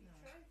 you? You're no.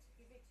 trying to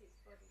give it its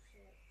body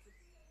shape to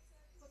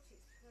put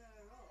its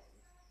fur on,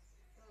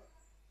 but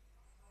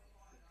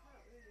you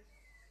can't really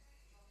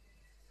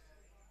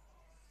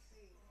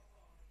see.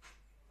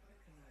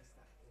 Recognise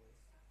that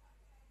voice.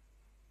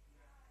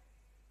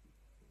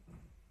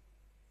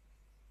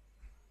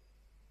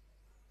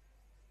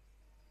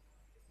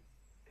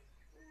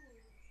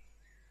 Ooh.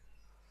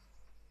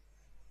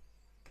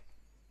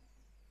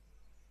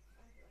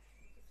 Eyebrows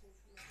should be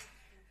getting from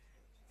a distance,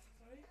 but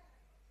Sorry?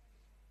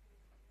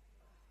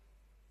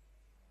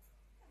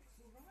 That's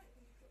all right.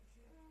 He dropped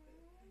you a bit of paper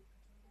towel.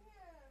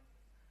 yeah.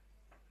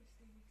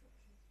 Christine, he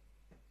dropped you.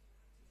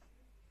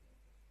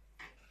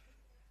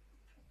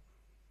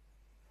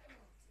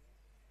 Oh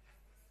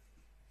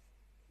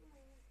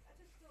dear. I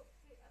just don't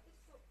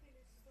feel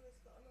as though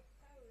he's got enough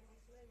power in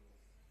his limbs.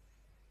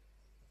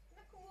 And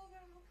I come over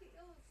and look at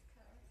yours,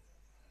 Kath.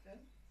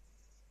 Then?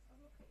 I'll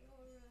look at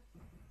your.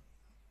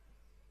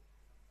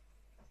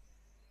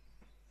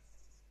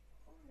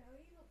 Oh no,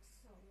 he looks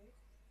solid.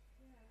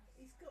 Yeah.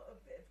 He's got a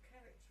bit of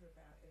character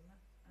about him,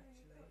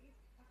 actually,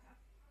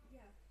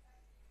 Yeah.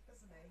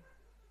 doesn't he?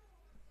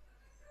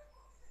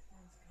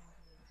 Mine's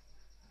kangaroo.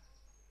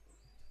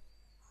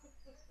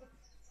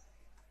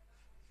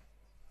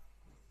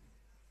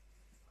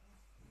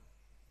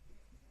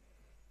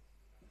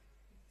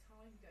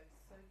 Time goes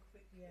so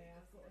quickly. Yeah,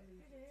 I've got to doesn't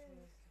leave It at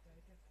 12 is. today,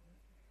 definitely.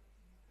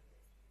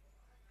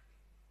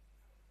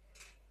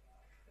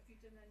 Have you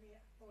done any?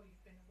 Oh,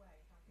 you've been away,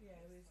 haven't you? Yeah,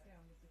 we was So-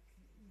 down with the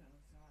no,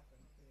 so I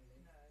haven't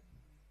really. No.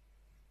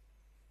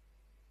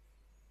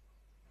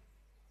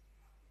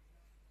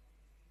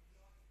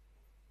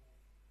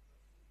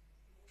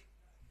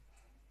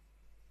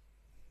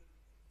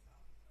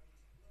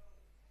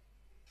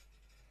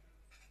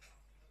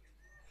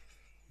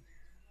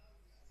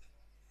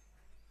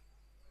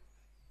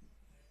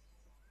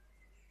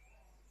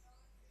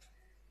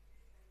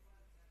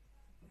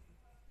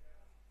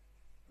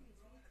 Thing is,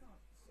 when you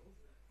can't sort of,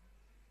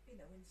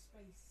 when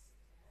space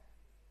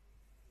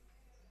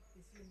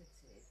is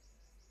limited,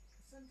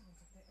 sometimes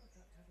I think I'd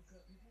like to have a go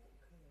at my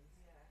watercolours,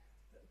 Yeah.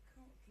 but I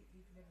can't keep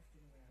leaving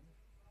everything around,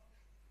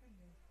 can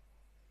you?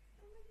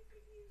 Oh, well, you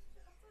could use.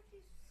 I thought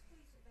you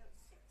squeezed about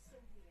 6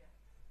 in here.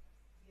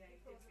 Yeah, you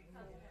Before did the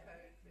before pandemic.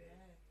 COVID.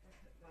 Yeah,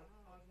 definitely.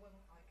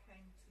 I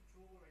came to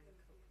drawing a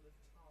couple of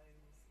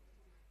times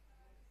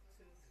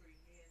 2 or 3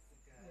 years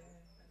ago,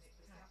 Yeah, and it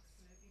was packed.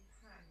 absolutely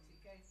packed.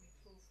 It gave me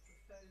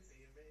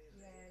claustrophobia, really.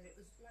 Yeah, and it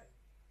was like,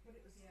 when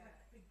it was Yeah. like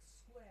a big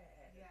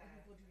square, Yeah.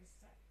 everybody was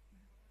sat,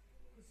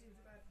 because he was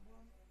about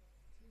 1,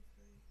 2,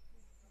 3,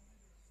 4, 5,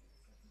 6,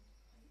 7,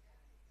 8.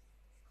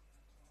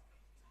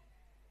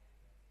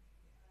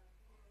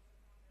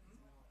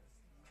 He's an artist,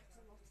 isn't It's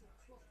a lot of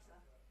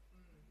clutter.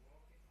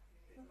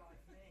 Bit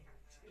like me,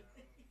 actually.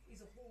 he?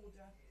 He's a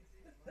hoarder.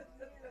 Yeah.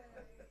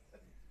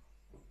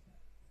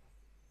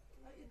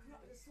 Like you could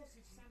have a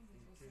sausage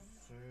sandwich or To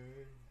something.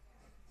 say,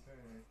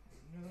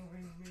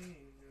 knowing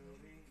me,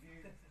 knowing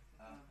you.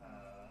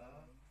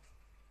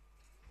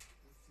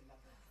 Used to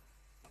love it.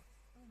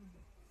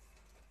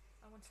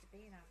 I wanted to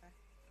be an ABBA.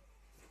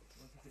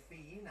 Wanted to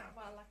be in that.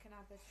 Well, like an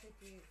ABBA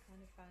tribute kind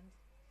of band.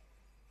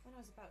 When I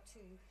was about 2.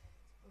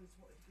 I always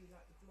wanted to be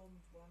like the blonde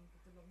one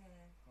with the long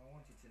hair I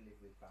wanted to live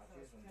with badgers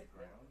So it's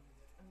underground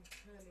and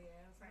curly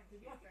hair. I was Thank like,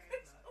 you like very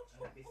much.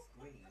 and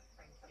biscuit.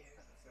 Thank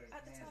you. So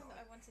At the time that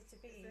I wanted to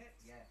Is be it?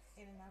 yes.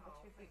 in an ABBA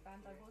Oh, tribute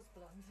thank band, I you. was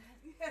blonde.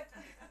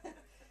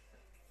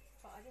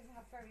 But I didn't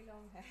have very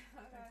long hair.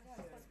 I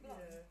was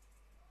blonde. Yeah.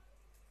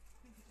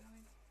 Thank you,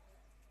 darling.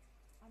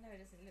 I know it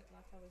doesn't look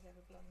like I was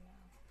ever blonde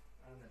now.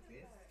 And a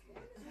bit.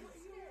 What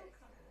are your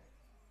colour?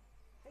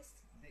 I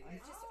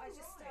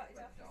just started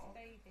off as a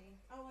baby,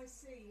 Oh, I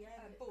see.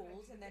 Yeah.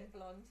 bald and then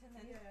blonde and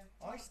then. Yeah.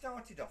 I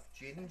started off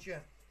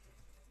ginger,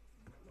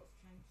 Lots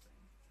changed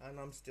then. and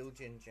I'm still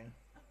ginger.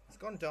 It's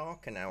gone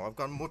darker now. I've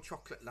gone more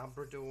chocolate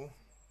Labrador.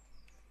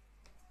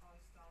 I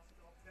started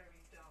off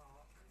very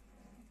dark.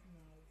 No,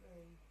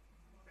 very.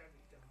 Very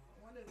dark.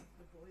 One of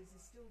the boys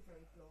is still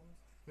very blonde.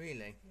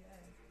 Really?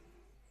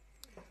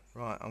 Yeah.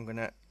 Right, I'm going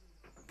to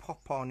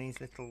pop on his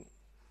little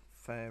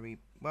furry...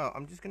 Well,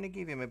 I'm just going to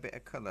give him a bit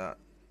of colour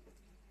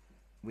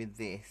with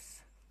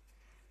this.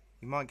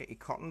 You might get your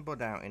cotton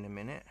bud out in a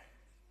minute.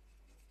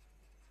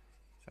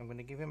 So I'm going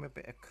to give him a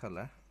bit of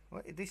colour.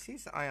 Well, this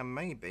is I Am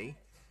Maybe.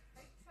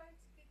 I tried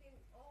to give him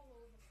all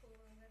over colour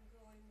and then go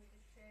in with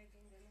the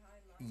shading and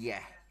highlighting.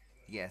 Yeah.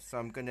 Yeah, so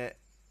I'm going to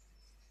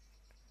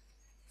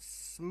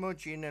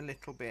smudge in a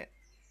little bit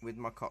with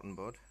my cotton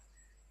bud.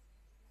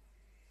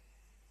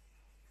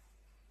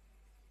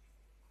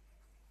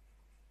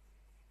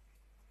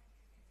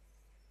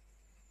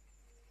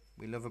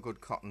 We love a good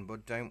cotton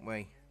bud, don't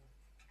we?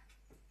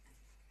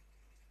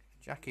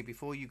 Jackie,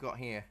 before you got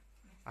here,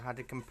 I had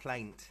a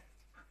complaint.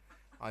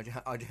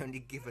 I'd only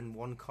given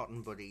one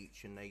cotton bud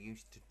each and they're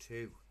used to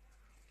two.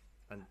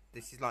 And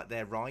this is like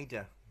their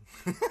rider.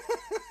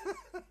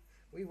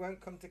 We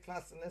won't come to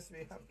class unless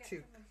we have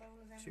two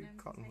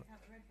cotton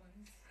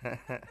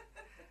buds.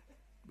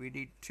 We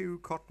need 2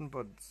 cotton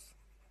buds.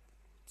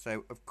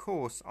 So, of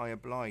course, I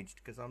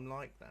obliged because I'm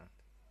like that.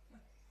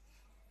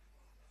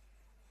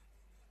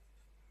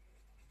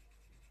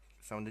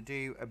 So I'm going to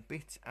do a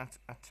bit at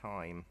a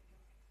time.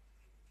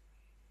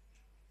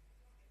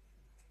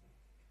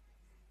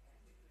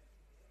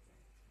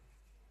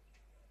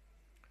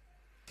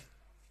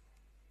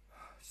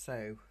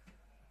 So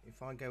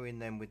if I go in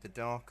then with the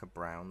darker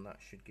brown, that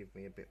should give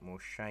me a bit more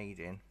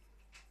shading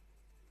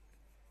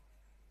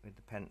with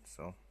the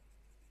pencil.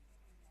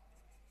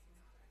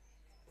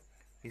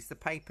 Is the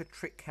paper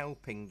trick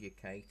helping you,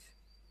 Kate?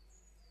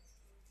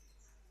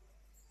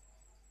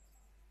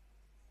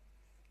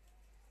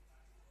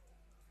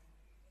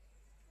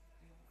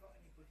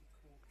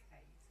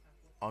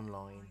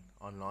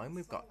 Online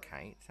we've got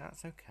Kate,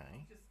 that's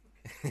okay.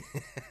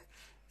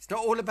 It's not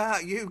all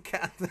about you,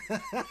 Kath.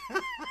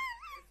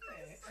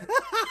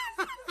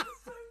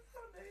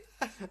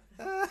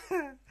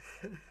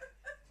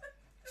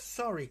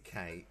 Sorry,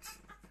 Kate.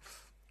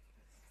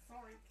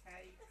 Sorry,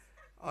 Kate.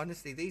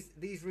 Honestly,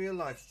 these real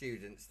life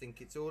students think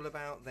it's all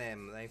about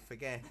them. They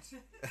forget.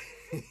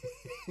 I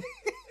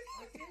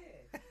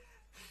did.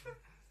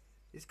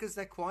 It's because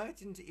they're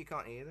quiet, isn't it? You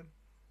can't hear them.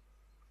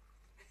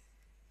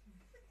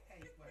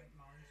 Kate won't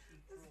mind. She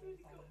draws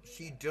on.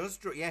 She does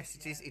draw. Yes,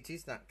 it is. It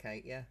is that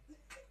Kate. Yeah.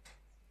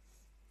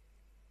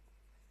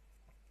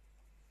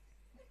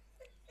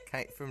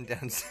 Kate from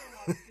downstairs.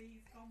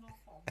 He's gone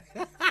off on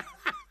me.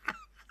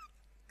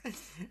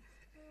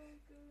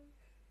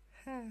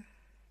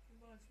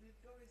 Reminds me of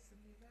Doris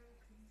and the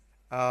Americans.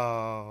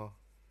 Oh,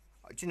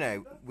 do you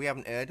know we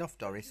haven't heard of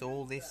Doris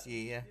all this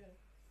year?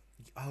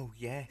 Yeah. Oh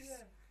yes.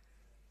 Yeah.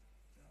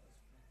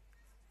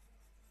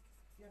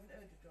 You haven't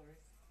heard of Doris?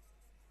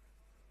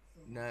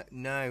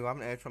 No, I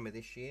haven't heard from her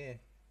this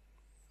year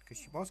because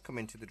she was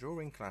coming to the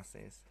drawing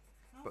classes.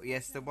 But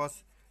yes, there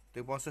was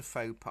a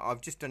faux pas.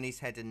 I've just done his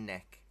head and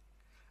neck.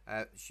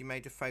 She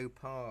made a faux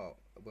pas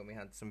when we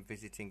had some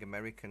visiting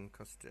American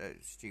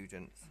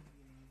students,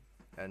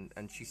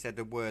 and she said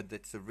a word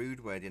that's a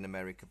rude word in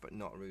America, but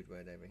not a rude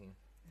word over here,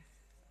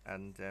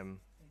 and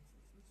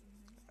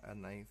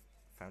they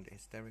found it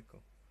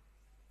hysterical.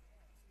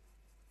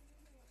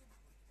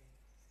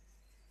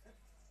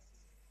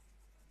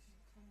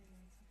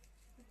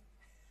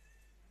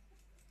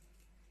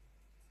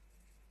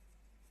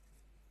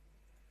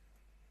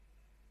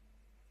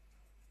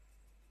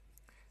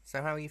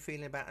 So how are you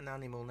feeling about an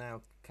animal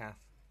now, Kath?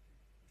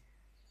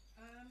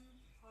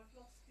 I've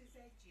lost his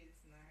edges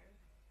now.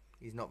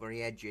 He's not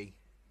very edgy.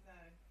 No.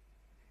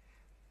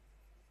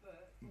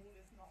 But all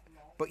is not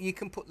lost. But you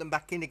can put them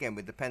back in again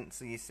with the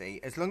pencil, you see.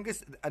 As long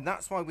as... And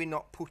that's why we're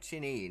not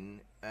putting in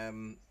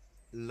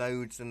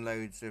loads and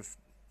loads of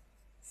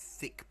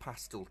thick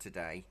pastel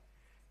today.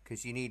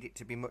 Because you need it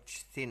to be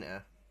much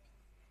thinner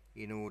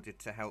in order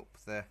to help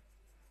the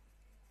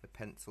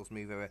pencils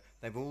move over.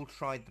 They've all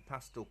tried the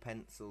pastel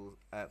pencil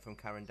from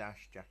Caran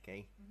d'Ache,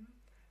 Jackie.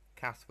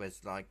 Kath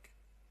was like...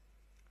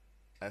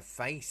 Her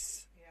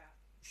face... Yeah.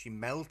 She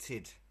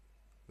melted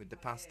with the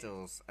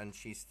pastels, and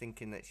she's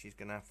thinking that she's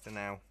going to have to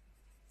now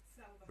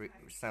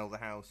sell the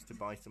house to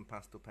buy some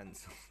pastel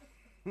pencils.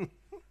 So if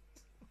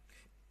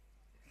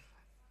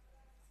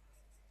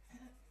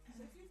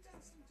you've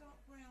done some dark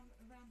brown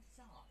around his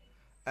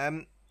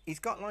eye. He's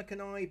got like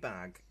an eye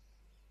bag,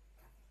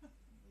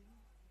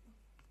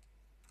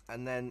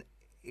 and then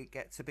it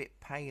gets a bit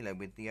paler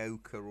with the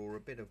ochre or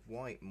a bit of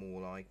white,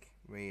 more like,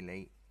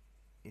 really.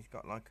 He's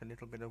got like a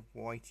little bit of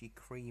whitey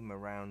cream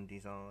around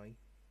his eye.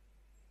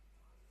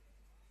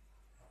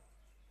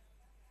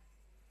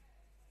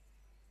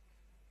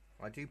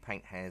 I do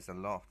paint hares a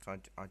lot. I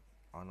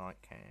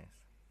like hares.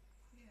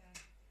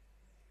 Yeah.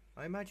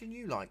 I imagine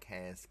you like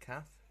hares,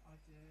 Kath. I I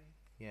do.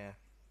 Yeah.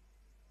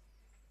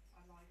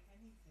 I like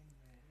anything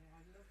really. I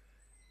love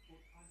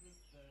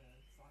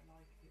birds. I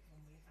like it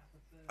when we have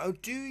a bird. Oh,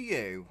 do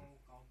you? Oh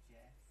God,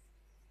 yes.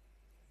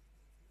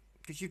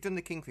 Because you've done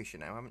the kingfisher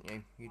now, haven't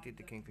you? You I've did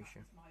the done- kingfisher.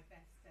 That was my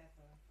best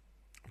ever.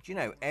 Do you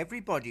know,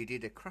 everybody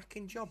did a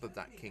cracking job of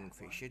that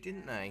kingfisher,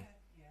 didn't they?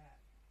 Yeah.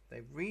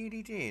 They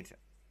really did.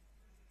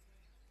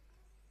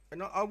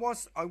 And I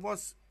was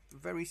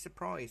very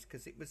surprised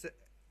because it was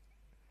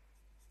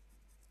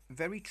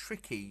very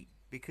tricky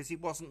because he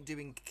wasn't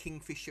doing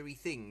kingfishery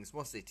things,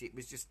 was it? It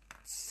was just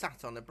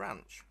sat on a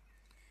branch.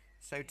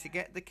 So to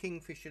get the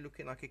kingfisher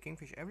looking like a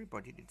kingfisher,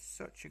 everybody did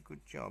such a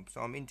good job.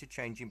 So I'm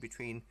interchanging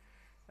between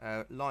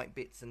light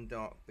bits and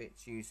dark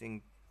bits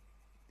using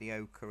the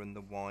ochre and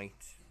the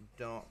white,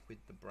 dark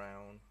with the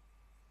brown.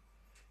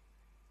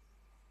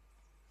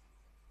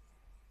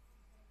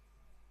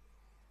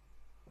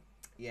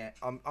 Yeah,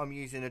 I'm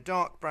using a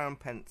dark brown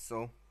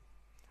pencil.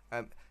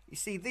 You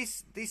see,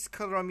 this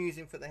colour I'm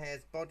using for the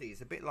hare's body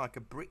is a bit like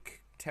a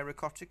brick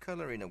terracotta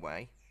colour in a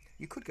way.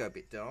 You could go a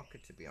bit darker,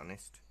 to be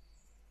honest.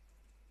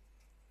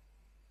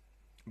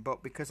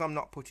 But because I'm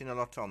not putting a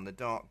lot on, the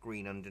dark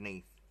green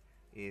underneath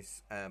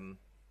is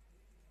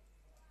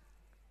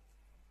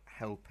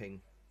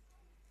helping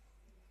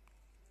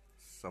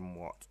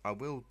somewhat. I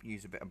will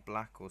use a bit of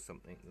black or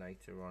something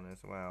later on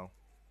as well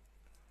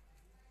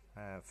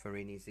for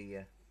in his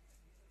ear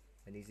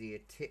and his ear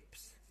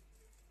tips.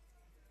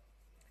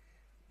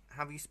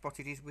 Have you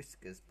spotted his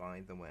whiskers,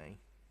 by the way?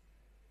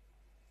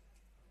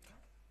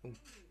 Ooh.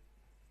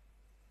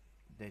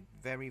 They're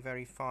very,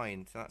 very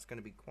fine, so that's going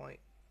to be quite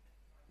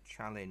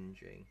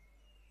challenging.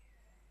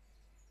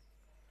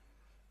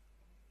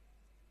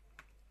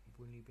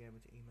 Will you be able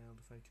to email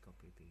the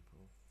photocopy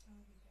people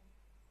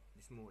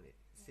this morning,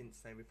 since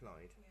they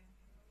replied,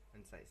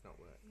 and say it's not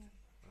worked?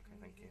 Okay,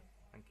 thank you.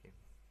 Thank you.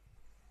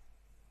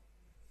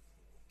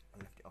 I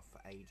left it off for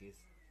ages.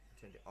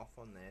 I turned it off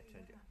on there,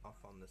 turned it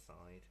off on the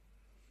side,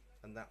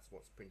 and that's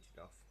what's printed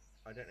off.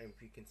 I don't know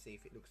if you can see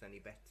if it looks any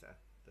better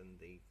than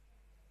the...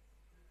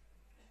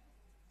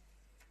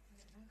 I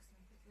don't know, 'cause I'm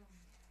a bit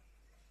blind.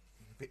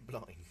 A bit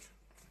blind.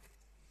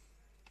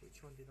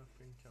 Which one did I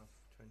print off?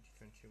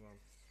 2021.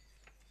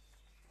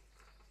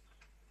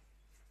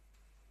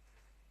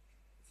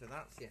 So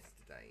that's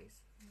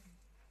yesterday's,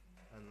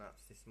 and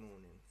that's this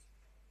morning's.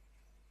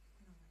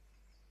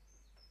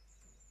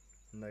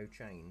 No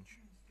change.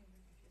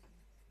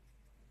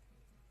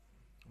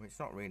 Well, it's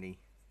not really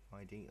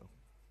ideal.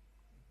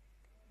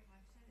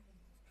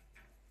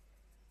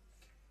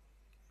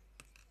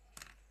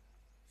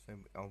 So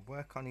I'll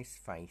work on his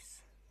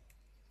face.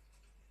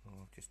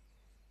 I'll just...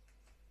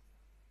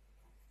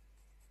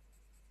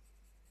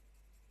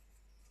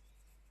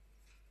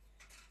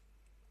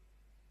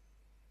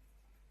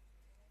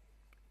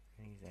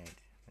 his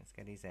head. Let's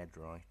get his head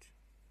right.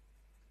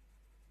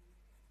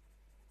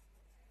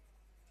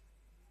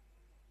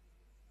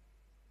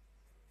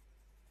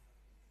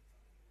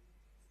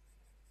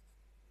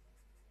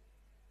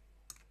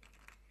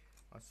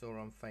 I saw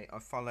on I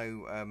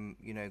follow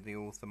you know, the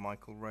author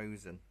Michael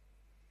Rosen.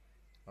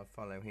 I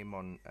follow him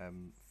on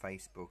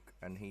Facebook,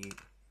 and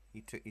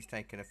he's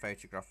taken a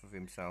photograph of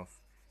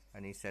himself,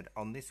 and he said,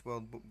 "On this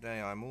World Book Day,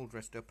 I'm all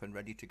dressed up and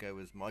ready to go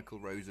as Michael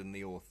Rosen,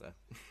 the author."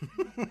 It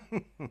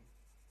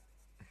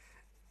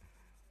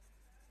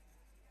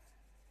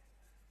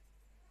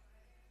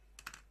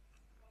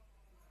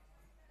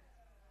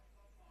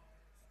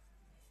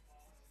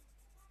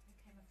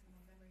came up in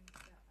my memory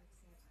that I'd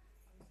said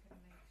I was going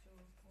to make sure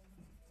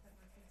all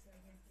my kids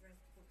only ever read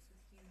books with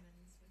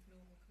humans with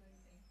normal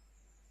clothing,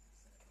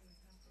 so that they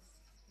would have this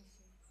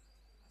issue.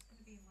 That's going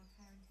to be in my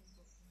parenting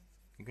book.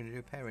 You're going to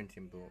do a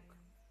parenting book?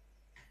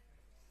 I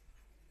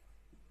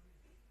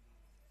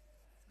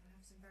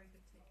have some very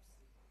good tips.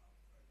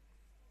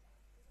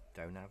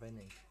 Don't have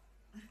any.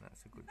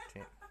 That's a good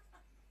tip.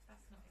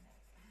 That's not in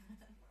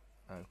it.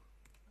 Oh.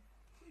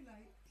 Too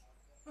late.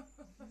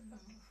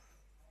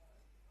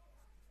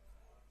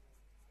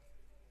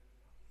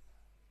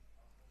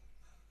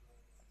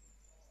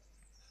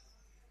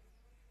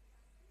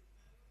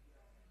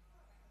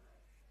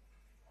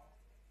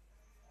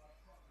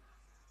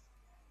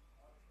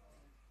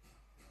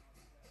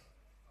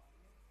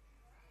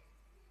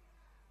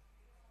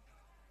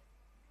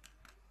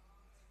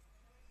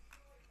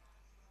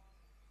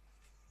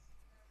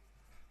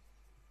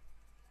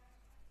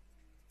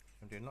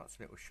 I'm doing lots of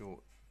little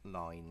short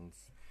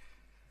lines.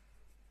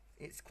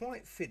 It's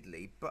quite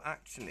fiddly, but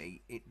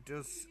actually it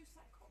does... Did you use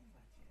that cotton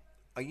bud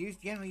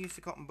yet? I used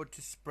the cotton bud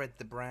to spread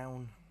the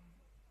brown.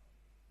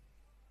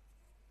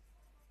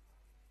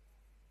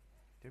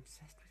 They're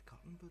obsessed with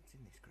cotton buds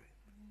in this group.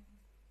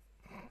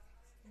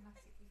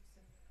 Systematic use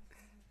of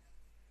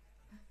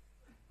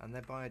And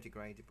they're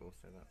biodegradable,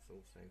 so that's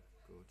also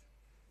good.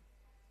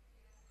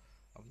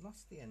 I've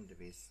lost the end of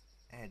his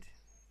head,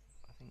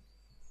 I think.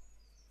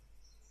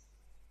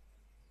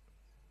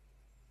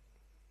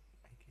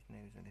 Make his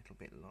nose a little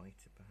bit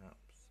lighter, perhaps.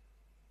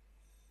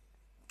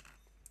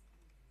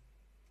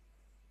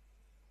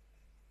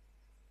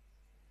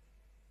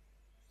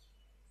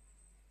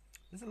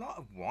 There's a lot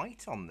of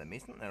white on them,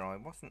 isn't there? I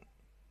wasn't.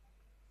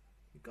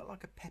 You've got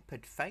like a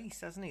peppered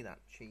face, hasn't he? That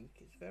cheek.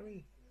 It's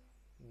very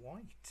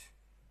white.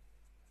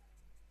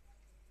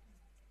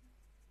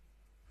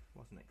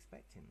 Wasn't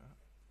expecting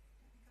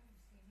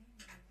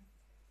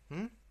that.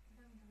 Hmm?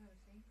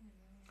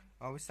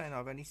 I was saying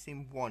I've only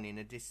seen one in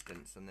a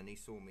distance, and then he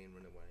saw me and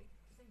ran away.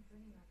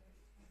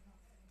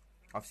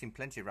 I've seen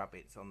plenty of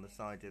rabbits on the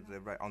side of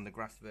on the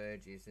grass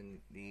verges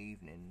in the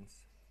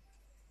evenings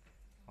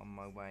on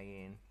my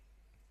way in.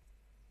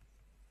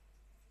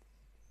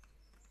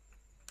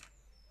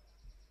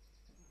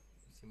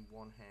 I've seen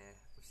one hare.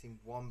 I've seen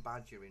one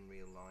badger in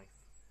real life.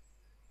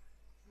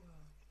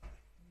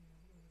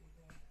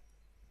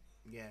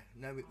 Yeah,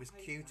 no, it was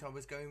cute. I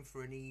was going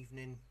for an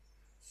evening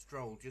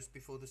stroll just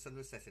before the sun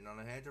was setting, and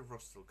I heard a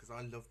rustle because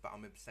I love, but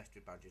I'm obsessed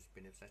with badgers.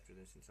 Been obsessed with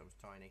them since I was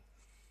tiny,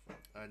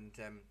 and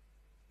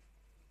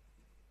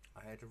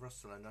I heard a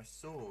rustle, and I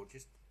saw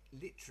just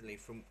literally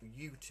from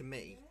you to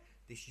me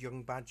this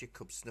young badger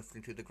cub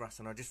snuffling through the grass,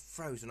 and I just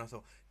froze, and I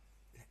thought,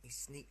 let me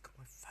sneak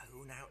my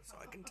phone out so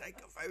I can take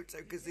a photo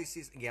because this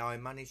is. Yeah, I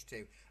managed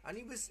to, and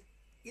he was,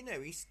 you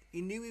know,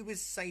 he knew he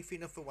was safe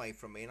enough away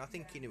from me, and I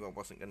think he knew I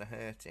wasn't going to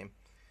hurt him.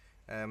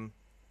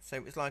 So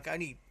it was like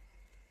only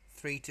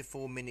 3 to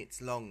 4 minutes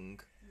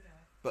long,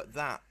 but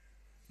that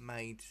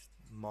made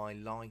my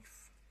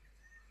life.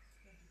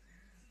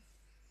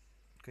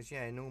 Because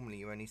yeah, normally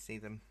you only see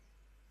them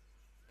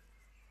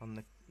on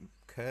the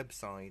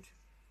curbside.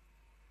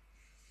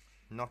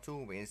 Not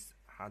always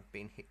had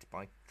been hit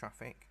by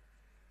traffic.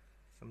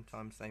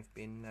 Sometimes they've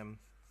been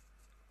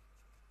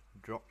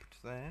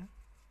dropped there.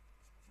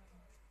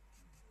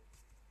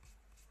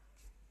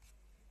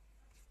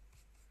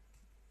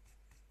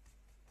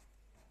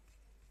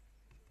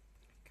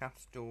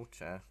 Kath's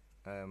daughter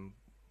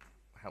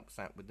helps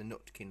out with the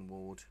Nutkin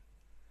ward,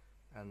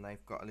 and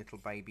they've got a little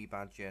baby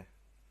badger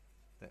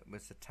that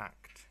was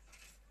attacked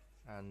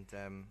and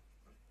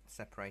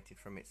separated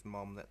from its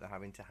mom that they're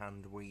having to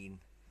hand wean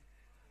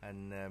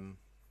and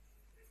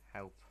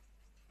help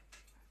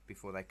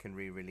before they can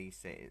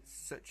re-release it. It's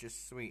such a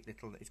sweet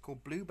little. It's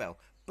called Bluebell,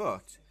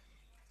 but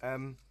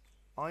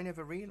I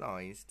never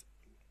realised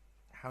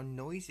how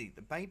noisy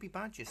the baby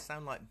badgers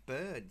sound. Like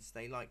birds.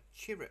 They like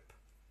chirrup.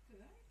 Do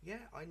they?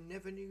 Yeah, I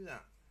never knew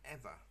that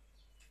ever.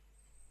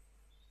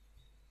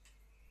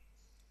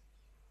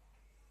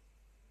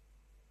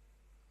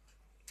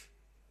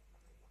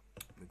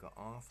 We've got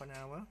half an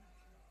hour,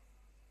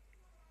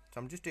 so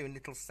I'm just doing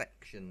little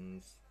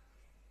sections.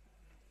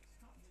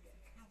 Starting to get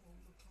a camel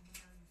look on the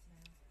nose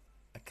now.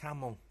 A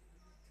camel.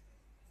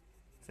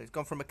 So it's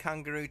gone from a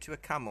kangaroo to a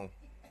camel.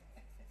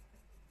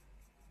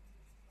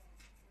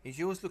 Is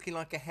yours looking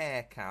like a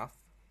hare, Kath?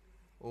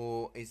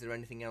 Or is there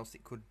anything else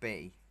it could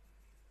be?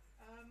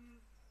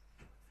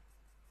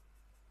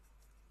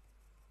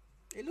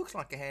 It looks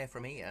like a hare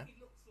from here. It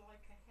looks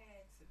like a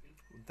hare to me.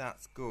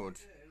 That's good.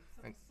 Some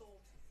And- sort of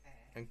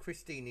hare. And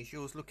Christine, is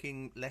yours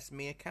looking less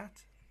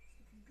meerkat?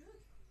 Looking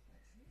good,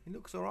 actually. It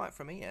looks alright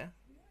from here.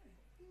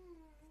 Yeah.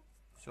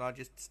 Shall I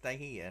just stay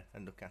here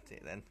and look at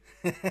it then?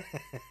 I'm actually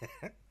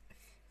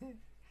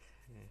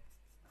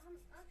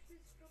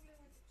struggling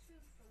with the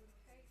tooth on the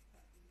paper,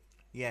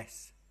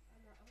 Yes.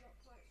 and I'm not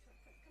quite sure.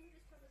 Can we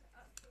just have an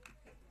actual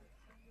picture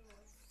of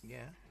yours?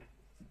 Yeah.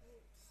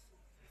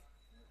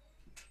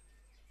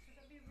 Should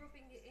I be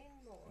rubbing it in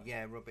more?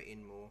 Yeah, rub it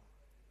in more.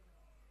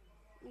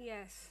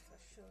 Yes, I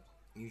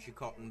should. Use your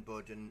cotton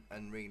bud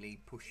and really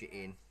push it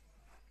in.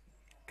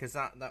 Because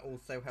that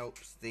also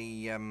helps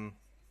the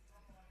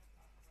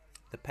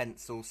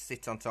pencils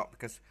sit on top,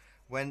 because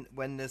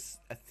when there's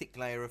a thick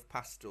layer of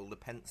pastel, the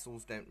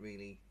pencils don't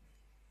really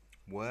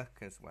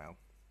work as well.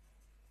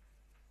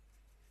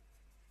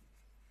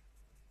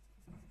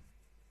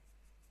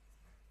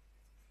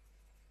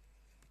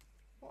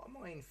 What am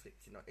I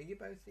inflicting on? Are you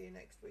both here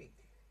next week?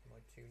 My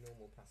two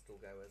normal pastel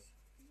goers.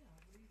 Yeah,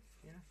 I believe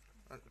so. Yeah.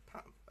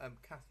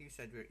 Kath, you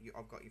said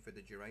I've got you for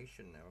the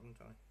duration now, haven't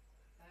I?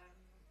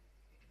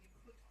 You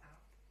could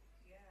have,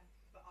 yeah,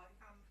 but I've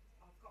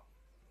got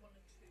 1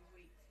 or 2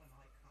 weeks when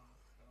I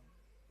can't come.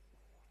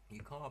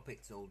 Your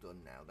carpet's all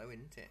done now, though,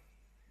 isn't it?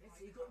 Yes,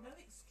 so you've got no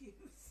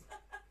excuse.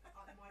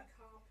 My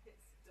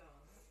carpet's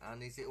done.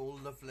 And is it all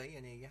lovely?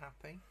 And are you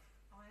happy?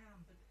 I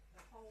am, but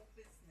the whole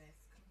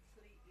business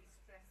completely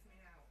stressed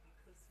me out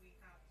because we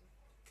had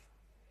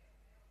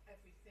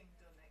everything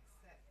done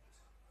except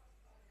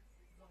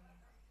one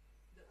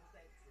little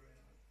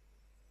bedroom,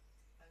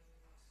 and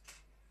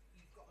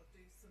you've got to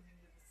do something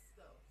with the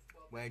stuff.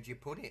 Well, Where'd you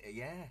put it?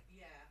 Yeah.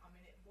 yeah, I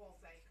mean, it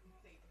was a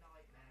complete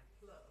nightmare.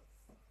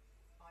 Plus,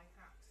 I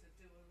had to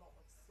do a lot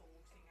of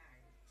sorting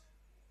out.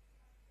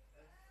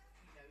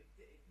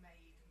 It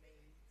made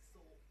me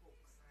sort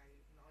books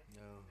out, and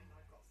I mean,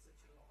 I've got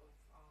such a lot of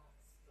art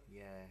stuff.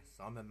 Yes,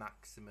 I'm a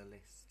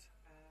maximalist.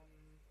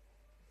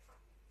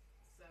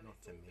 So Not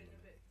it's a all been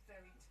a minimalist. bit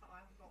very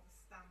I haven't got the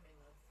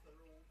stamina for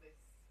all this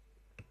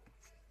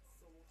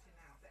sorting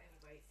out. But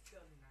anyway, it's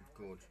done now.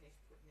 Good. I've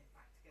finished putting it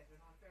back together,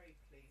 and I'm very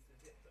pleased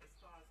with it. But as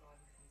far as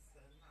I'm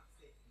concerned, that's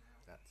it now.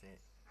 That's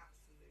it.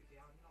 Absolutely Trudy,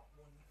 I'm not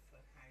one for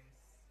house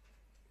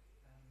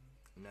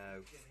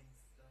No. doing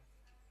stuff.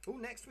 Oh,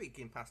 next week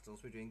in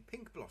Pastels we're doing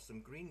pink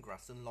blossom, green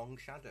grass and long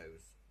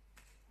shadows.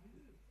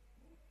 Ooh.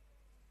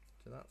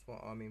 So that's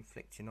what I'm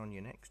inflicting on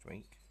you next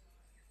week.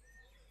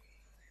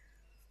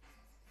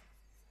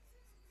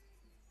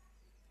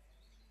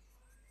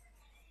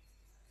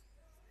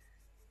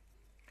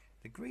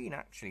 The green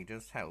actually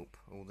does help,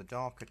 or the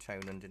darker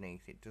tone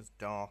underneath, it does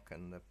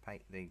darken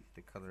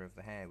the colour of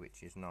the hair,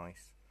 which is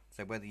nice.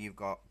 So whether you've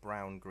got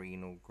brown,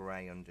 green or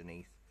grey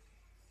underneath,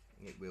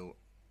 it will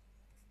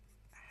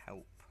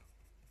help.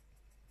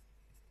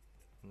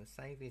 And the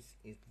save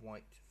is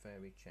white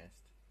furry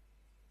chest.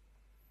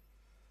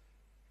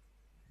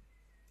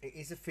 It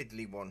is a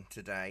fiddly one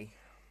today.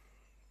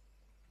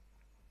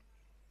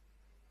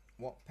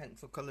 What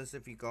pencil colours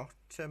have you got,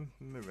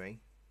 Marie?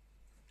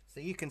 So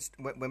you can,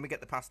 when we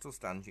get the pastel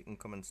stand, you can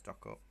come and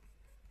stock up.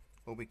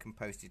 Or we can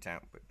post it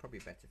out, but probably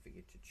better for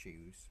you to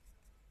choose.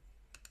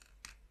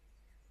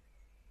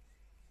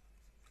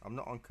 I'm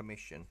not on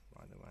commission,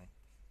 by the way.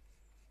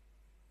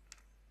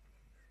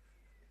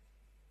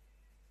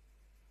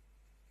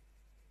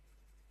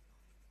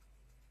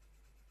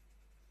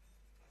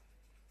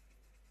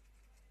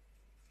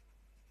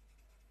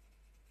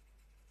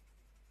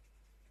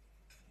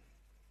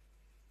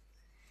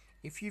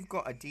 If you've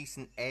got a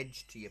decent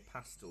edge to your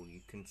pastel, you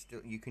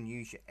can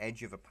use your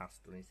edge of a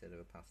pastel instead of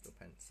a pastel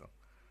pencil.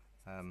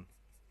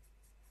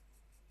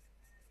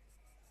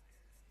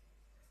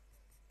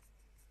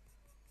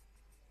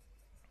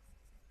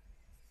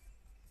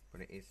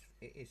 But it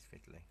is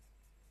fiddly.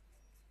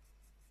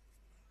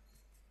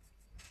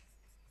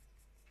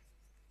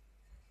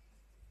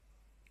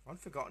 I'd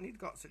forgotten he'd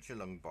got such a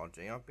long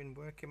body. I've been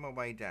working my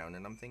way down,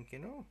 and I'm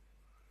thinking, oh,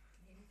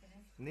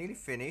 nearly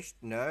finished.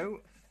 No.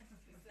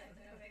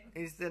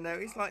 Is there no?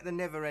 It's like the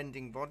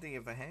never-ending body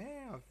of a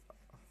hare.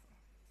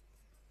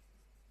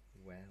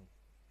 Well,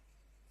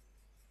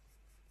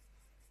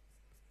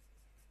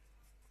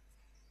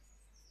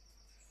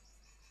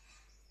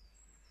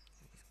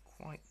 it's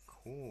quite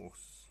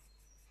coarse.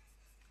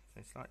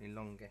 So slightly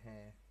longer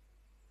hair,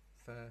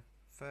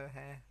 fur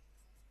hair.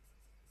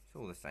 It's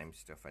all the same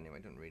stuff anyway.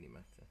 It doesn't really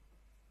matter.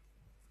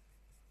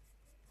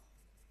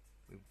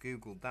 We've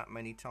googled that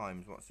many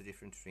times. What's the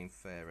difference between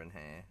fur and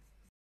hair?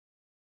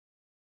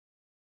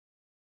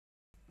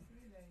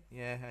 Really?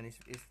 Yeah, and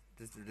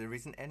there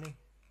isn't any.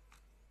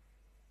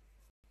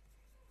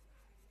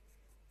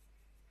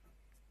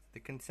 The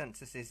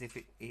consensus is if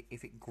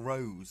it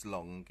grows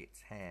long,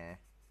 it's hair.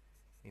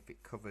 If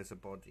it covers a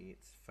body,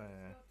 it's fur.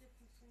 No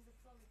difference in the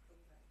follicle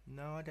then?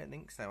 No, I don't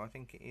think so. I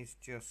think it is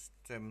just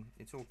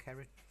it's all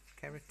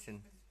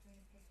keratin.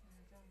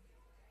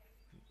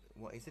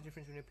 What is the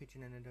difference between a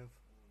pigeon and a dove?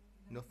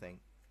 Nothing.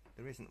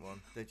 There isn't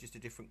one. They're just a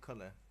different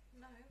colour.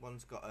 No.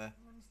 One's got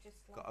One's just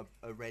like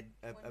a red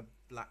a one-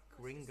 black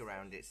What's ring this?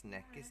 around its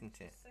neck, No,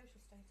 isn't it? it's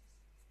social status.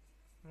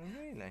 Oh,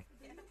 really?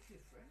 They Yeah. look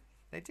different.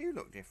 They do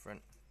look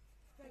different.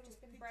 They've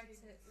just been bred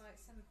to, like,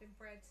 some have been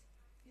bred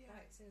Yeah.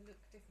 like to look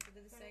different, but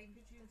they're the They're same.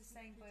 pigeons They're the and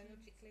same pigeons.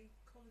 biologically.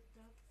 Coloured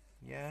doves.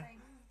 Yeah,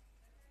 Same.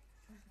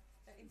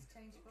 They're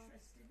interchangeable.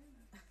 Interesting, isn't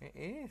it?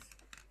 it is.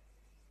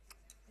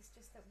 It's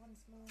just that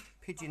one's more.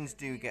 Pigeons popular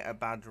do than the get a other.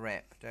 bad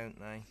rep, don't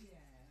they? Yeah.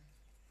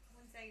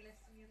 One's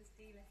A-list and the other's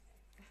D-list.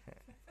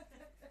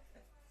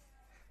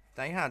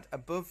 They had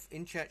above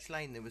in Church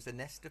Lane. There was a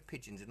nest of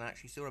pigeons, and I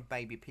actually saw a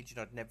baby pigeon.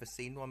 I'd never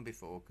seen one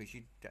before because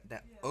they're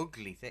Yeah.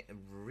 ugly,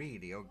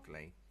 really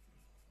ugly.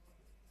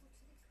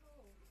 What's it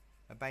called?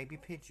 A baby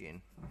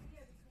pigeon.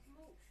 Yeah, because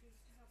monks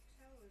used to have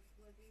towers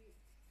where they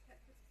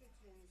kept the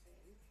pigeons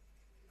in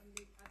and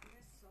they had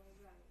nests all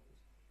round.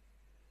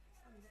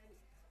 And then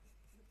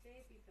the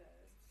baby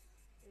birds,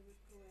 they would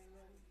go in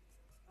and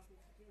have them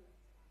for dinner.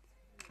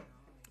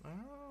 Nice.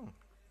 Oh,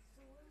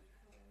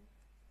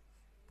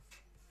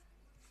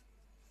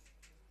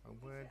 So a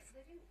word.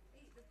 they didn't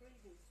eat the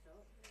breeding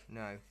stock.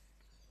 No.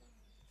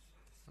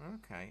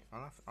 Okay,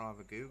 I'll have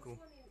a Google.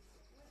 There's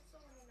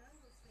one in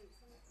Anglesey.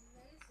 It's an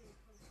amazing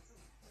construction.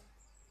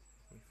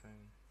 My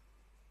phone.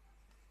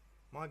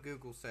 My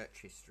Google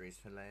search history is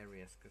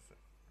hilarious because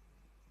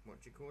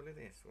what do you call it?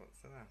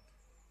 What's that?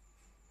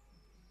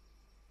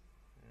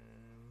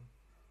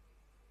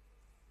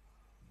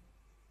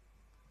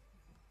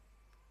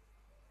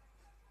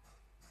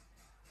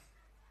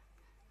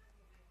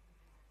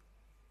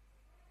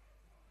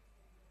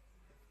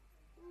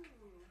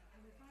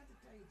 And if I had a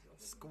day job, I'd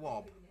be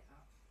Squab. giving it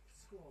up.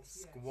 Squab.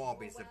 Yeah.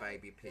 Squab is the Well,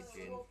 baby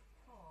pigeon. Squab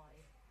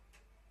pie.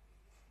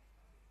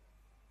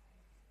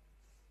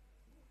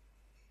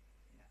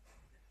 Yeah.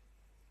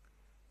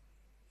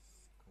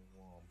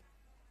 Squab.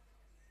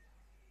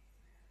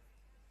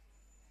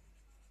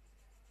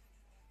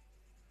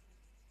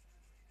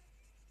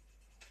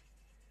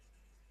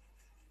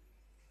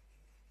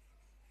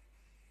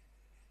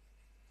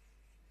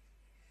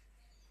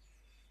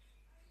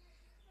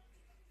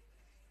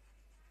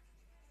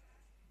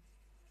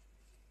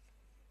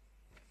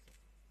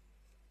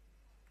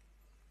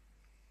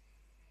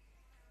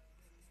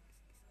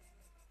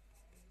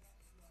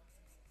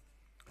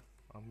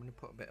 going to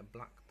put a bit of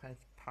black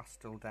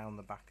pastel down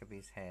the back of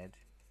his head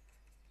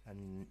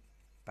and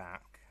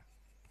back,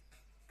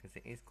 because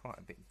it is quite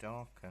a bit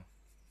darker.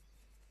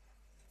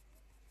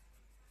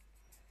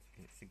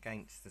 It's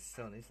against the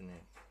sun, isn't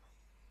it?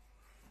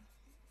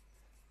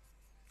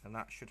 And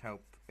that should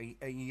help.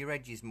 Are your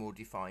edges more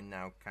defined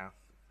now, Kath?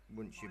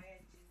 Once My you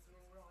edges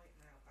are alright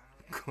now,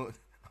 Barry. good.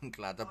 I'm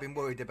glad. I've been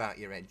worried about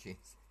your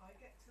edges. I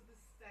get to the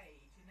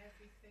stage in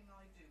everything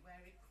I do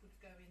where it could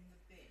go in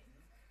the bin,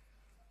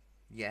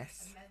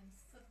 Yes. and then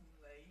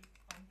suddenly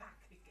I'm back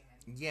again.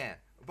 Yeah,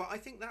 but I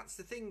think that's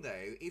the thing,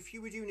 though. If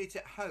you were doing it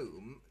at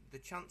home, the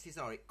chances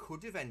are it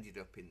could have ended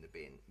up in the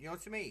bin. You know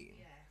what I mean?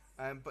 Yes.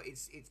 But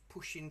it's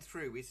pushing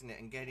through, isn't it,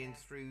 and getting Yeah,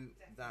 through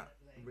that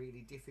definitely.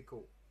 really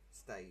difficult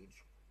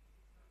stage.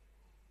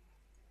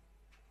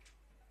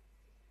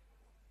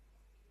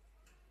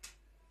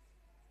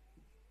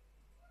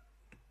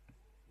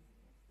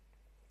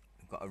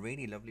 I've got a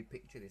really lovely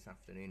picture this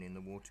afternoon in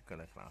the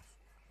watercolour class.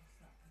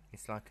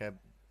 It's like a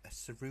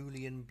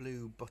cerulean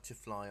blue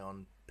butterfly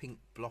on pink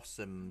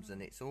blossoms,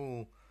 and it's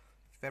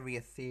very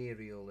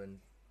ethereal and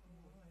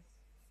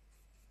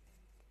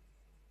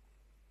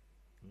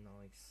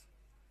nice.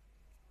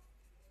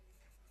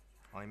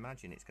 I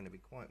imagine it's going to be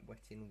quite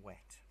wet in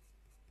wet.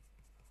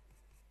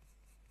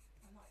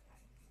 I like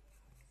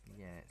that.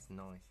 Yeah, it's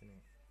nice, isn't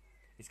it?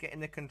 It's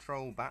getting the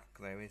control back,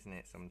 though, isn't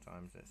it?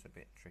 Sometimes it's a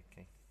bit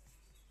tricky.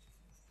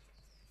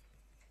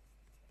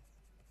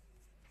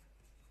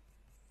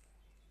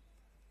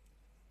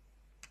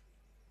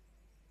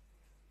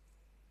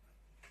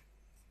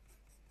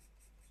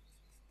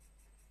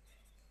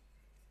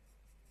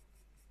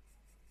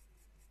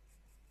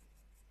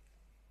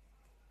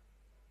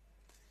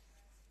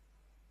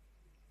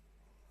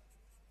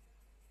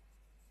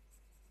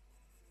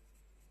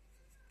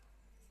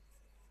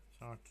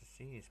 It's hard to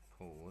see his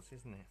paws,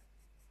 isn't it?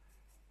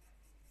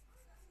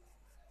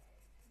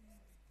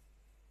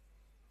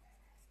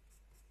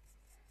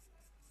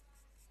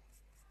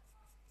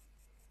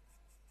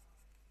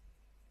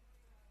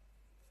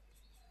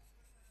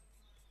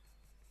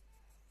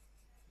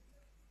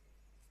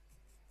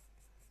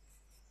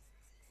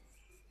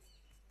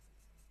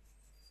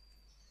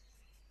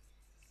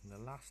 In the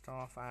last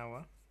half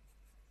hour,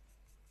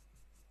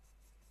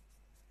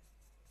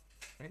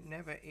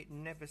 it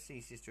never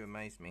ceases to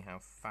amaze me how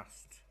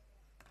fast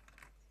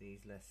these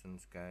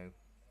lessons go.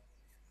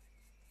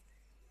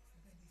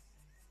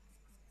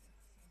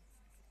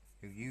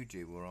 Who you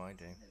do or I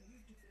do?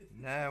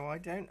 No, I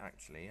don't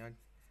actually.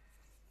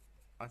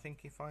 I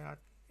think if I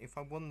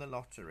won the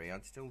lottery,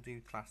 I'd still do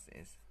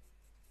classes.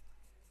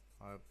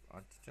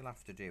 I'd still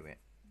have to do it.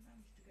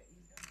 Managed to get you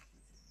lunches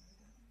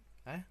in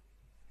there, don't you? Eh?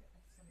 Get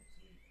something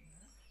to eat in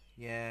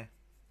there. Yeah.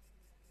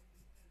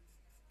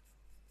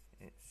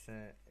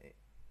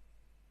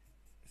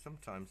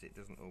 Sometimes it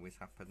doesn't always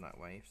happen that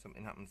way. If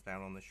something happens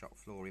down on the shop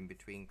floor in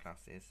between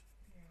classes,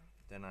 Yeah.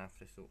 then I have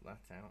to sort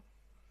that out,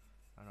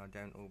 and I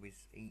don't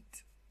always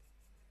eat.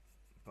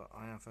 But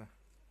I have a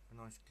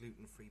nice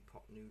gluten-free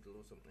pot noodle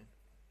or something.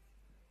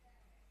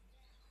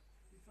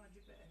 You find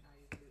you better now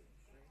you're gluten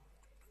free.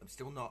 I'm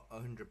still not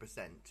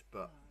 100%,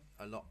 but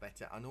No. a lot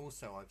better. And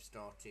also I've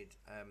started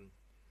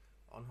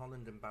on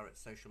Holland and Barrett's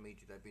social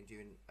media. They've been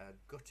doing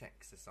gut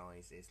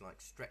exercises,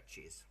 like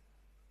stretches,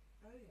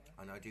 Oh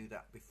yeah. and I do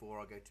that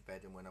before I go to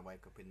bed and when I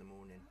wake up in the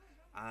morning.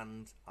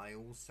 And I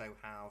also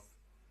have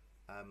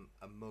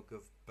a mug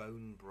of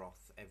bone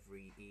broth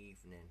every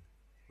evening,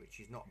 which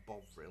is not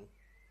Bovril,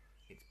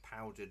 it's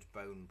powdered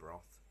bone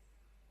broth.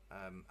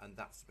 And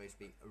that's supposed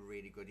to be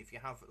really good. If you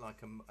have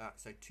like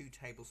so 2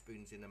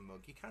 tablespoons in a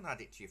mug, you can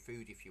add it to your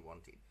food if you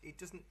want. It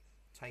doesn't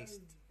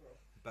taste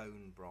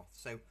bone broth.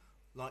 So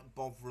like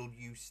Bovril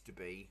used to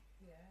be,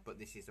 Yeah. but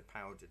this is a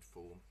powdered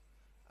form.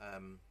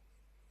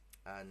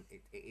 And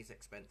it is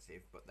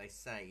expensive, but they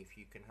say if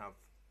you can have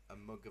a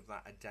mug of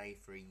that a day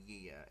for a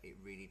year, it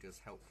really does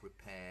help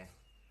repair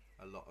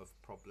a lot of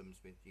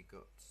problems with your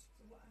guts.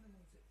 So what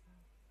animal's it from?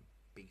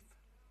 Beef,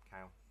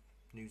 cow,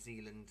 New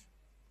Zealand,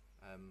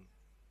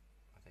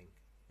 I think.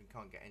 You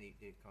can't get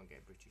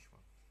a British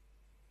one.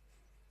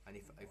 And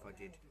if I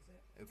did,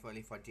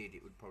 if I did,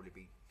 it would probably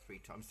be 3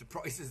 times the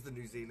price as the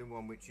New Zealand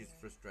one, which is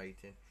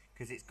frustrating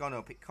because it's gone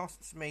up. It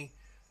costs me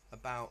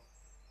about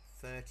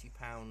 £30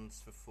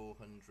 for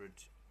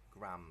 400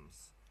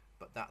 grams,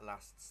 but that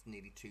lasts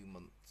nearly 2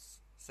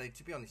 months. So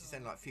to be honest, it's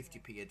only like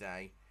 50p a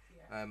day.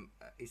 Yeah.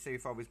 So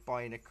if I was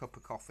buying a cup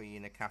of coffee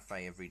in a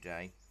cafe every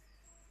day,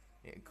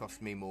 it'd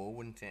cost me more,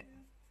 wouldn't it?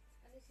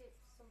 And is it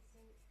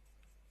something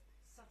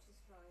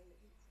satisfying that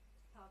you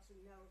part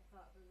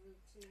of a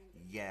routine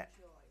that Yeah.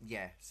 you enjoy?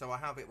 Yeah, so I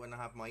have it when I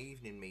have my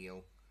evening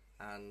meal,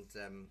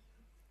 and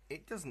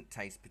it doesn't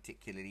taste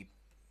particularly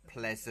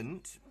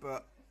pleasant,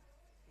 but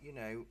you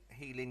know,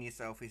 healing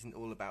yourself isn't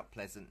all about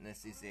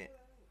pleasantness, is it?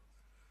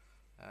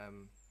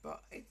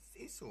 But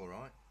it's all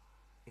right.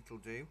 It'll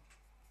do.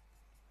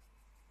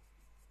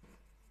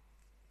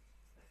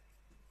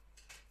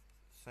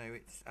 So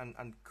it's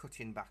and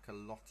cutting back a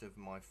lot of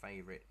my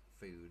favourite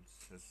foods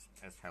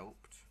has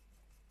helped.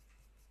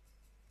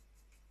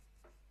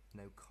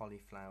 No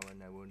cauliflower,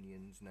 no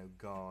onions, no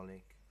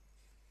garlic.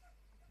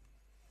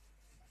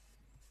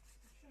 It's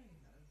a shame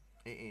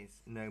though. It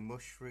is. No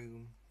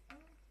mushroom. Oh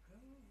God.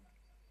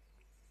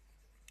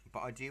 But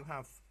I do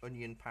have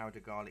onion powder,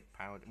 garlic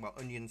powder, well,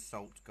 onion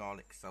salt,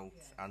 garlic salt,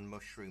 Yeah. and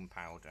mushroom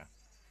powder.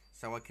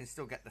 So I can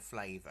still get the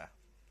flavour,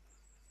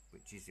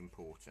 which is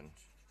important.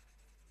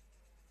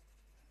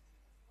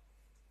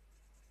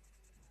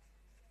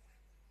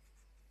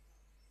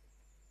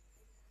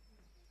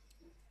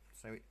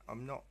 So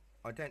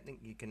I don't think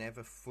you can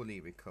ever fully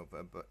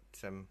recover, but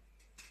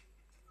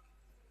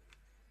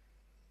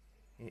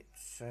it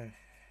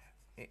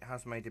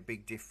has made a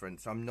big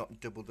difference. I'm not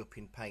doubled up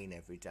in pain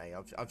every day.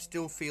 I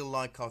still feel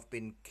like I've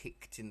been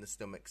kicked in the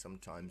stomach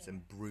sometimes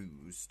and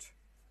bruised.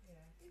 Yeah.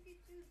 If you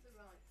do the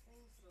right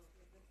things, though,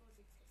 the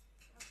body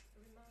has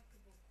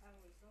remarkable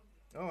powers of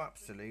it. Oh,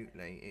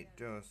 absolutely, it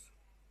does.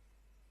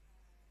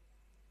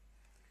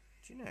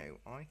 Do you know,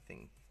 I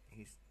think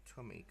his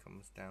tummy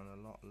comes down a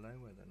lot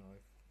lower than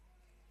I've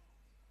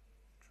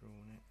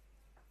drawn it.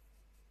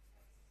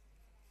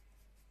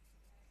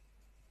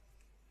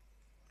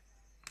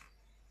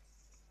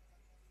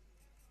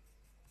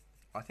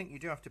 I think you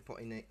do have to put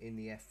in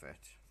the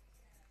effort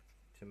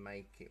to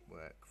make it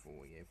work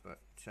for you, but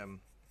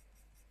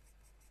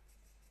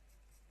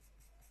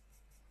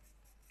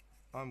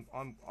I'm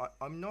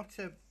not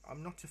a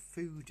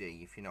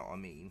foodie, if you know what I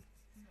mean.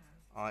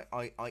 No.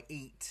 I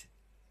eat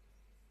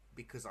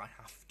because I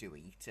have to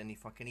eat, and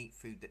if I can eat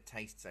food that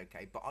tastes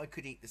okay, but I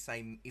could eat the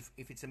same if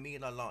it's a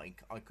meal I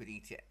like, I could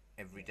eat it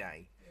every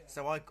day. Yeah.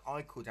 So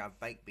I could have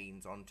baked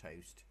beans on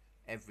toast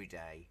every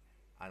day,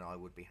 and I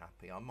would be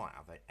happy. I might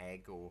have an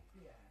egg or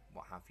Yeah.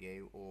 what have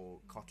you,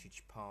 or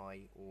cottage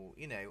pie, or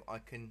I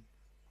can.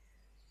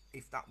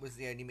 If that was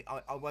the only,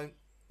 I won't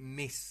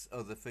miss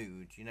other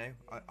food.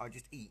 I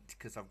just eat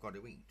because I've got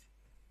to eat.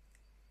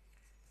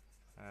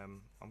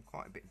 I'm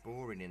quite a bit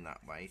boring in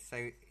that way.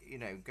 So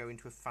going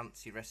to a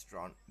fancy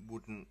restaurant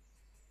wouldn't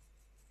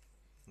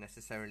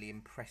necessarily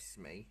impress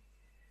me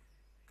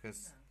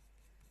because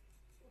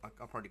No.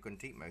 I probably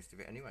couldn't eat most of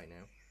it anyway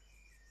now.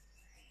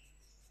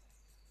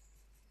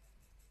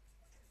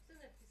 There's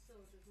an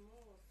episode of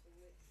Mawson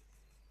which,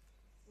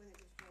 when it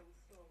was John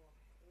Thorpe,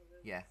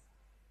 Yeah.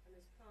 and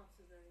as part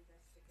of their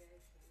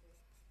investigation, they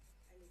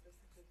ended up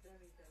at a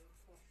very, very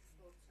posh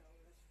hotel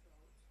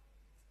restaurant,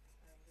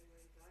 and they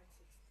were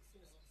invited,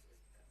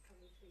 can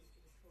we feed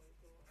you before you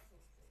go or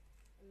something?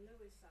 And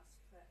Lewis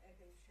asked for egg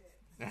and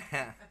chips,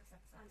 and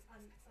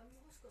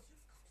Morse goes,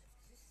 "You've got it.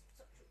 This is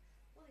such a..."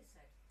 Well,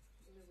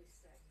 Lewis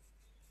said,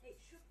 "It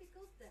should be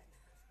good then."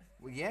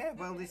 Well, yeah.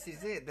 Well, this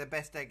is it. The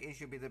best egg. It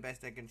should be the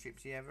best egg and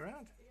chips he ever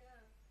had.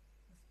 Yeah.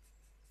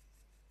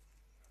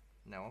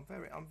 No,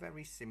 I'm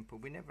very simple.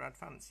 We never had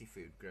fancy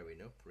food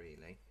growing up,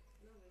 really.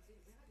 No, we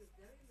didn't. We had a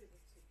very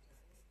limited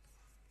diet.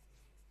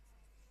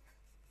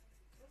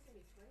 I was in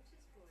my 20s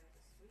before I had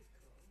a sweet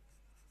corn.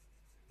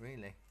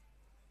 Really.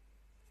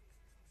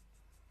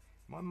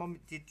 My mum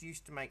did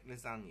used to make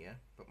lasagna,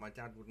 but my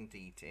dad wouldn't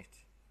eat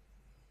it.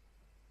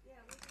 Yeah,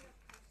 we did have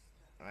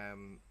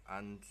pasta.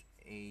 And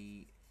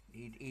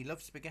he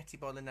loved spaghetti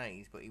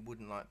bolognese, but he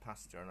wouldn't like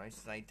pasta. And I used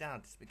to say,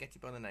 "Dad, spaghetti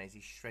bolognese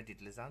is shredded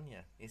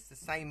lasagna. It's the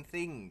same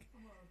thing."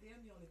 Well, the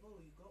only olive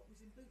oil you got was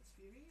in Boots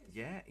for your ears.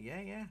 Yeah.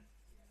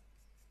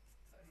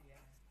 Oh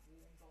yeah.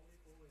 Warm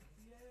olive oil.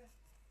 Yeah.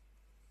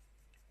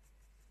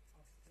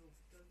 I've still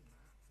done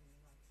that,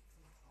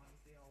 sometimes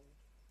the old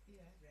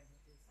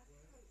remedies I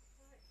work. can't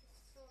quite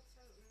just sort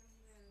out round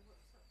there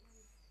what's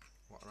happening.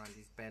 What, around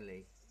his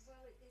belly?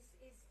 Well, it is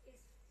his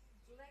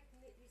leg,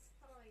 his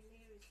thigh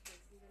nearest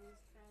us, and then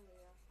his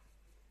belly after.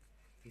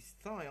 His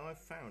thigh, I've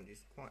found,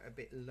 is quite a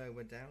bit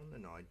lower down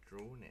than I'd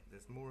drawn it.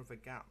 There's more of a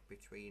gap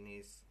between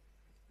his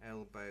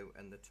elbow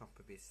and the top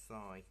of his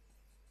thigh.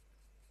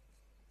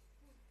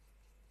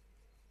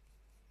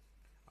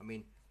 I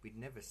mean, we'd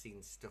never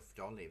seen stuffed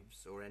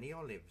olives or any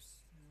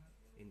olives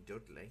in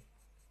Dudley.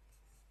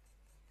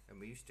 And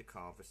we used to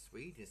carve a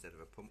Swede instead of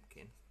a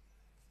pumpkin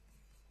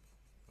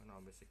when I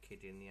was a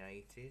kid in the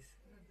 80s.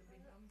 I remember my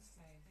mum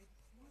saying,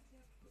 "Why do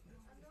you have to put the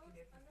I know,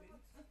 pumpkin I know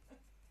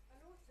everything?" I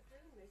know what to do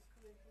in this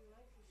coming from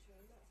Lancashire,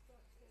 and that's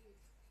black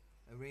peas.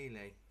 Oh,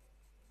 really?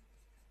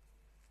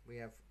 We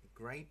have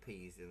grey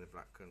peas in the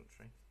Black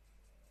Country.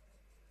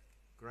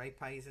 Grey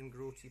peas and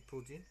grauty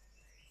pudding.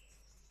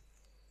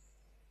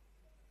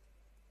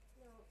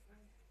 No,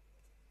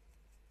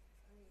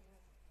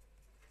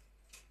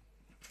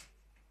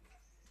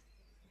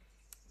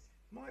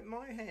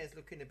 My hair's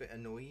looking a bit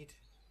annoyed.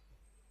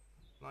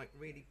 Like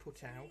really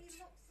put out. He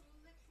looks a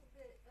little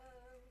bit,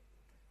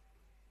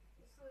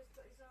 so he's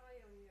got his eye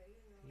on you,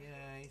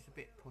 Yeah, he's a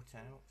bit put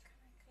out. Can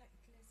I collect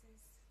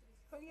Liz's?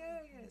 Oh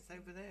yeah, it's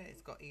over there.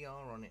 It's got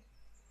ER on it.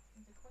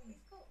 The Queen.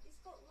 He's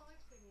got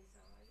light in his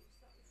eye.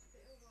 It's that little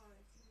bit of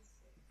white, isn't it?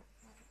 Like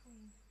the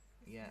Queen.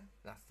 This Yeah, one.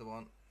 that's the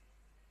one.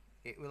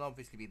 It will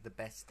obviously be the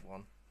best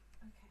one.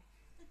 Okay.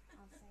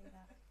 I'll say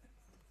that.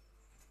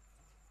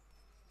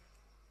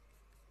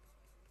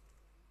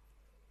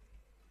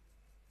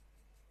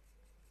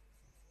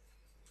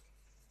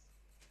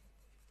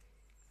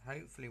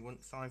 Hopefully,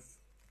 once I've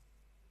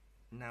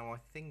now, I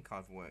think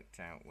I've worked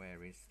out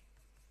where his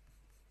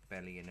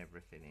belly and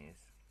everything is.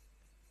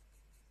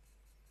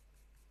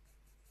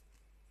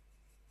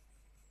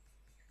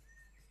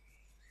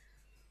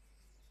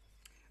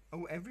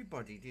 Oh,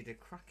 everybody did a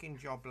cracking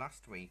job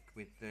last week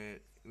with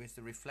it was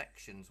the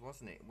reflections,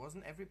 wasn't it?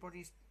 Wasn't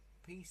everybody's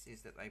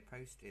pieces that they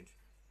posted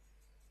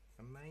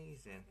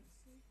amazing?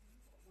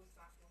 What was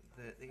that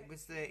one?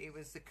 It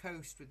was the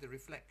coast with the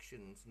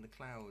reflections and the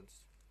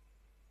clouds.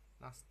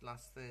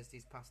 Last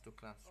Thursday's pastel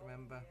class,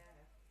 remember? Oh, yeah.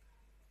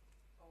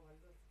 Oh, I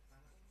love that.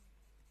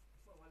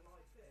 Well, I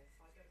like this.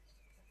 I don't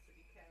have to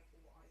be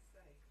careful what I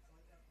say because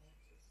I don't want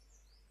you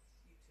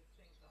to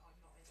think that I'm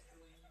not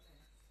enjoying this.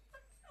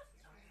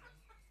 I am.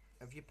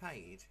 Have you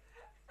paid?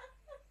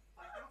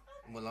 I have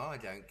paid. Well, I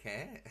don't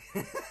care.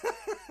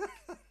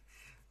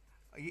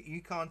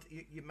 You can't.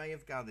 You may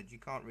have gathered you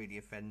can't really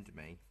offend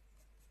me.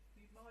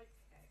 You might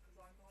care because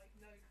I might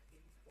know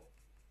people.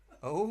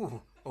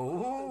 Oh,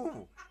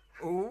 oh,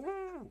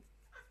 oh!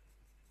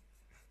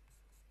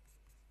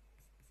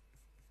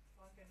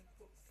 I'm going to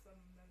put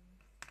some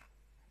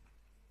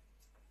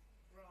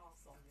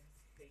grass on his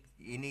feet.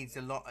 He needs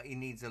a lot. He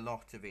needs a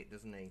lot of it,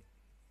 doesn't he?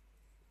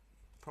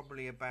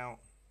 Probably about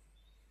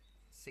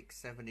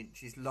 6-7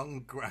 inches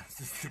long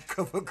grass to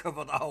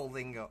cover the whole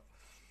thing up.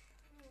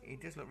 He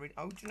does look really.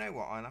 Oh, do you know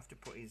what? I'll have to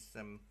put his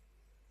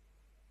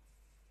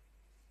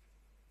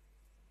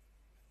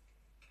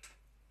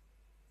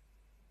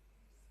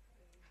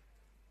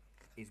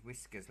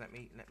whiskers. Let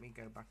me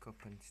go back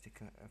up and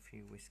stick a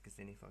few whiskers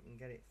in if I can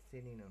get it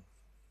thin enough.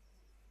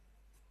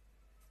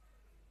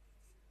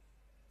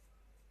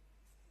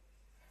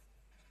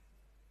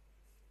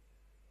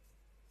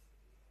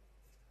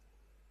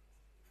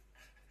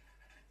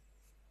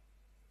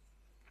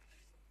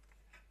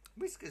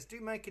 Whiskers do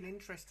make an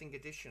interesting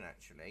addition,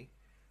 actually.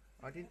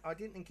 I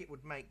didn't think it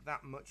would make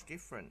that much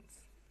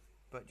difference,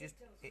 but just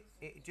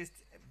it just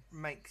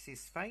makes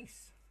his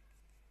face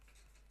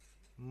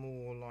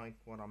more like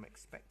what I'm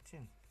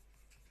expecting.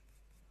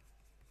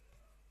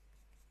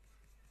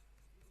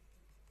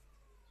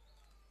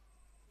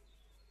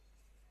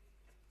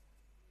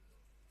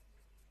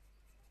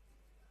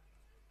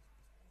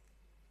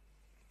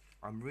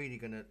 I'm really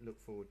going to look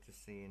forward to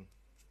seeing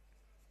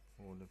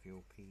all of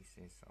your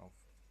pieces of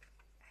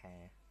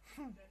hair.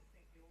 I don't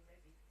think you're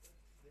ready for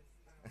this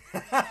now.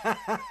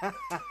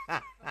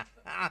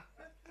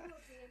 Oh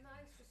dear,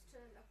 mine's just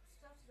turned. I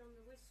started on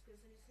the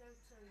whiskers and it's now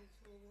turned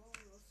into a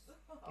walrus.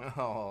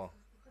 Oh.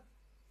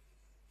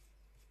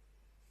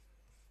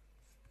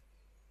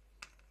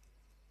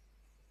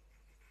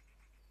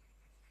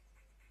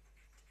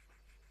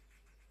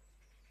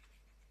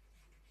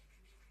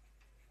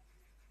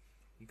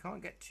 You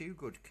can't get too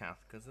good,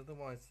 Kath, because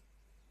otherwise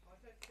I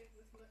don't think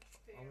there's much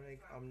fear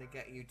I'm gonna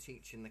get you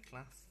teaching the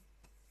class.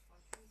 I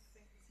don't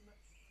think there's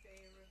much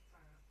fear of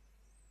that.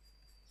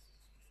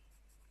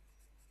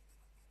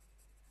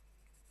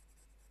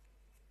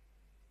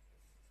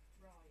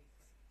 Right.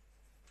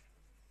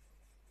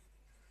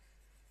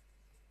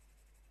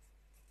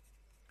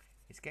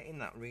 It's getting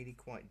that really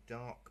quite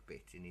dark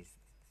bit in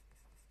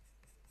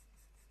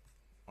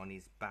on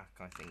his back.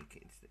 I think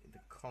it's the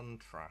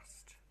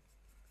contrast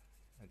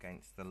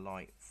against the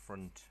light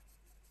front.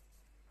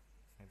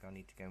 Maybe I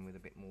need to go in with a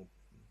bit more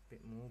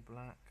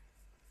black.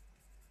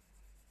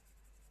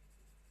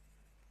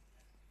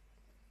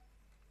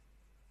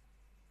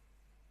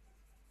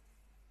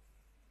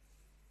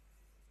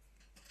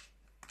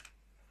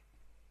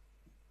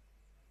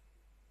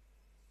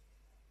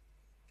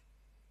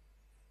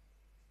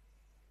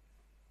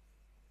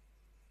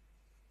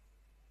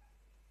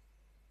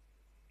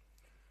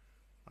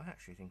 I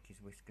actually think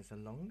his whiskers are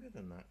longer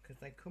than that because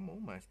they come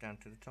almost down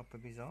to the top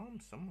of his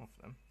arms, some of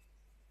them.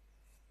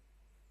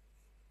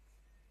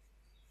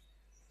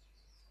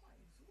 It's quite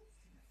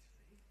exhausting,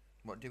 actually.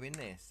 What, doing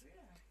this?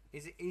 Yeah.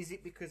 Is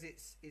it because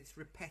it's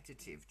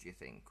repetitive, do you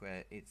think,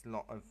 where it's a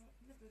lot of...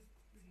 I've never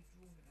really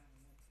drawn an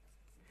animal.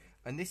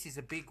 And this is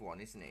a big one,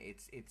 isn't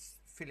it? It's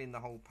filling the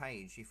whole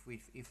page. If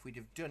we'd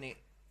have done it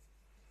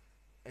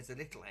as a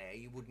little hare,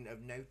 you wouldn't have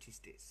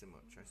noticed it so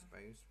much, I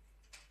suppose.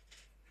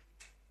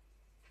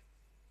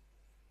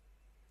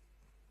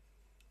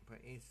 But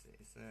it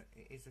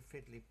is a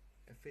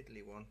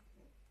fiddly one.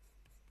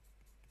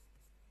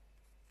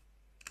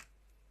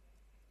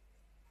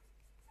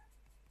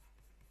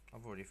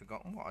 I've already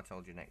forgotten what I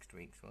told you next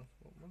week's was.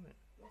 What was it?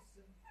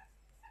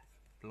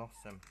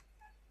 Blossom.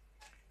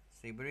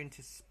 See, we're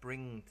into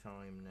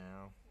springtime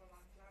now. Well,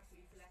 I'm glad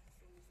we've left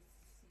all the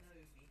snow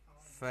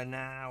behind. For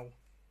now.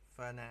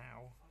 I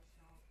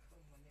shan't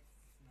come when it's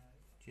snow.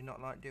 Do you not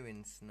like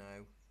doing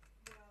snow?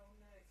 Well,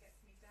 no, it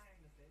gets me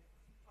down a bit.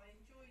 I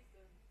enjoyed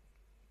the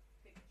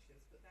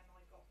pictures, but then I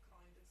got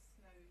kind of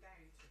snowed out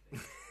a bit.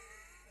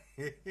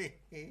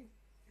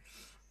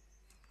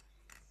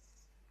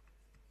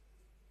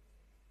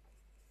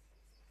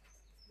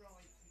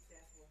 Right, you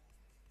devil.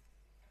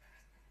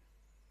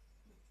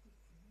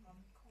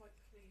 I'm quite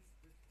pleased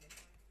with him,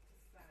 I have to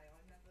say.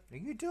 I never Are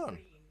you done?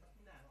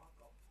 No, I've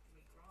got my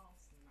grass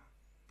and that.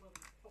 Well,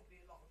 there's probably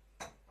a lot of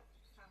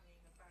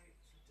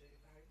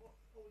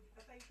Or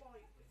are they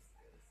white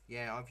whiskers?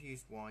 Yeah, I've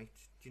used white.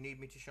 Do you need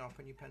me to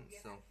sharpen your pencil?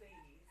 Yes,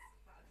 please.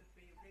 That'd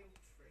be a real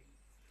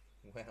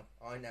treat. Well,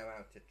 I know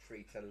how to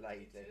treat a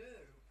lady.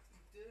 You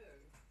do.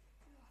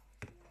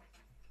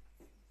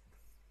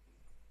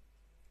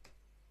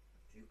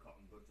 Two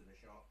cotton buds and a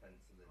sharp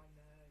pencil I and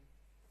know.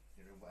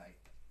 you're away.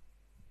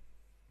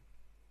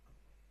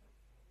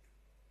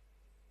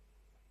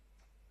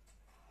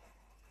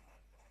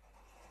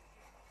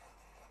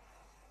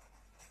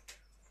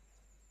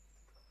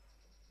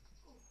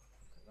 Look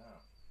at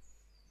that.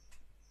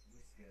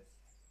 Whiskers.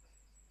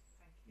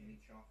 Thank You you. need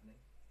sharpening?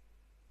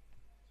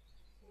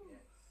 Oh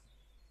yes.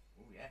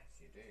 Oh yes,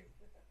 you do.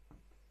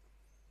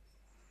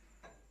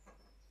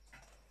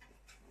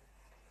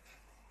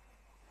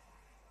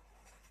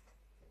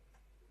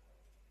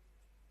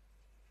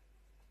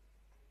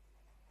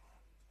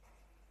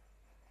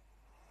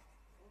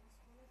 There was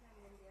one of them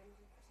on the end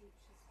of the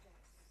teacher's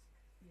desk,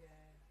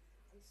 Yeah.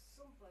 and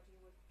somebody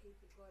would keep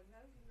it going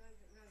round and round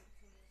and round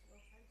until there was no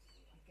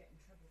pencil I left. get in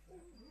trouble for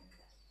Oh, that. look Yeah.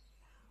 at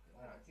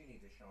Look at that. Do you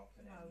need a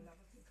sharpening? No, love,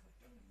 I think I've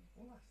done it.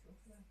 Oh, that's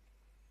lovely.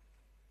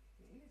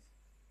 It is.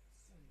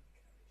 So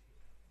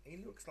encouraging. He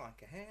looks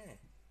like a hare.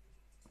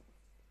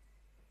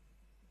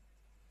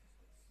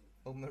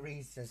 Oh,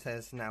 Marisa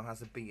says now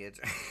has a beard.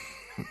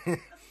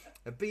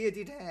 A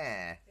bearded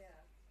hare. Yeah.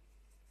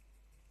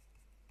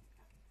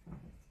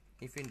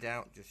 If in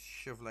doubt, just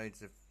shove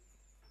loads of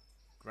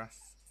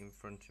grass in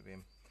front of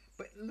him.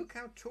 But look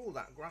how tall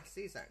that grass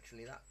is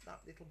actually, that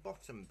little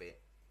bottom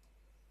bit.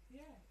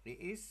 Yeah. It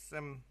is,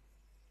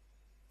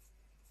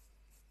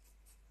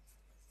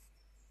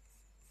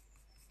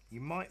 you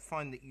might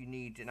find that you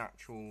need an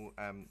actual,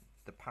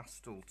 the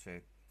pastel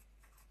to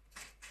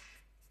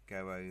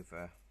go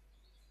over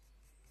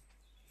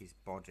his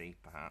body,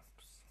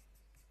 perhaps.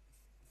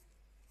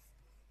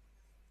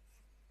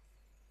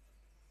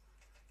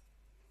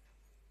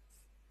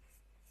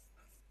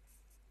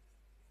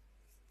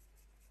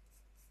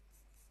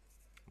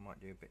 I might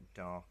do a bit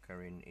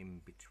darker in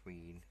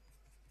between.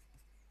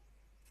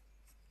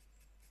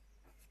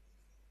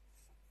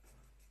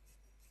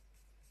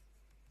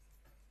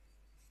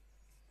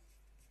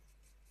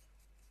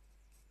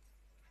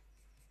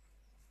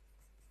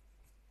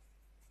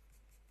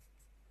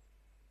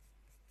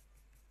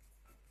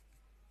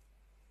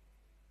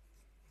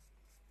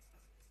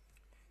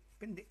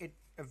 Been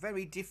a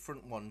very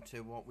different one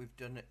to what we've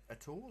done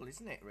at all,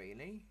 isn't it,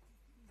 really?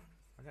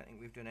 I don't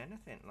think we've done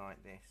anything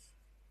like this.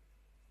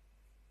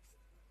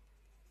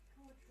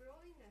 And we're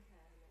drawing a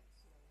hair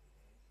next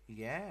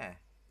Monday. Yeah.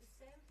 The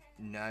same hair.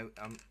 No,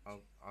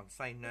 I'll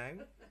say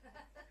no.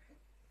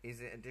 Is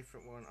it a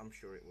different one? I'm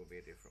sure it will be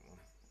a different one.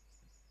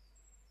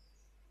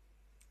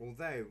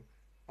 Although,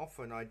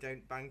 often I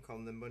don't bank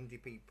on the Monday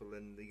people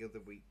and the other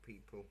week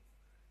people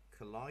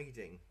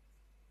colliding.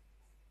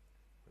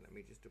 But let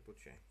me just double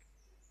check.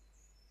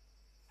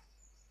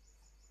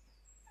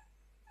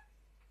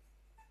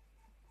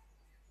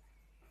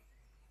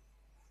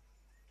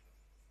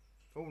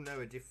 Oh no,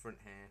 a different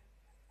hair.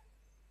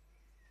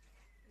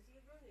 Is he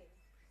running?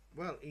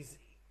 Well,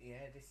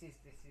 yeah. This is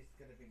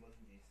going to be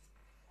Mondays.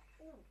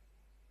 Oh,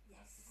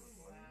 That's a yes. good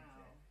one, isn't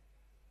Wow.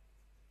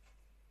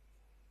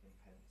 it? In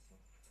pencil.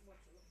 What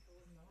to look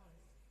forward to.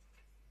 Nice.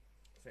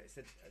 So it's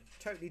a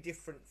totally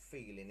different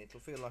feeling.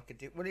 It'll feel like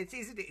well, it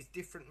is. It's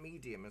different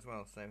medium as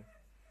well, so it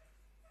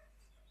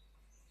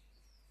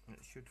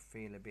should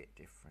feel a bit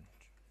different.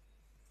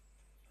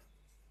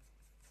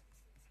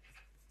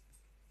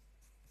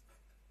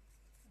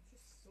 I'm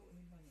just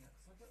sorting my money out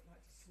because I don't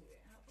like to sort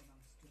it out when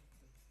I'm stood for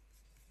the,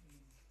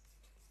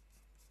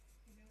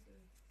 you know, the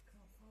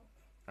car park.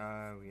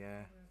 Oh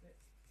yeah. Grab it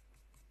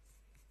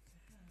to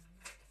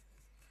hand.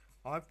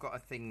 I've got a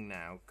thing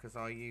now because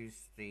I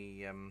use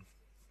the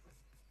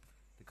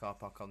car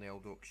park on the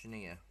old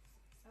auctioneer,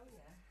 Oh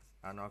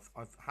yeah. and I've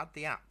had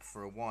the app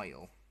for a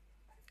while,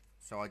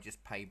 so I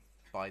just pay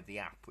by the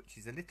app, which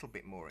is a little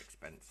bit more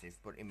expensive,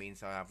 but it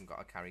means I haven't got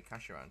to carry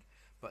cash around.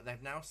 But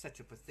they've now set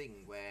up a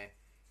thing where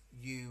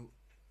you,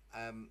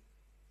 I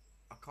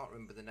can't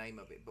remember the name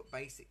of it, but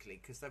basically,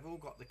 because they've all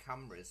got the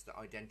cameras that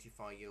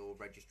identify your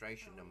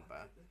registration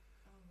number,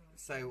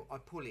 so I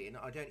pull in,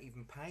 I don't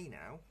even pay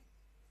now,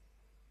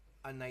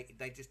 and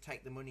they just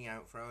take the money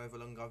out for however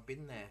long I've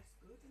been there. That's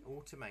good, isn't it?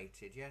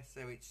 Automated, yeah.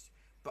 So it's,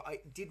 but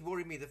it did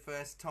worry me the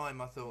first time.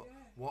 I thought,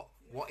 Yeah.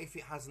 what if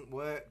it hasn't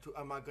worked?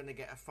 Am I going to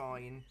get a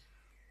fine?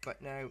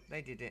 But no,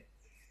 they did it.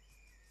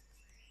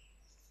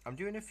 I'm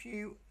doing a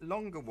few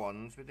longer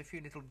ones with a few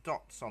little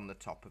dots on the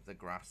top of the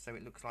grass, so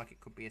it looks like it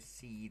could be a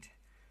seed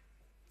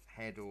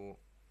head or,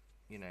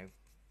 you know,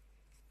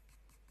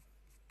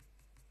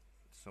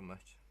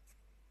 summit.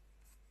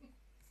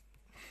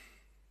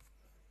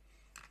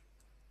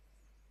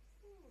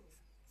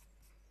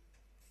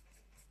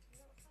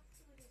 Not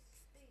happy with his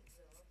speed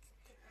though.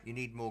 You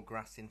need more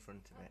grass in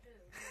front of I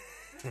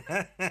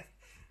it. do.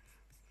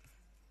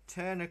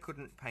 Turner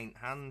couldn't paint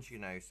hands, you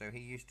know, so he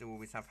used to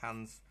always have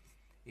hands.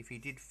 If he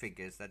did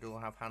figures, they'd all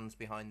have hands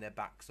behind their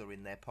backs or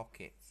in their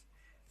pockets.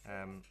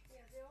 Yeah,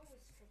 they always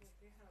struggle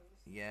with your hands.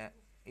 Yeah,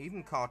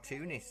 Even They're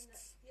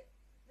cartoonists. yeah,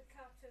 the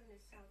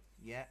cartoonists have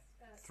Yeah,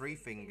 three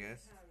fingers.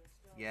 hands,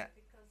 don't Yeah.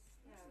 they? Because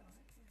All right.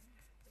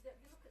 Yeah. if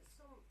you look at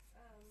some,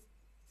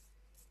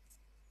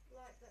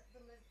 like the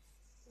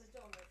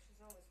Madonna,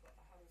 she's always got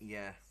a hand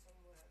Yeah.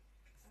 somewhere,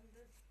 and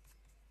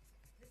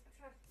they've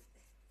tried.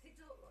 They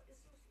don't.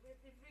 It's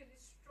just, they've really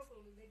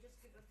struggled, and they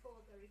just give her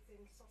four very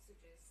thin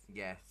sausages.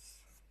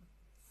 Yes.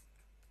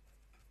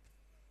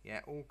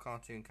 Yeah, all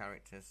cartoon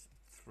characters,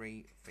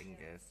 three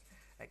fingers.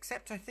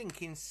 Except I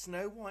think in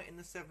Snow White and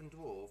the Seven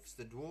Dwarfs,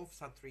 the dwarfs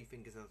had three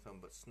fingers and a thumb,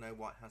 but Snow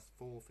White has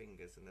four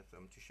fingers and a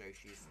thumb to show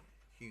she's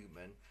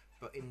human.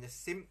 But in The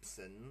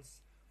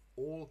Simpsons,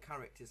 all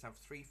characters have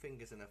three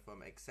fingers and a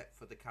thumb, except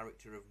for the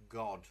character of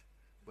God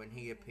when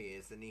he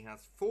appears, and he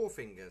has four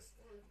fingers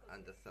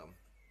and a thumb.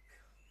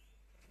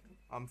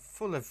 I'm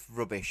full of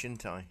rubbish,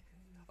 aren't I?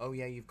 Oh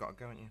yeah, you've got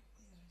to go, haven't you?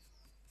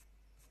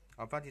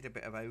 I've added a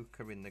bit of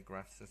ochre in the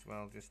grass as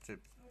well, just to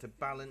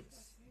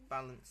balance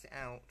it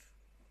out.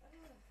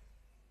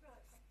 Right,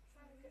 I'm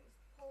trying to get his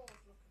paws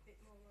look a bit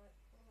more like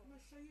paws. Can I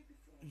show you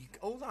before?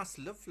 Oh, that's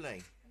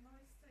lovely. Can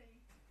I see?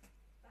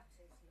 That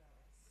is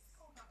nice.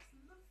 Oh, that's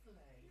lovely.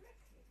 You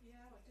reckon?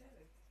 Yeah, I do.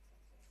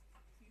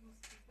 You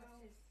must be That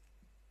well. is.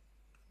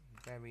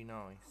 Very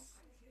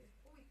nice.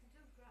 Oh, you can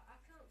do grass. I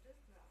can't do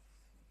grass.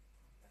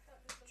 I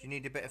can't do. Do you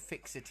need a bit of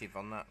fixative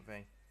on that,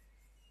 V?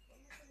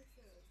 What am I going to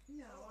do?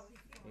 No, Oh, I'll be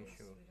I've fine, You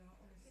sure?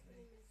 sweetheart, Giving honestly.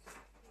 him his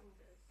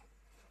fingers.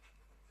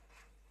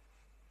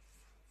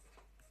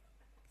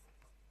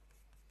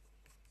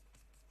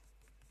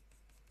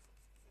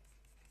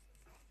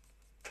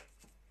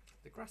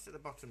 The grass at the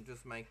bottom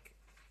does make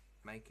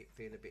it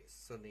feel a bit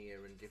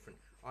sunnier and different.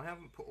 I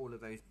haven't put all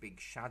of those big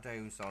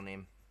shadows on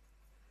him.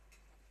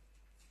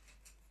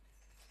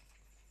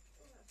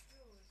 Oh, that's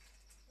yours.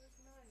 Where's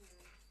mine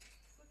then?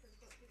 Good, they've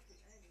got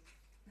different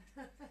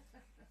ends.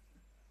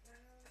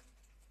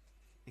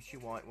 It's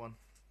your white one.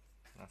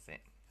 That's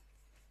it.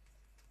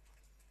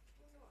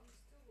 Oh no, I'm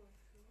still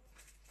working on it.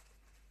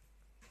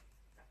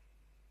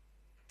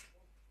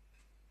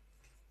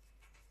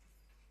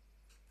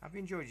 Have you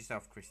enjoyed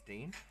yourself,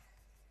 Christine?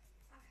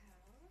 I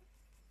have.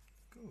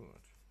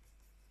 Good.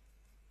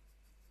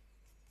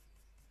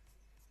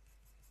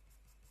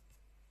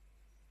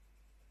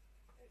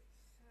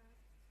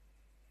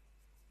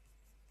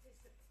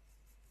 It's a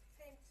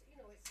paint, you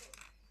know, it's sort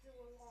of do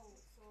along,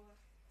 so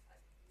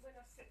when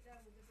I sit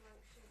down with a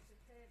blank sheet of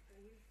paper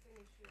and you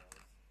finish yours,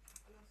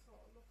 and I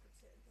sort of look at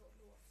it and don't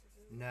know what to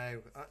do.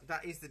 No,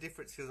 that is the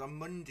difference, because on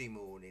Monday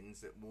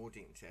mornings at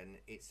Wardington,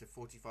 it's a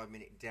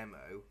 45-minute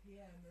demo,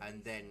 Yeah,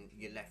 and then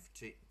Marisa, you're yeah. left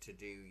to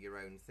do your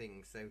own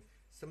thing. So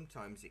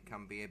sometimes it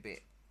can be a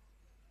bit,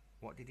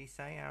 what did he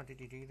say? How did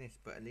he do this?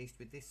 But at least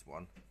with this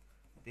one,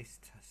 this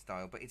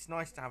style. But it's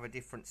nice to have a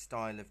different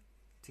style of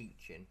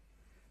teaching.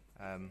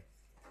 Well,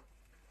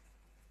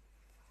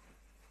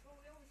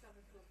 we always have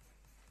a good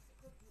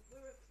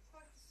we're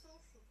quite a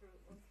social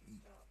group once we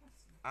start.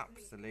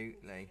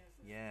 Absolutely,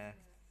 yeah.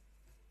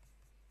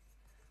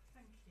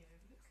 Thank you.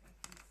 Looks like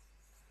he's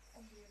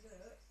on the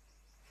alert.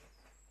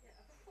 Yeah,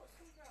 I could put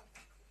some grass.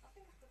 I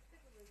think I could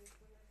fiddle with this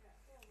when I get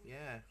home.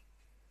 Yeah,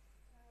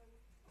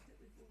 I think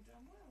we've all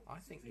done well. I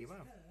think you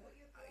have. Put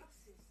your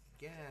glasses.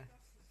 Yeah.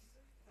 Glasses,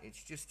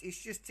 super.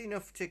 It's just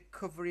enough to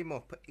cover him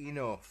up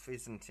enough,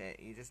 isn't it?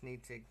 You just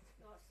need to.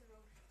 No, it's the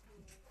wrong tool.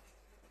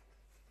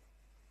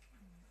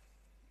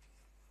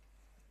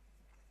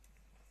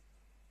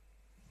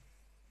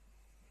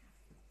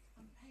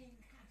 I'm paying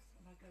Kath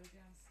when I go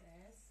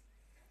downstairs.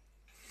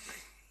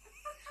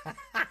 I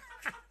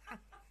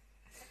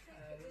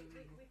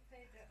think we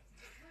paid that.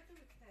 Where do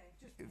we pay?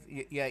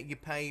 Just Yeah, you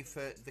pay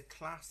for the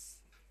class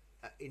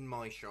in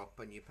my shop,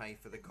 and you pay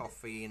for the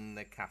coffee in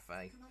the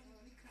cafe. Can I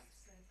have any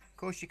cups then? Of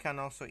course you can.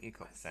 I'll sort your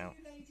Right, cups see out.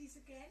 you ladies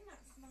again,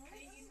 that's See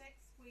nice. you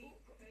next week,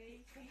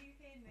 B. See you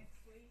here next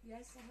week.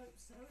 Yes, I hope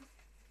so.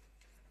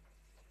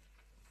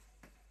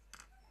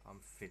 I'm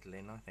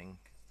fiddling, I think.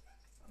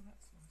 Oh,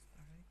 that's nice,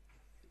 Barry.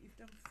 But you've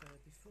done fur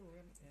before,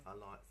 haven't you? I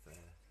like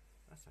fur.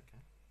 That's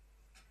okay.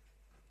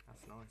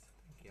 That's nice.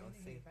 Thank you. I I'll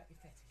don't see. know about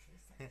your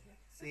fetishes, thank you.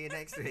 See you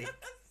next week.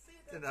 See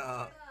you then.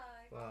 Ta-da.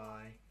 Bye.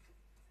 Bye.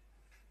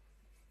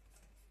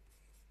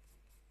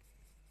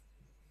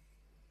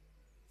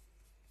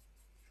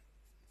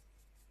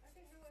 I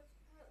didn't know where to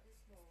park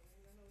this morning,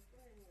 and I was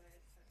running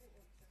late. So I didn't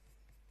want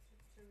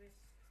to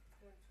risk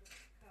going to a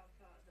car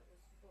park that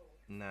was full.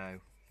 No.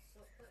 So,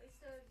 but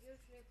it's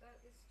usually about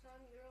this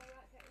time you're all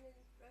right getting in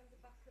round the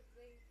back of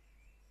the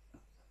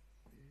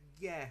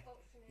Yeah.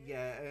 auctioneer.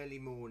 Yeah, early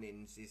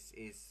mornings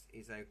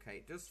is okay.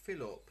 It does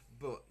fill up,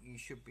 but you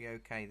should be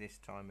okay this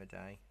time of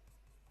day.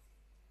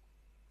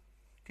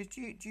 Cause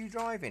do you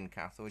drive in,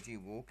 Kath, or do you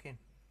walk in?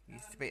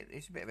 It's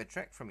a bit of a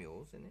trek from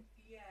yours, isn't it?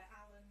 Yeah,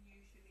 Alan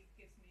usually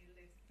gives me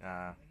a lift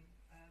Ah.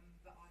 home,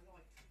 but I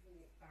like to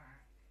walk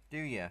back. Do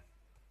you?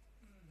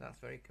 Mm. That's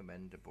very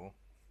commendable.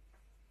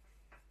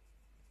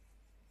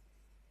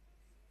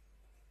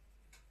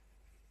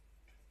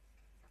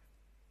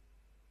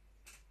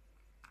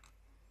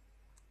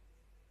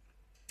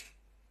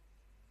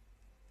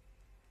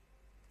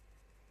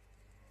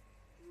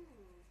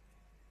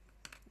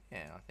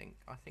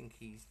 I think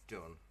he's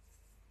done.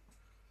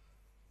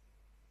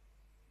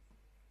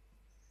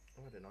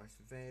 I had a nice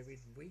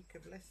varied week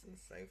of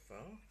lessons so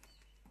far.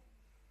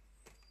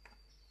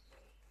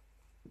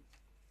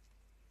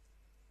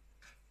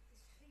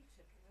 His feet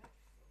are dreadful.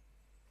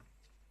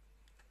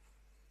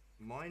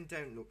 Mine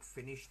don't look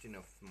finished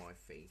enough for my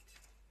feet.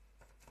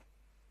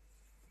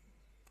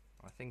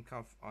 I think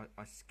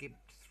I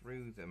skipped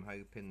through them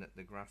hoping that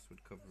the grass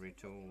would cover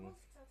it You all.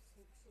 must have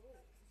some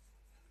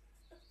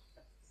tools.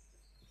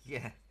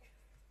 Yeah.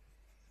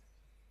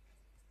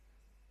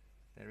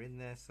 They're in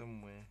there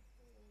somewhere.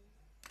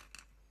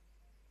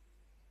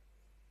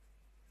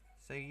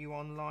 So you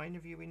online,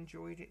 have you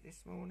enjoyed it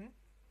this morning?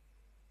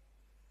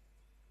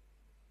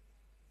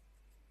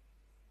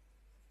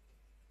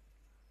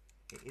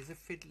 It is a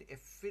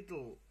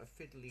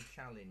fiddly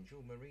challenge.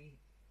 Oh, Marie.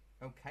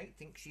 Oh, Kate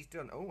thinks she's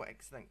done. Oh,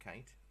 excellent,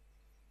 Kate.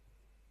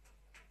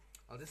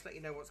 I'll just let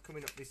you know what's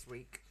coming up this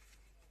week,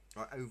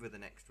 or over the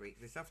next week.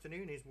 This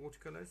afternoon is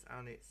watercolours,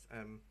 and it's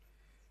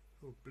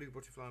blue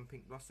butterfly and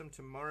pink blossom.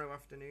 Tomorrow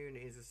afternoon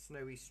is a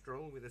snowy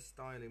stroll with a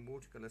style in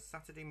watercolours.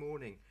 Saturday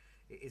morning,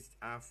 it is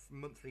our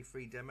monthly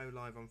free demo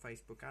live on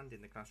Facebook and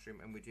in the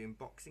classroom, and we're doing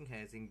boxing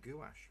hares in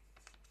gouache.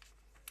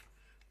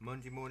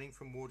 Monday morning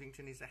from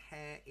Wardington is a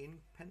hare in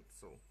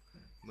pencil.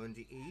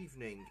 Monday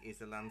evening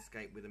is a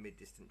landscape with a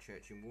mid-distant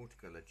church in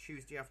watercolour.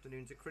 Tuesday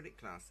afternoon's acrylic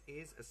class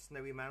is a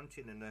snowy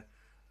mountain and a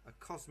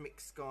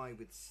cosmic sky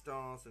with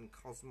stars and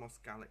cosmos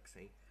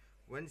galaxy.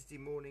 Wednesday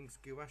morning's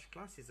gouache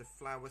class is a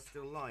flower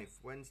still life.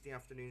 Wednesday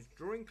afternoon's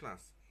drawing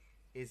class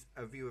is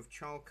a view of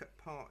Charlcote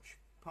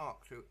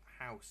Park through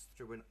house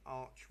through an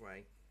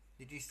archway.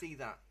 Did you see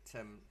that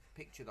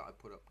picture that I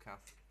put up,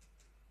 Kath,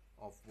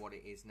 of what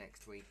it is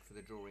next week for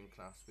the drawing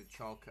class with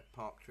Charlcote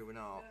Park through an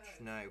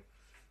arch? No.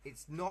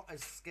 It's not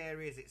as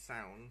scary as it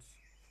sounds.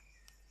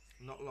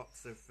 Not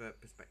lots of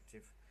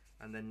perspective.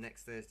 And then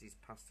next Thursday's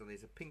pastel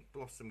is a pink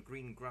blossom,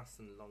 green grass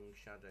and long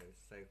shadows.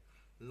 So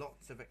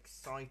lots of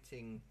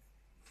exciting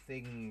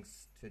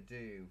things to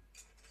do.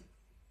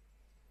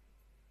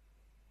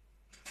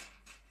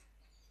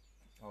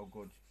 Oh,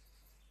 good.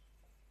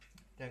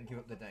 Don't give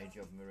up the day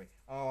job, Marie.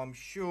 Oh, I'm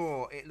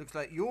sure it looks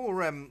like your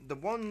the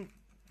one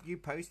you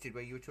posted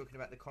where you were talking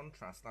about the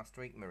contrast last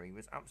week, Marie,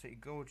 was absolutely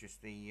gorgeous.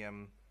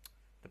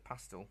 The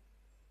pastel.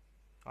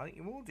 I think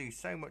you all do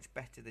so much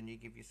better than you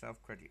give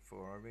yourself credit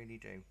for. I really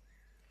do.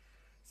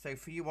 So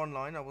for you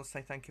online, I will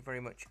say thank you very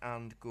much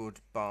and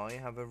goodbye.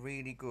 Have a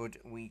really good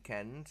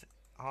weekend.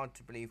 Hard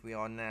to believe we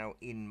are now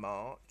in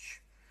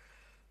March.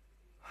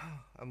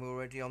 And we're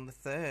already on the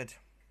 3rd.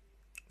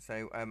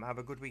 So have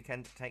a good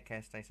weekend. Take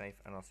care, stay safe,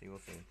 and I'll see you all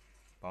soon.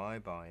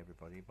 Bye-bye,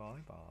 everybody.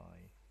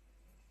 Bye-bye.